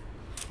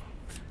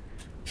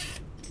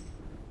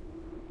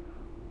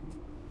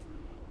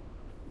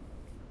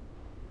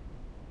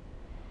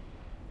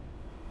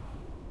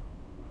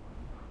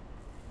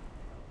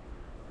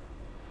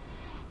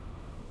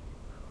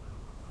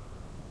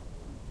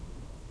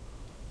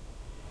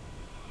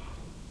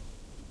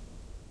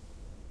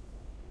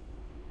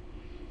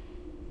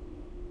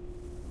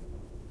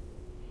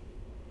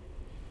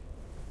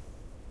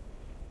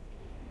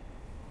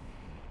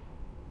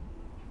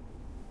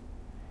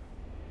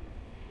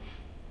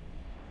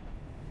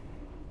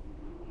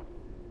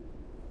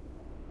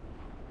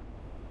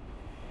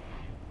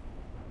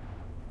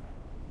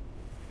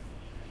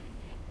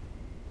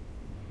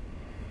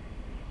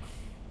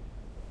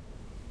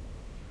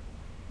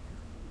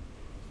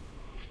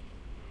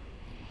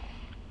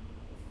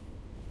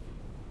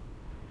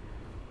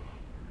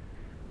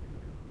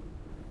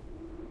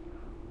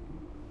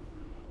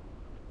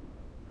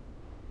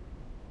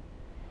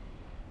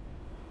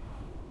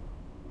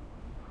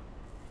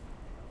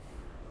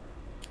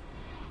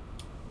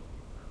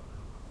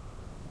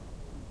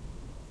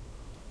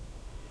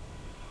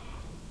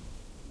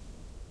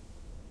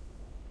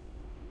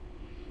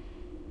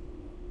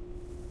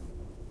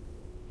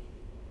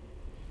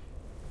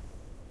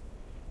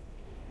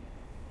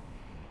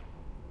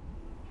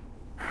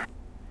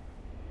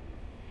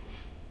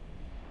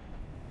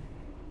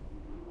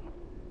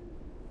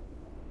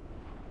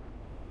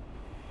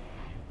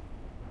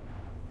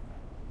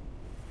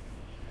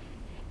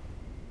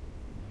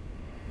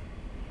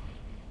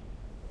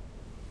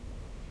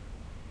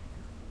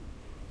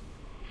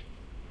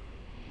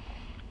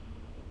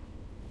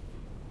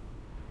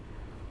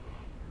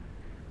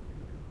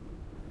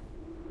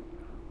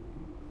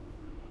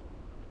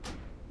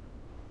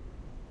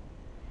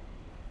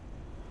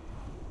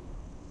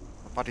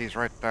 buddy's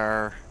right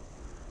there.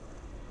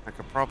 I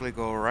could probably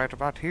go right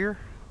about here.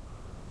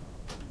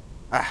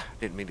 Ah,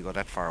 didn't mean to go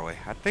that far away.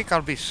 I think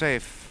I'll be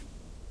safe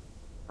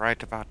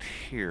right about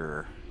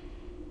here.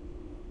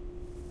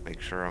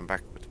 Make sure I'm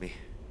back with me.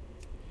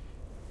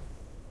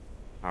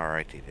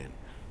 Alrighty then.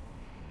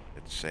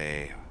 Let's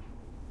say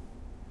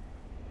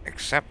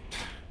accept.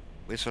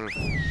 Whistle.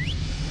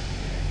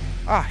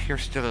 Ah, you're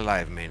still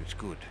alive, man. It's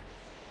good.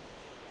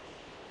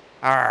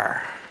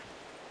 Arr.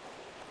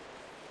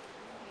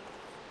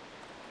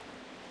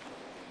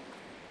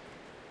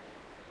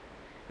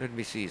 Let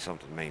me see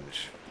something,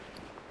 mange.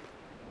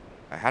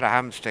 I had a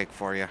ham steak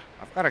for you.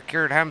 I've got a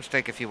cured ham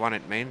steak if you want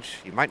it, mange.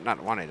 You might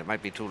not want it. It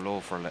might be too low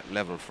for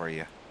level for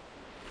you.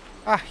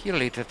 Ah,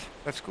 you'll eat it.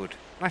 That's good.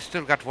 I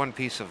still got one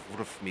piece of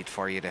roof meat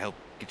for you to help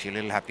get you a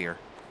little happier.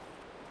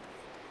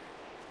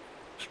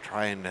 Just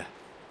trying to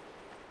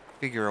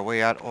figure a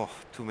way out. Oh,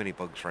 too many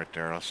bugs right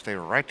there. I'll stay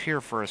right here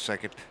for a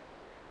second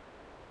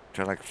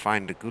till I can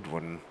find a good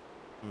one.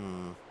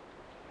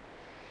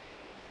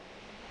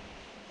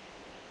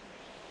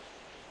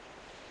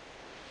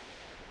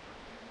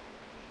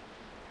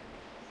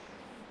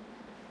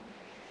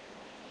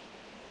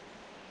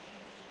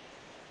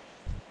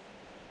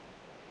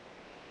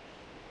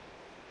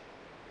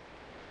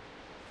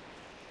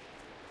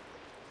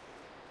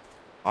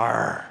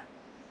 Arr.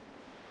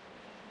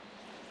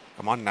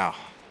 Come on now.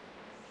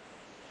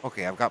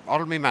 Okay, I've got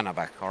all my mana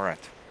back.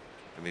 Alright.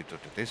 Let me put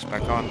this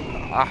back on.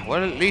 Ah,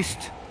 well, at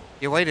least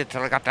you waited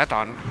till I got that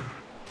on.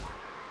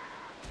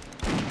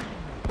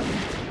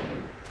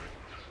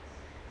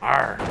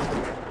 Arr.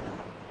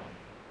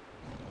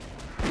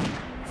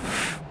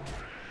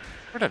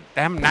 Where'd the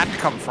damn gnat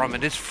come from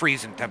in this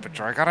freezing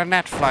temperature? I got a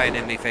gnat flying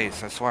in my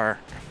face, I swear.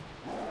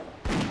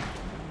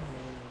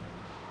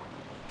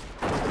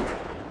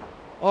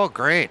 Oh,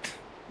 great.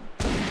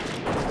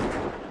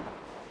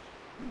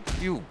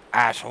 You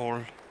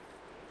asshole.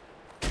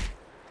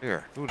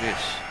 Here, do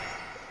this.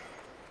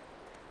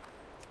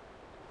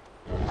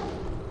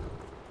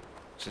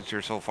 Since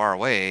you're so far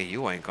away,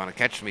 you ain't gonna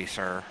catch me,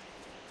 sir.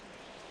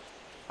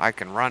 I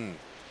can run.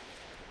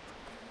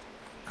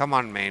 Come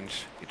on,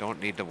 mange. You don't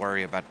need to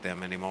worry about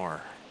them anymore.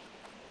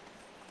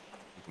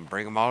 You can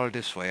bring them all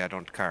this way, I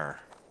don't care.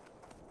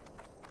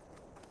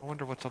 I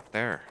wonder what's up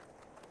there.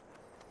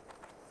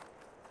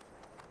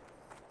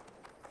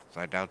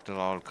 I doubt they'll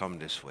all come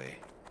this way.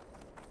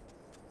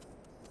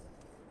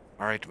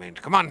 Alright, mange,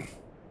 come on!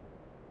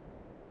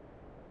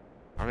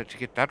 I'll let you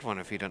get that one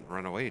if he doesn't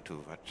run away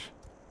too much.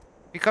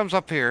 If he comes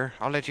up here,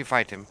 I'll let you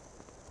fight him.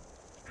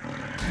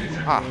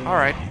 Ah,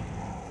 alright.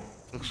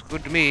 Looks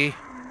good to me.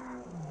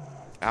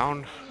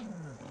 Down.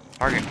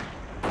 Target.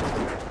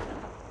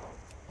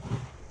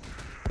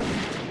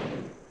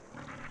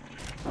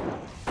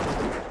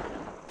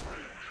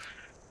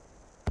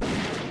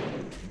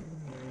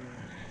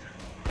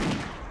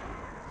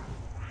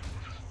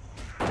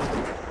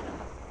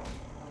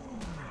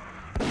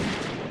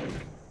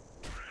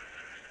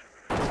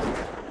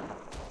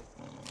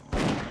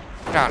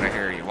 Get out of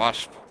here, you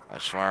wasp. I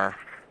swear.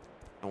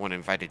 No one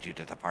invited you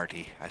to the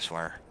party, I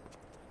swear.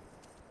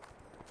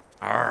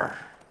 Arr.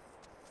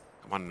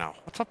 Come on now.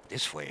 What's up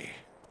this way?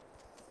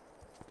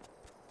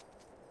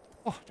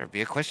 Oh, there'd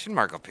be a question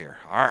mark up here.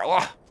 Arr.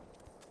 Oh.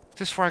 Is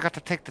this where I got to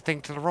take the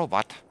thing to the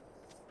robot?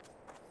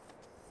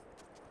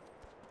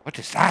 What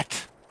is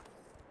that?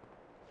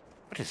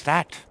 What is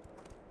that?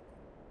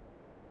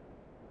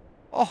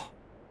 Oh,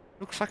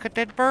 looks like a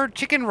dead bird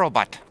chicken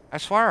robot. I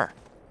swear.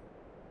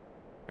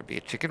 There'd be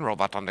a chicken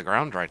robot on the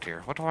ground right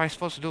here. What am I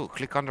supposed to do?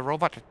 Click on the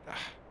robot?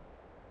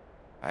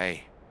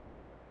 Hey.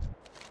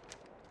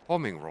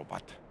 Homing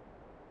robot.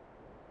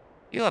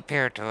 You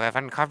appear to have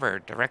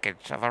uncovered the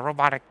wreckage of a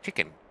robotic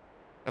chicken.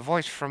 The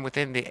voice from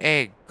within the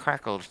egg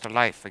crackles to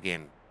life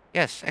again.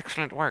 Yes,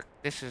 excellent work.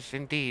 This is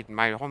indeed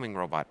my homing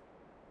robot.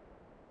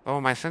 Though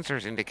my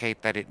sensors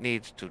indicate that it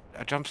needs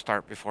a jump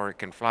start before it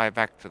can fly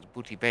back to the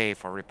Booty Bay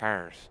for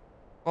repairs.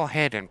 Go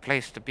ahead and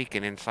place the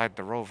beacon inside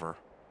the rover.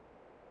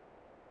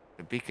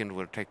 The beacon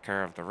will take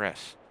care of the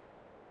rest.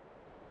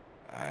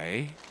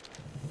 Aye.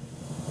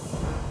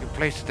 You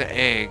place the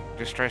egg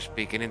distress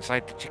beacon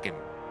inside the chicken.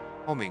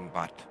 Homing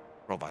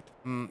robot.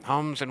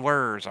 Hums and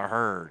whirs are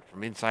heard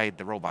from inside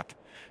the robot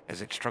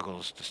as it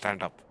struggles to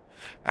stand up.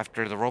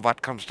 After the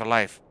robot comes to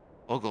life,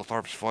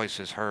 Oglethorpe's voice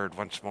is heard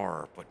once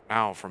more, but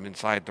now from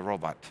inside the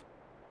robot.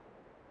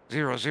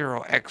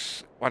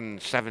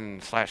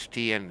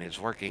 00X17/TN is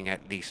working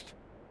at least,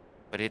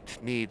 but it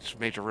needs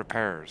major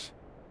repairs.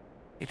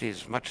 It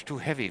is much too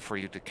heavy for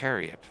you to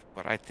carry it,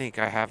 but I think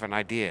I have an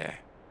idea.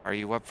 Are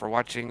you up for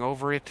watching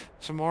over it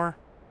some more?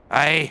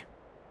 Aye.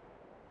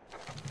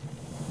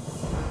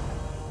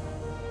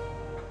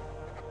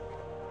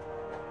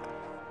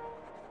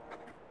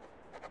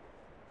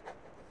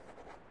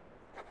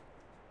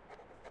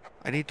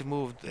 I need to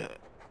move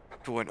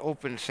to an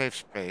open safe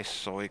space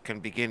so it can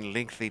begin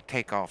lengthy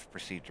takeoff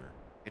procedure.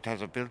 It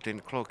has a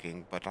built-in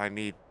cloaking, but I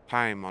need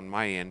time on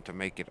my end to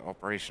make it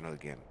operational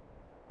again.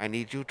 I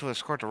need you to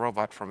escort a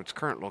robot from its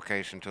current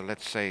location to,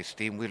 let's say,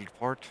 Steam-Wheeled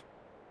Port.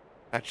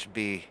 That should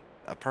be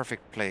a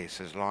perfect place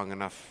is long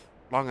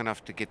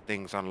enough to get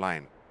things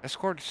online.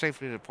 Escort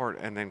safely to port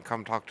and then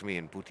come talk to me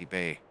in Booty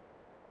Bay.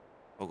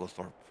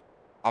 Oglethorpe.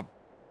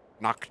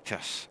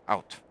 Obnoxious.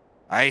 Out.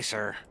 Aye,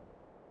 sir.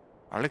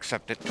 I'll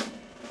accept it.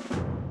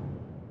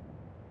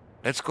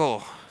 Let's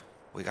go.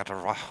 We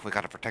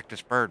gotta protect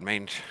this bird,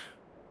 mange.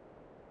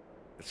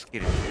 Let's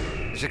get it.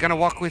 Is it gonna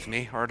walk with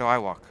me, or do I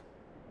walk?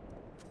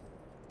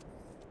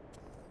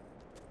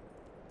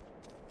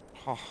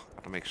 Oh,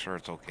 gotta make sure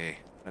it's okay.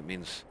 That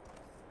means,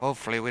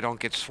 hopefully we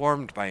don't get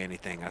swarmed by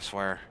anything, I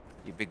swear.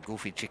 You big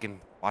goofy chicken.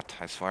 What?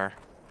 I swear.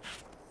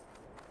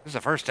 This is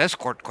the first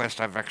escort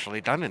quest I've actually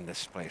done in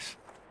this place.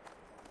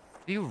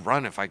 Do you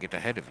run if I get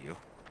ahead of you?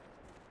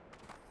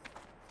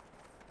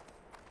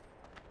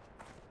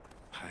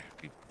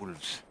 You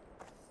wolves.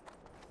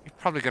 You're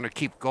probably gonna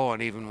keep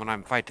going even when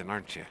I'm fighting,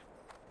 aren't you?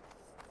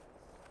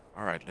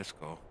 Alright, let's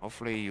go.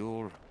 Hopefully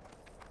you'll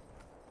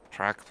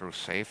track through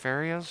safe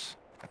areas?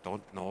 I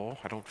don't know.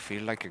 I don't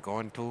feel like you're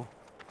going to.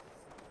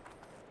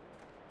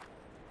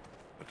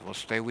 But we'll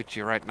stay with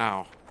you right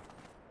now.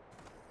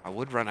 I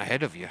would run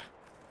ahead of you.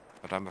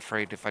 But I'm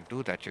afraid if I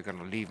do that, you're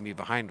gonna leave me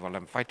behind while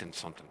I'm fighting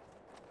something.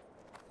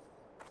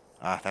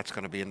 Ah, that's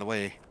gonna be in the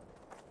way.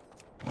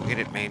 Get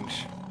it,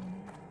 mange.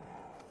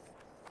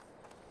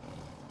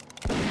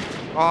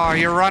 Oh,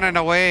 you're running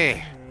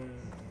away.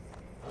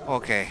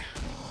 Okay.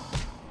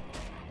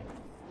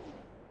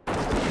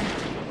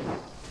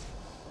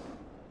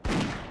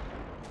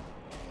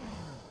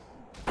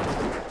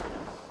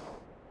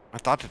 I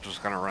thought it was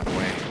gonna run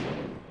away.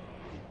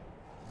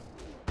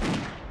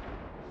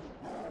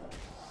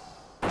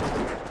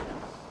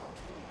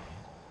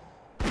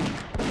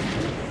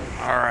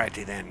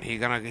 Alrighty then. He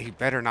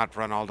better not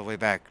run all the way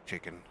back,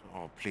 chicken.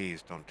 Oh,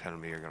 please don't tell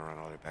me you're gonna run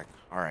all the way back.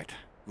 Alright,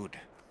 good.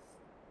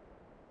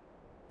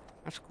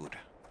 That's good.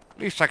 At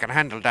least I can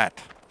handle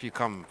that if you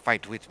come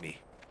fight with me.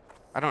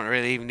 I don't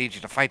really even need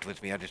you to fight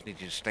with me. I just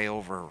need you to stay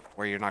over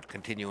where you're not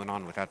continuing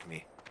on without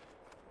me.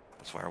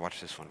 That's why I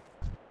watch this one.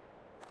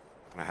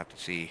 I have to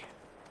see.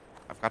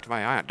 I've got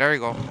my eye on. There you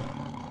go.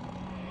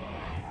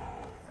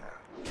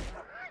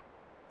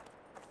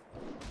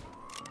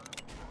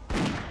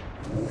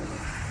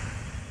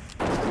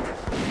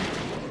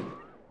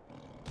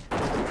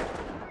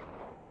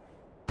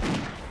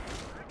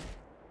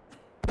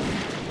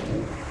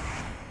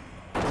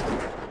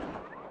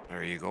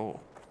 There you go.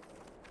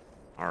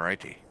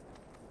 Alrighty.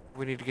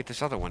 We need to get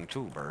this other one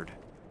too, bird.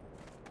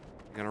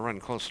 I'm gonna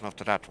run close enough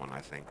to that one, I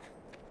think.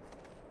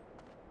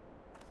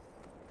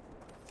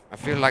 I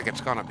feel like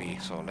it's gonna be,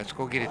 so let's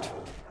go get it.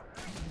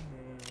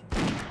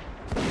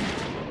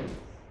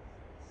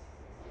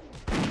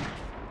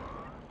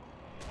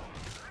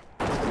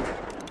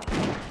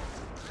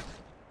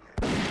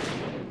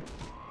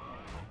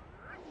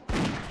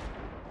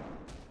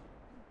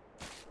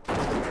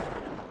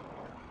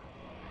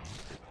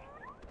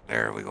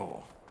 There we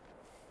go.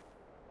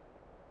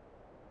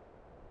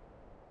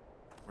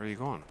 Where are you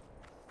going?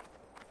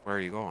 Where are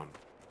you going?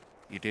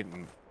 You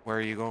didn't... Where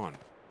are you going?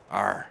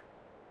 Arr.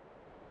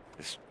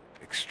 This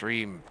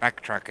extreme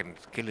backtracking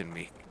is killing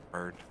me,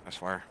 bird, I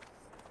swear.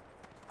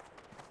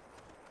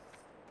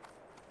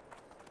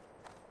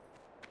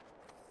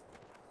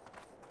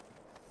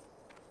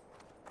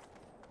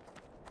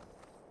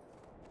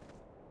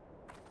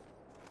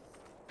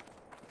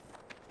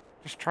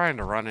 Just trying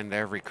to run into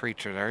every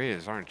creature there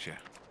is, aren't you?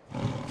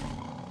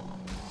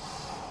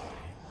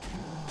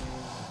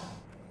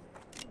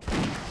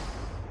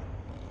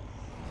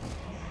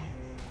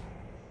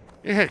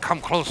 You had come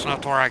close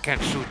enough to where I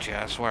can't shoot you,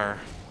 I swear.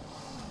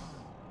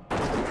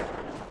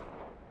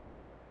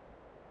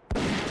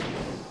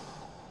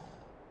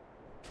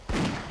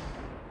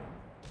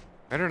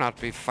 Better not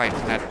be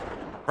fighting that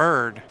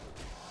bird.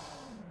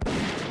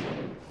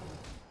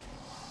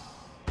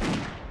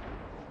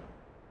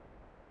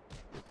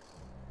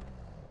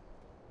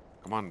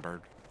 Come on,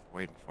 bird.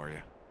 Waiting for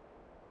you.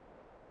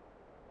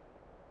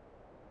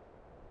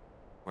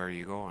 Where are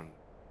you going?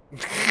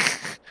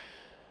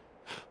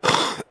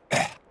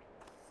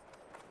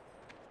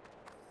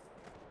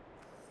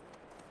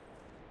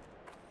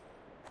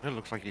 It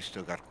looks like you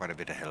still got quite a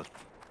bit of health.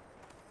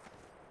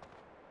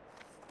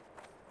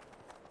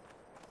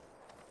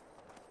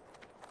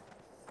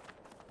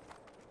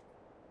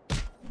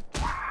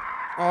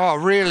 Oh,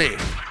 really?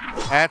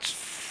 That's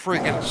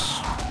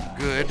friggin'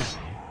 good.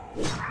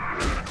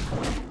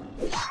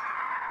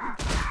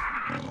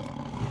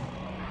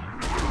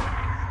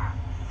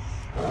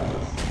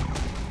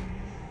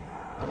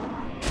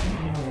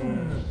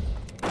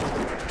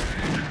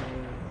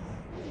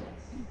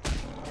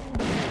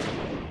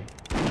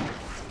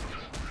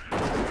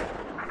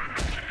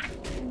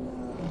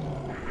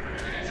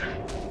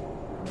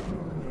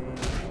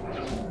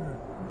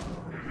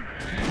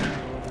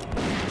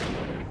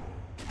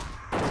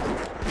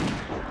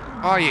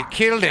 Oh, you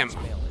killed him.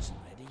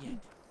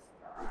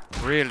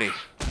 Really?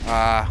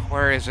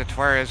 Where is it?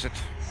 Where is it?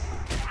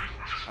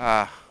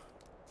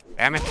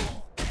 Damn it.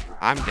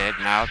 I'm dead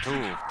now,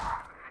 too.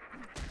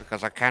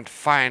 Because I can't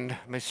find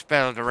my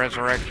spell to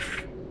resurrect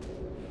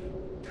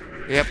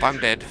Yep, I'm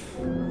dead.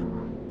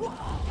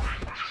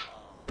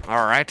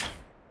 Alright.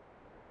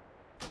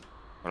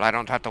 Well, I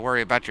don't have to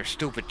worry about your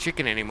stupid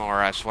chicken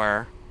anymore, I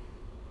swear.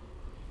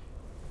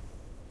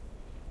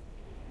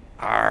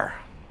 Arr.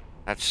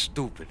 That's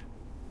stupid.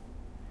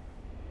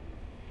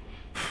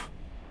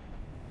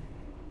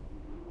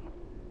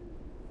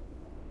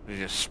 They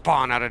just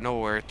spawn out of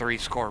nowhere, 3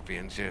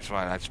 scorpions. That's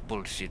why that's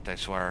bullshit, I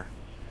swear.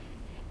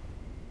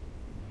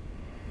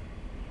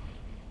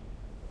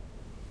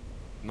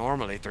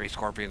 Normally, 3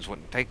 scorpions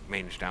wouldn't take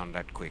mange down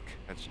that quick.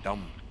 That's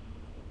dumb.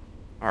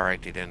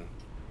 Alrighty then.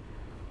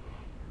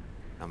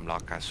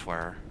 Luck, I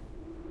swear.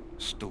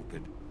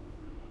 Stupid.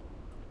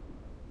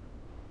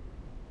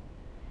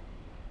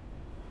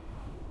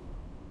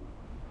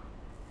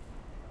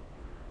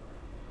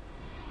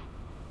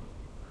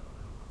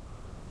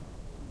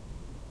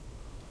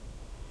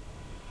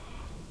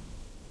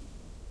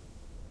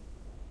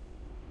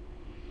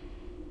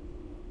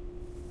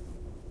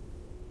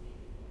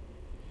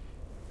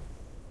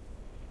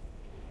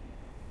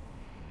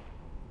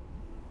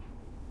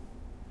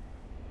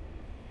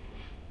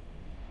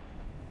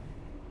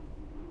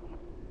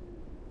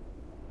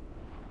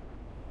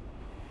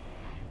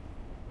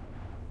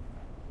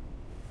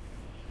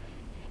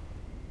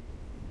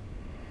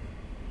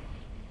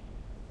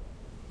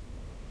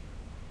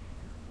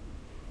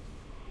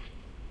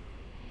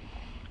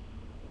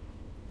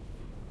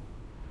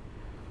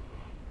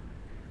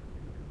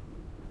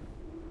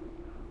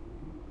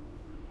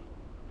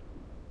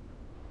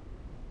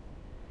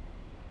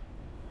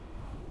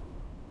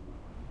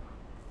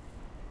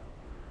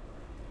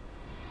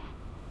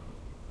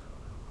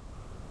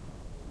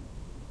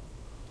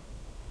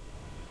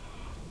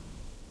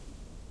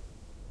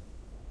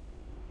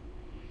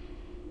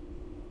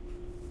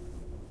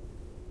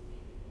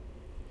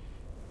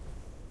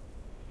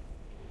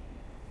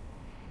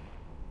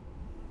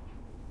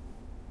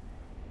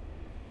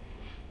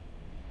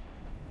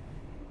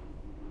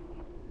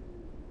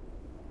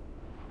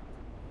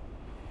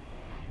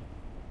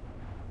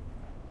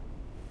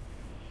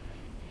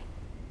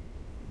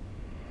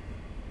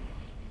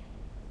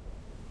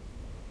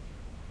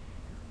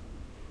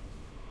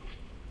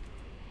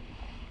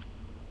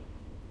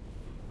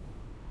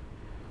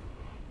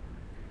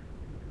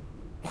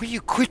 Will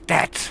you quit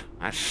that?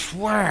 I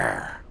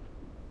swear.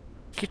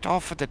 Get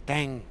off of the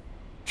dang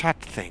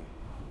chat thing.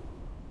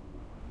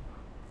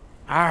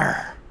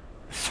 Arr.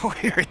 So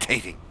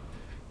irritating.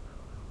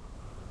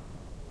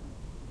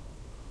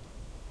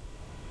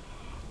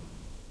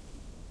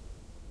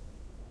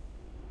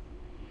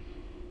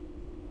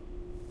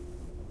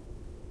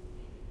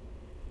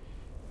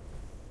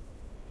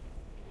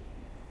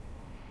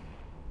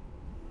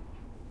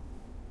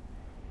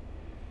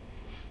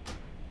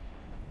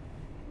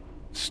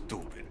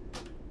 Stupid.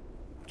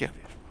 Give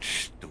it.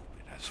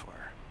 Stupid, I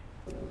swear.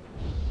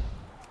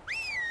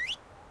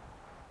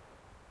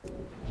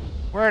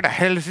 Where the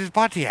hell is his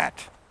body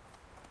at?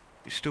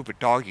 You stupid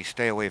doggy,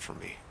 stay away from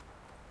me.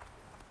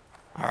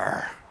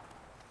 Arr.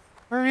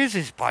 Where is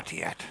his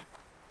body at?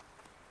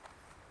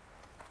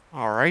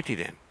 Alrighty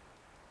then.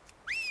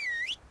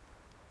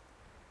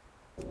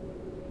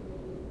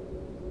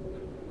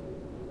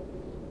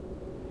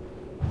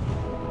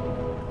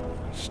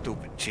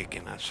 Stupid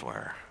chicken, I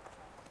swear.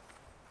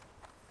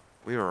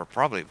 We were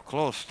probably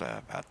close to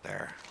about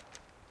there.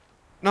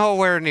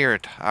 Nowhere near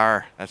it.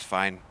 Arr, that's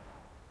fine.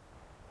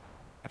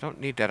 I don't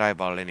need that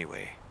eyeball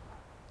anyway.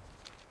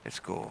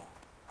 Let's go.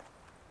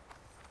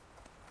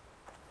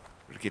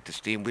 We'll get the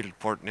steam wheel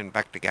porting and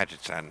back to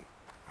gadgets and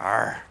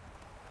arr.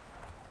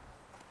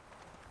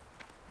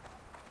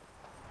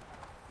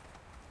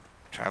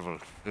 Travel a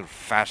little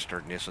faster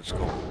than this, let's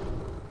go.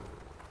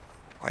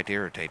 Quite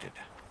irritated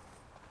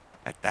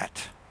at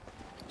that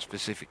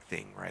specific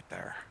thing right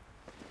there.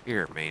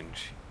 Here,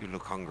 mange, you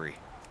look hungry.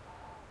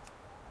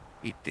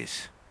 Eat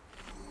this.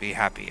 Be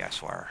happy, I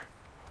swear.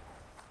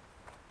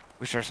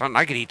 Wish there's something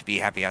I could eat to be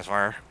happy, I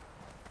swear.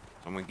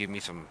 Someone give me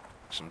some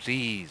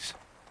Z's,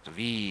 some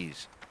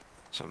V's,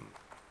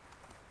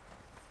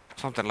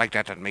 something like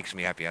that that makes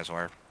me happy, I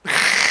swear.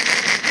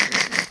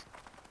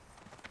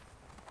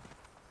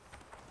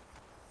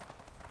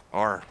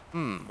 Or,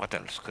 what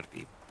else could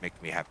be make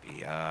me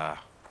happy?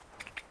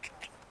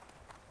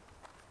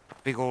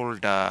 Big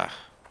old,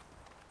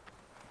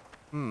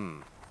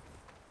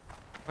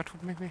 what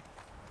would make me?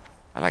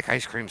 I like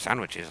ice cream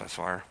sandwiches, I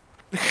swear.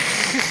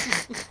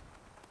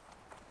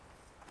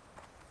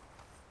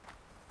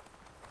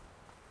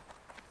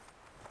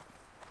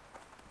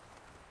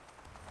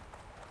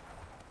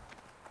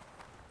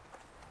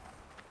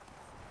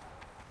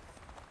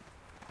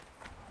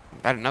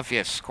 Bad enough you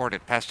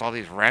escorted past all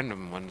these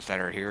random ones that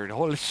are here.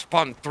 Oh, let's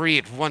spawn 3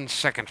 at 1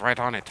 second right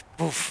on it.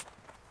 Poof.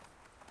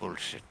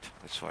 Bullshit,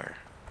 I swear.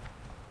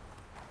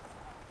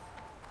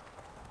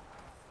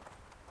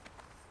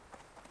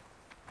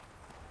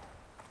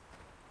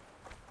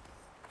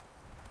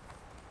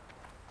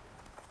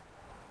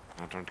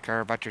 I don't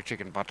care about your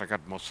chicken butt. I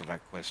got most of that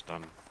quest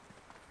done.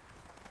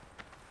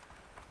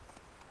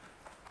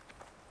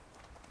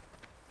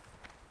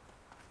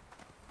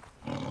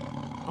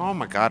 Oh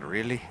my god,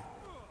 really?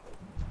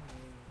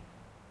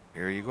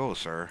 Here you go,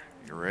 sir.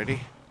 You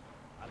ready?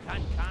 I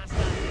can't cast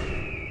that.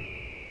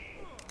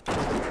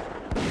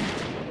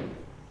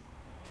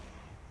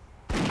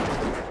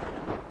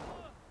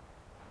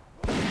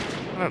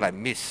 What did I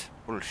miss?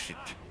 Bullshit.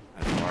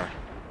 I swear.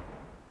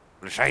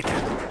 Bullshit.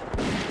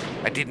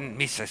 I didn't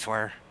miss, I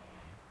swear.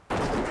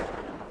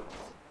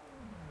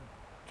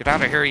 Get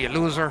out of here, you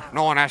loser.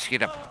 No one asked you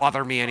to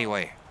bother me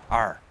anyway.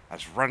 I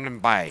was running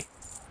by.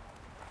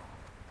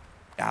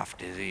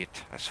 Daft is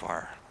it, I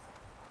swear.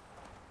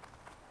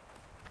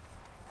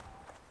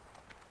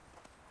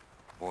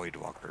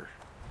 Voidwalker.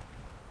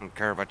 I don't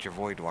care about your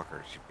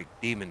Voidwalkers, you big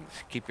demons.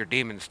 Keep your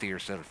demons to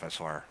yourself, I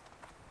swear.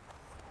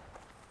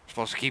 You're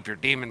supposed to keep your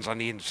demons on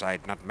the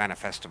inside, not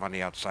manifest them on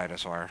the outside, I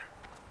swear.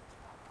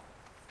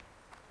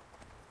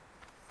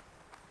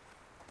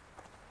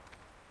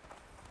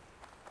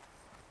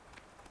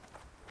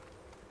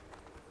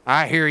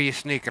 I hear you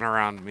sneaking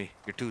around me.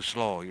 You're too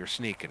slow, you're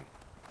sneaking.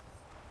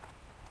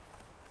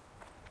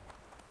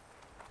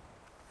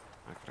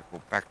 I gotta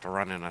go back to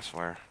running, I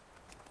swear.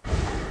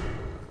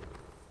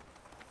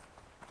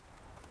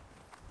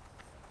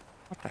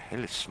 What the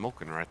hell is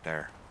smoking right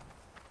there?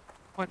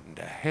 What in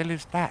the hell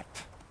is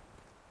that?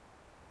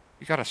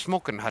 You got a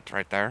smoking hut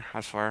right there,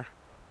 I swear.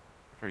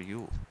 What are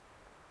you?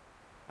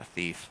 A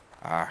thief.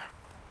 Ah.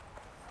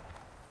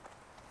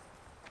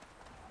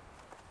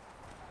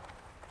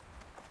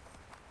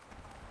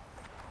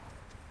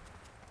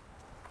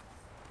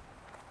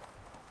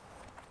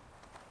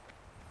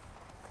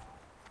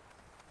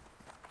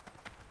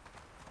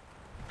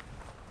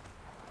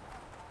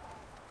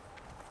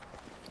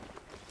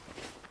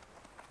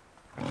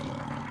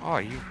 Oh,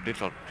 you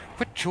little...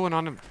 Quit chewing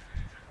on them.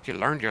 You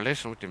learned your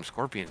lesson with them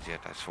scorpions yet,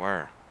 I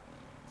swear.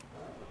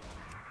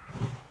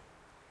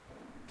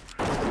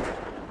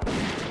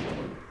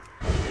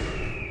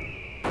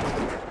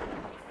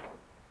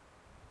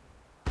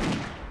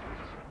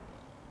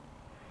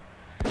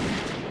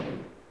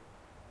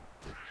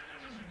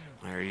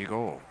 There you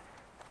go.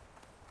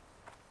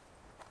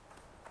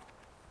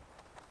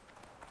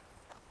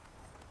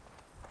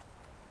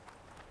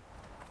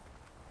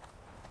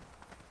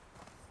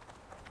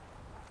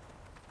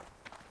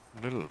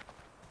 A little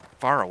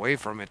far away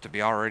from it to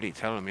be already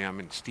telling me I'm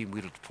in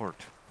steam-wheeled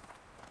port.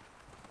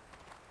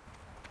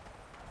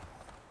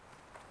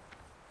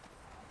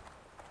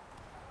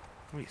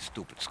 Oh, you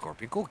stupid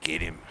scorpion. Go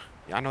get him.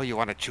 Yeah, I know you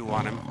want to chew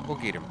on him. Go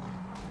get him.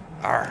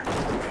 Arr.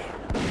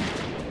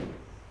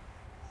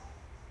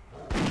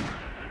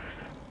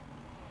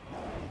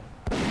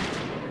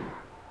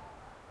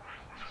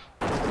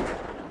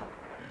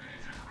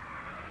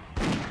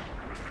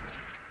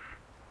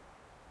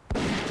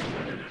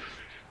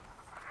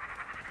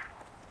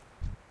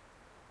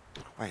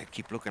 Why I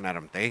keep looking at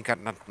them? They ain't got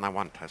nothing I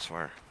want, I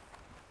swear.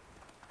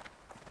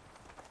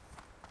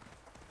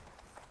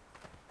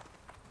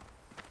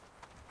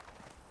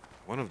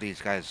 One of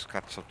these guys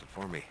got something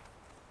for me.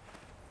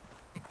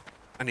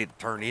 I need to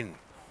turn in.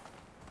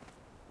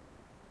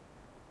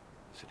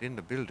 Is it in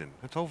the building?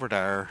 It's over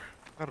there.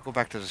 Gotta go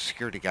back to the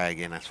security guy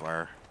again, I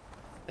swear.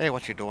 Hey,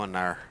 what you doing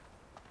there?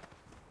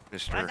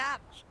 Mr.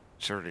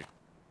 Security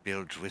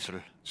Bilge Whistle.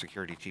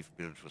 Security Chief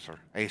Bilge Whistle.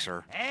 Hey,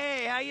 sir.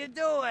 Hey, how you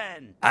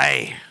doing?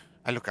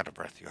 I look at a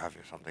breath. You have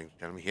something to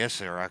tell me? Yes,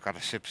 sir. I got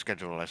a SIP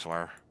schedule, I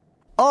swear.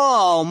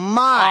 Oh,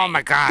 my. Oh,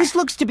 my God. This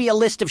looks to be a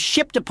list of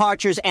ship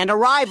departures and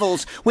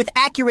arrivals with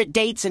accurate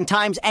dates and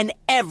times and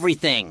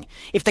everything.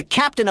 If the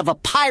captain of a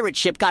pirate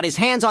ship got his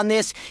hands on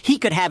this, he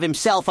could have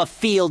himself a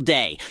field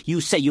day. You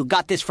say you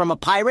got this from a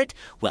pirate?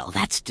 Well,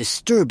 that's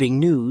disturbing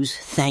news.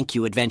 Thank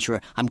you, adventurer.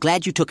 I'm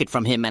glad you took it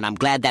from him, and I'm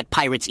glad that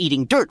pirate's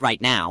eating dirt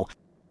right now.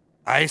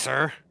 Aye,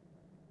 sir.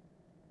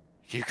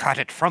 You got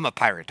it from a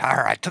pirate.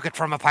 I took it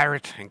from a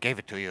pirate and gave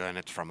it to you, and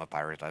it's from a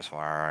pirate, I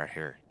swear.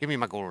 Here, give me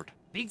my gold.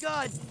 Be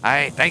good.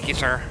 Aye, thank you,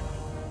 sir.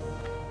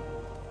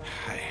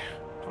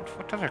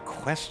 What other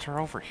quests are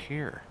over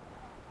here?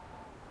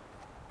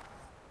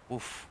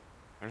 Oof.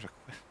 There's a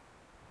quest.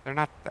 They're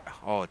not...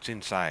 Oh, it's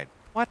inside.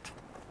 What?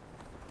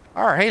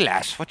 Oh, hey,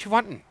 lass. What you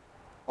wantin'?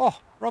 Oh,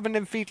 rubbing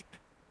them feet.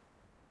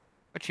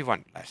 What you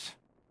want, lass?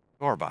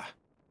 Gorba.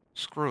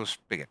 Screw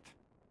spigot.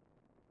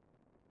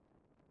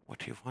 What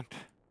do you want?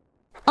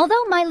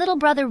 Although my little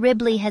brother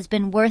Ribley has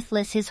been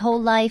worthless his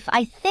whole life,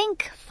 I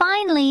think,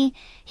 finally,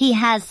 he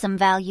has some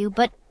value,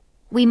 but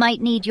we might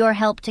need your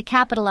help to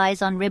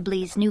capitalize on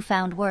Ribley's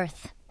newfound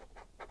worth.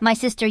 My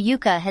sister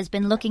Yuka has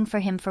been looking for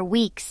him for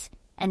weeks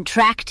and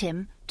tracked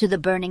him to the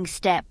burning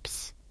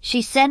steps.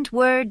 She sent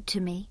word to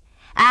me,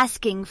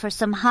 asking for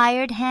some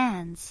hired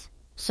hands.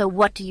 So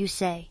what do you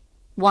say?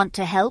 Want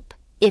to help?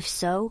 If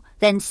so,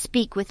 then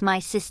speak with my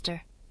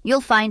sister. You'll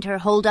find her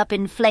holed up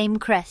in Flame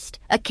Crest,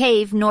 a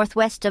cave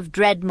northwest of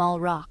Dreadmaw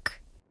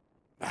Rock.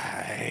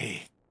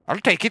 Aye. I'll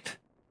take it.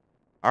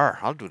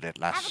 I'll do that,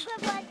 lass. Have a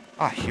good one.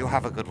 Ah, you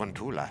have a good one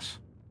too, lass.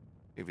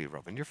 You'll be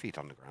rubbing your feet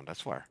on the ground, I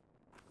swear.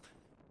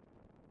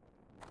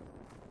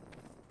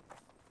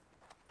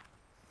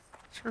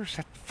 There's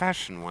that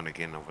fashion one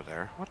again over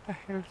there. What the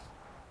hell?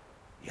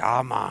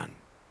 Yeah, man.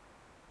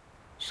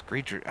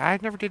 Screecher. I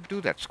never did do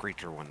that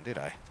Screecher one, did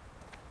I?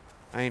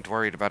 I ain't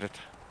worried about it.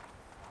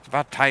 It's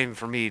about time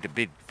for me to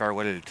bid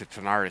farewell to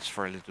Tanaris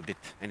for a little bit,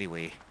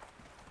 anyway.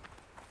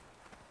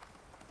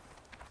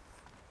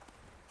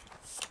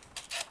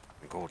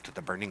 And go to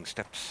the burning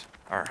steps.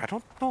 Or, I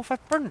don't know if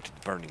I've burned to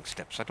the burning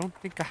steps. I don't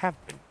think I have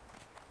been.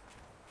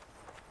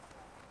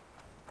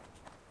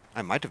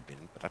 I might have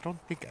been, but I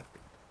don't think I've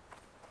been.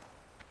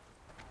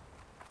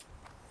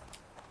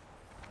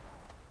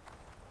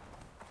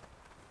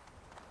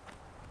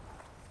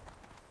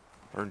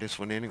 Burn this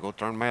one in and go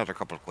turn my other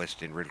couple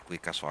quests in real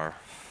quick, I swear.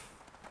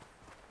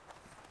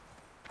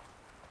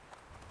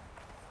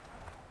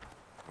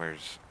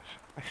 Where's...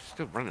 I'm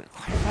still running...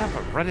 Why am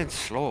I running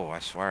slow, I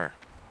swear?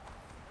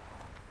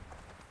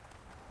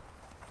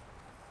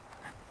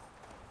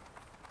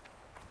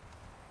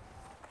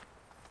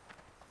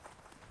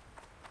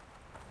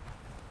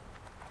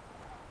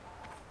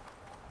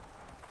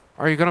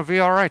 Are you gonna be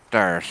alright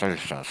there,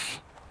 Celsius?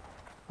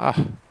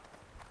 Ah.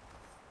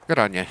 Good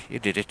on you. You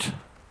did it.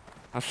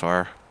 I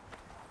swear.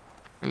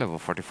 You're level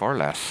 44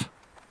 less.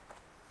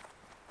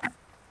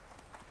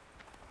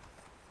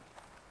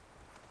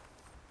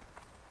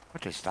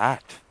 What is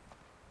that?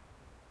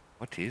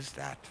 What is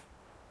that?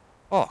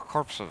 Oh,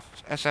 corpse of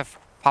SF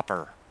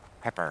Pepper.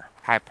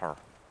 Hyper.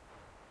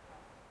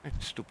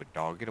 That stupid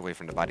dog. Get away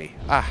from the body.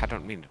 Ah, I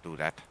don't mean to do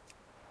that.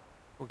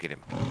 Go get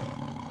him.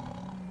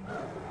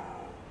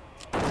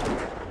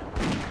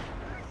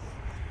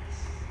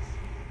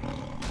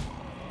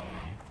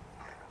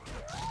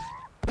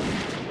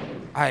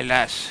 Aye,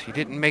 lass. He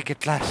didn't make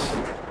it, lass.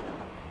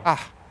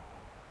 Ah.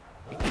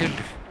 He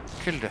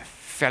killed a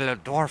fellow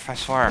dwarf, I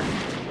swear.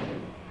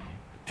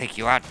 Take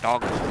you out,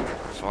 dog.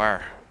 I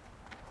swear.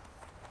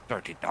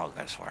 Dirty dog,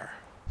 I swear.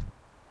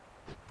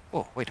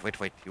 Oh, wait.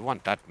 You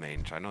want that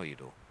mange? I know you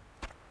do.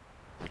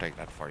 I'll take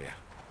that for you.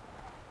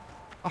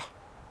 Ah.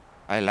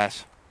 Aye,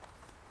 lass.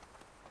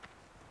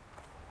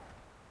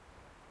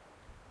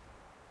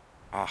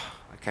 Ah,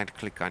 I can't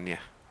click on you.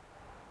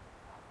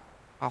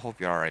 I hope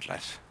you're alright,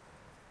 lass.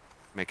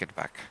 Make it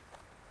back.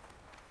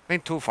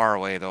 Ain't too far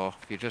away, though.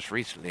 If you just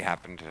recently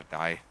happened to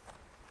die.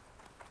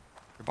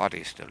 Your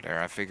body's still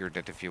there. I figured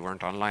that if you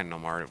weren't online no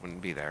more, it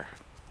wouldn't be there.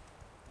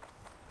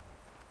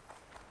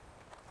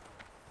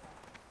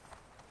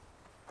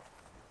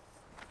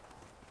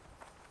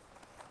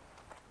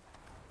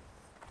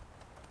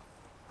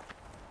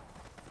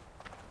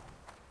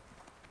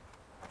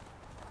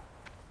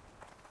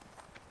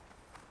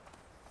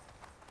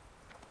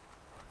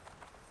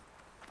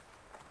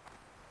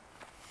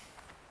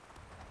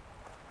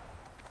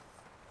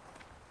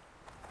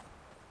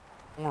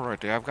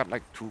 Alrighty, I've got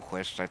like 2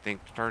 quests I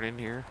think to turn in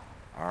here.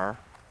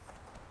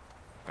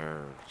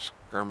 The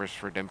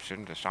Skirmish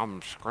Redemption, the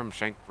Sam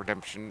Scrimshank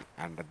Redemption,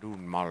 and the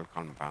Dune Mall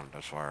Compound,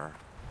 I swear.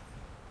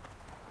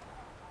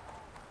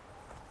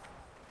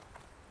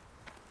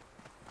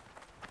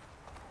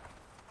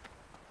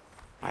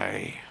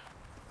 Aye.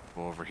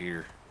 Go over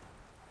here.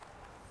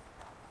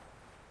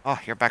 Oh,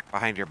 you're back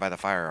behind here by the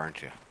fire,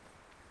 aren't you?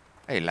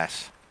 Hey,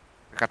 lass.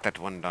 I got that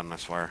one done, I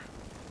swear.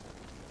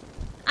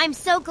 I'm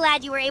so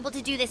glad you were able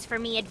to do this for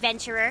me,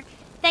 adventurer.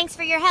 Thanks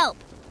for your help.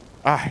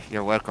 Ah,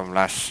 you're welcome,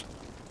 lass.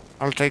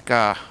 I'll take,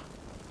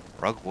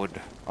 rugwood.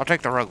 I'll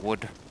take the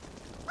rugwood.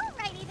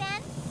 Alrighty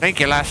then. Thank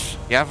you, lass.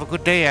 You have a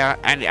good day,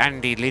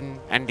 Andy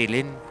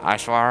Lynn, I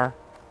swear.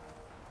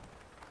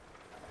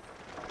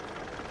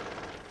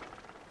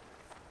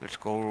 Let's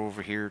go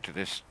over here to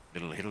this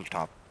little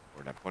hilltop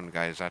where that one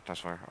guy is at, I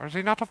swear. Or is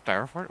he not up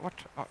there? What?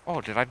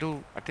 Oh, I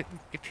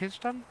didn't get his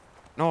done?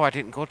 No, I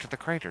didn't go to the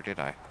crater, did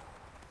I?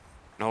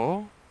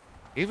 No?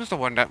 He was the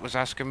one that was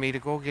asking me to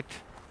go get...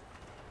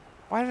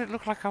 Why did it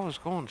look like I was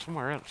going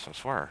somewhere else, I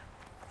swear?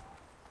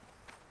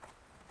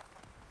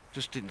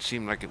 Just didn't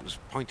seem like it was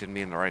pointing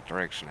me in the right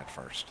direction at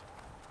first.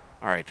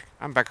 Alright,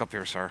 I'm back up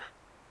here, sir.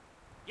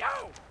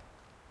 Yo!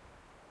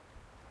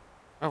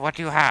 Well, what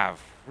do you have?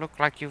 Look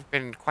like you've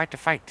been quite a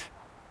fight.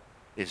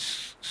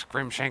 Is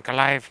Scrimshank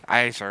alive?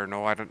 Aye, sir.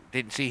 No, I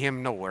didn't see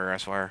him nowhere, I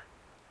swear.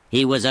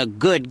 He was a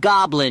good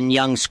goblin,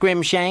 young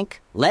Scrimshank.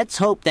 Let's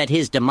hope that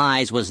his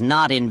demise was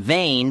not in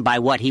vain by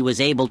what he was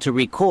able to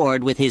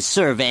record with his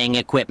surveying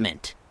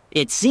equipment.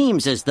 It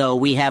seems as though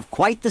we have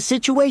quite the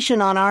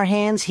situation on our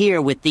hands here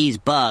with these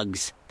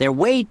bugs. They're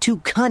way too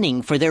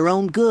cunning for their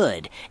own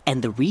good,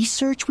 and the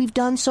research we've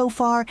done so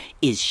far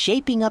is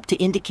shaping up to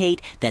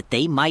indicate that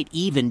they might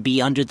even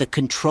be under the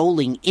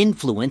controlling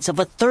influence of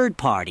a third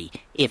party.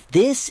 If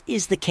this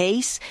is the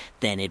case,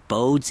 then it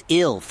bodes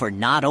ill for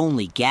not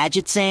only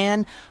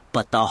Gadgetzan,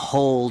 but the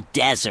whole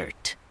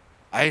desert.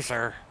 Aye,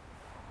 sir.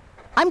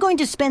 I'm going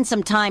to spend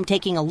some time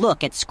taking a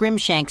look at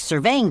Scrimshank's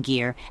surveying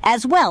gear,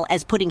 as well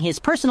as putting his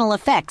personal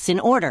effects in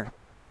order.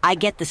 I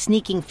get the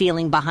sneaking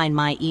feeling behind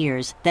my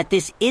ears that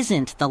this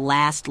isn't the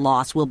last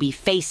loss we'll be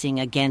facing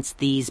against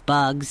these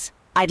bugs.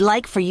 I'd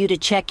like for you to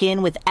check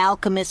in with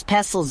Alchemist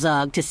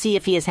Pestlezug to see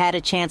if he has had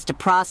a chance to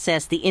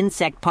process the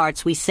insect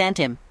parts we sent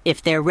him.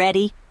 If they're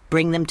ready,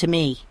 bring them to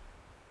me.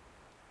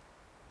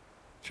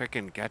 Check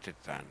in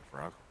Gadgetzan,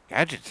 Frog.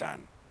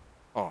 Gadgetzan?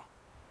 Oh.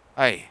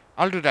 Aye,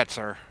 I'll do that,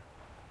 sir.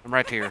 I'm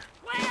right here.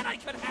 Glad I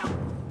could help.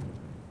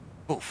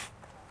 Poof.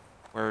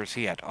 Where is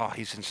he at? Oh,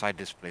 he's inside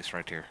this place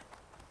right here.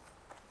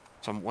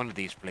 One of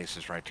these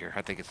places right here.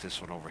 I think it's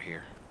this one over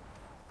here.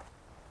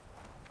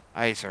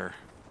 Aye, sir.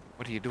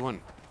 What are you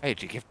doing? Hey,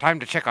 did you give time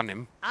to check on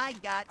him? I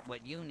got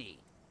what you need.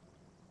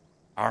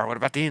 Or what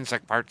about the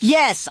insect parts?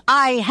 Yes,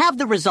 I have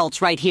the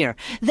results right here.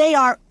 They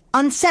are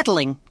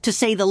unsettling, to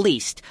say the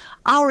least.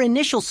 Our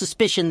initial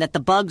suspicion that the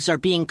bugs are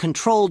being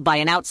controlled by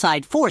an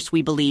outside force,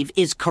 we believe,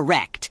 is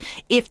correct.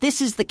 If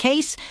this is the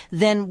case,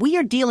 then we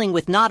are dealing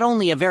with not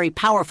only a very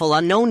powerful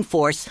unknown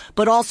force,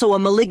 but also a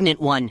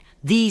malignant one.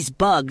 These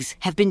bugs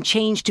have been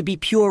changed to be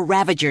pure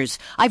ravagers.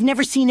 I've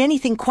never seen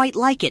anything quite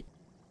like it.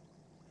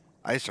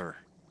 Aye, sir.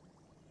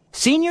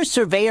 Senior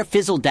Surveyor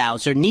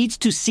Fizzledowser needs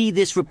to see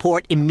this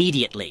report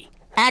immediately.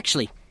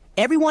 Actually,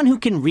 everyone who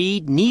can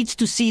read needs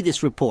to see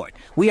this report.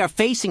 We are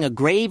facing a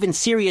grave and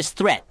serious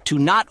threat to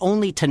not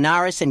only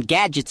Tanaris and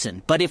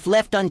Gadgetson, but if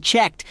left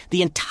unchecked,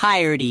 the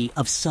entirety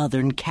of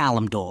southern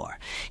Kalimdor.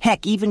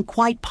 Heck, even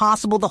quite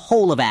possible the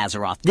whole of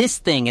Azeroth. This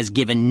thing has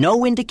given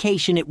no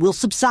indication it will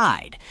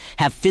subside.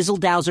 Have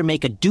Fizzledowser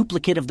make a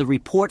duplicate of the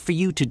report for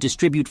you to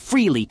distribute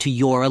freely to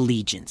your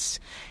allegiance.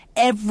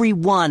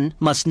 Everyone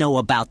must know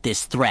about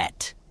this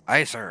threat.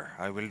 Aye, sir.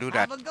 I will do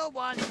that. Have a good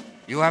one.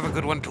 You have a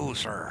good one too,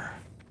 sir.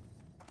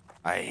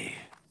 Aye.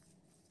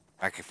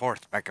 Back and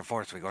forth, back and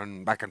forth. We're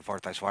going back and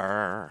forth, I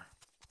swear.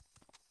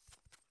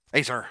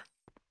 Hey, sir.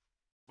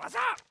 What's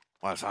up?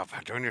 What's up?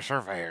 Junior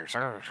Surveyor,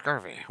 sir,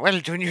 Scurvy. Well,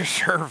 Junior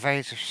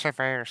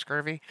Surveyor,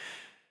 Scurvy.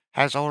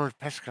 Has old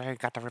Pesca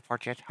got the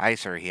report yet? Aye,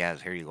 sir, he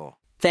has. Here you go.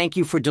 Thank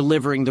you for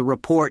delivering the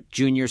report,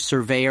 Junior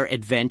Surveyor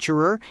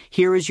Adventurer.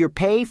 Here is your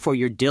pay for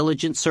your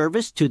diligent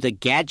service to the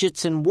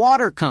Gadgetson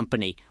Water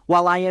Company.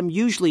 While I am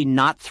usually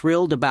not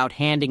thrilled about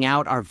handing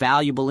out our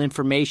valuable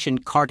information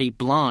carte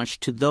blanche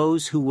to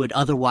those who would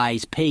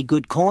otherwise pay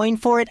good coin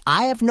for it,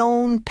 I have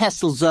known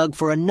Pestlezug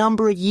for a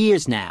number of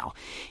years now.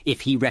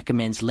 If he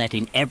recommends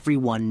letting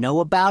everyone know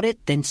about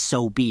it, then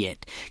so be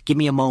it. Give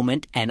me a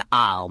moment and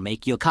I'll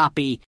make you a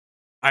copy.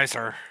 Aye,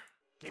 sir.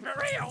 Keep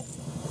it real.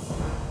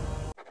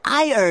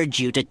 I urge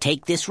you to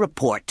take this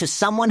report to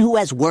someone who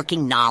has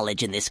working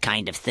knowledge in this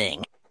kind of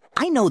thing.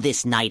 I know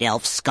this night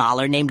elf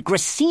scholar named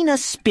Gracina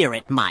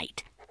Spirit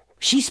Might.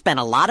 She spent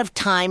a lot of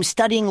time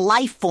studying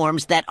life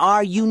forms that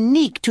are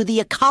unique to the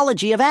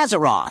ecology of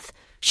Azeroth.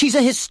 She's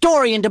a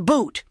historian to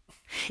boot.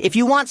 If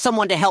you want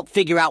someone to help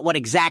figure out what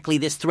exactly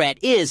this threat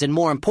is and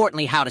more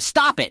importantly how to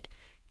stop it,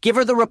 give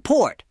her the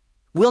report.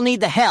 We'll need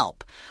the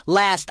help.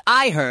 Last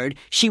I heard,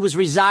 she was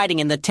residing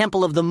in the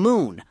Temple of the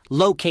Moon,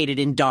 located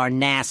in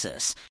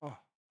Darnassus. Oh,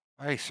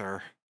 aye,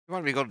 sir. You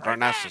want me to go to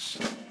Darnassus?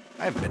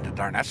 I haven't been to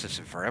Darnassus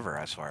in forever,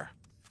 I swear.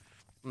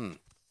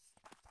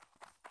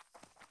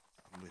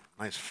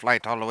 Nice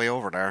flight all the way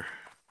over there.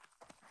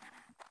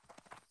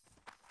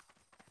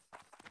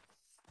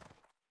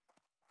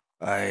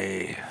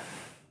 I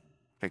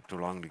take too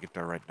long to get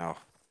there right now.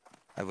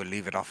 I will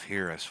leave it off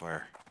here, I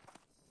swear.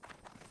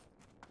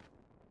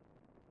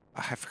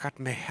 I forgot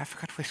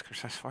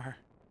Whiskers, I swear.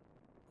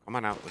 Come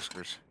on out,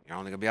 Whiskers. You're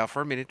only gonna be out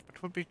for a minute,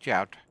 but we'll beat you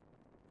out.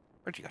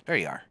 Where'd you go? There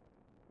you are.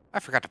 I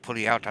forgot to pull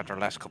you out after our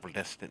last couple of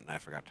deaths, didn't I? I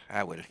forgot.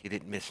 Ah, well, you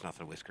didn't miss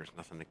nothing, Whiskers.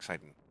 Nothing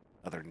exciting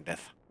other than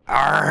death.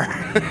 Arr!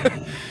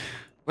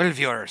 Well,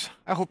 viewers,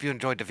 I hope you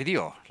enjoyed the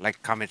video.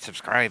 Like, comment,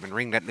 subscribe, and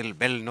ring that little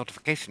bell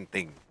notification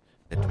thing.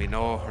 Let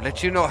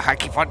you know. I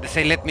keep wanting to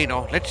say let me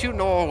know. Let you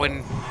know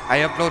when I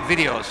upload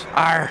videos.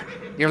 Arr!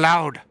 You're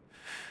loud.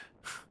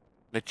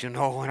 Let you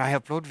know when I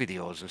upload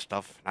videos and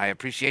stuff. I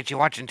appreciate you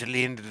watching till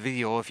the end of the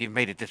video if you've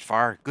made it this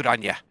far. Good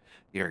on you.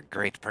 You're a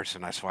great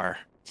person, I swear.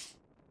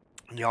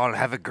 And you all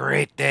have a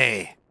great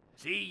day.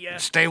 See ya.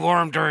 And stay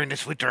warm during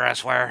this winter, I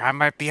swear. I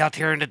might be out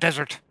here in the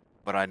desert,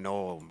 but I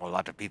know a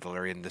lot of people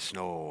are in the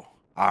snow.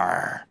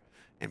 Arr.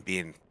 And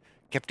being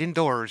kept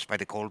indoors by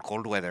the cold,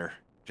 cold weather.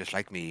 Just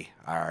like me.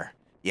 Arr.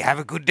 You have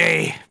a good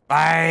day.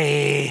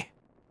 Bye.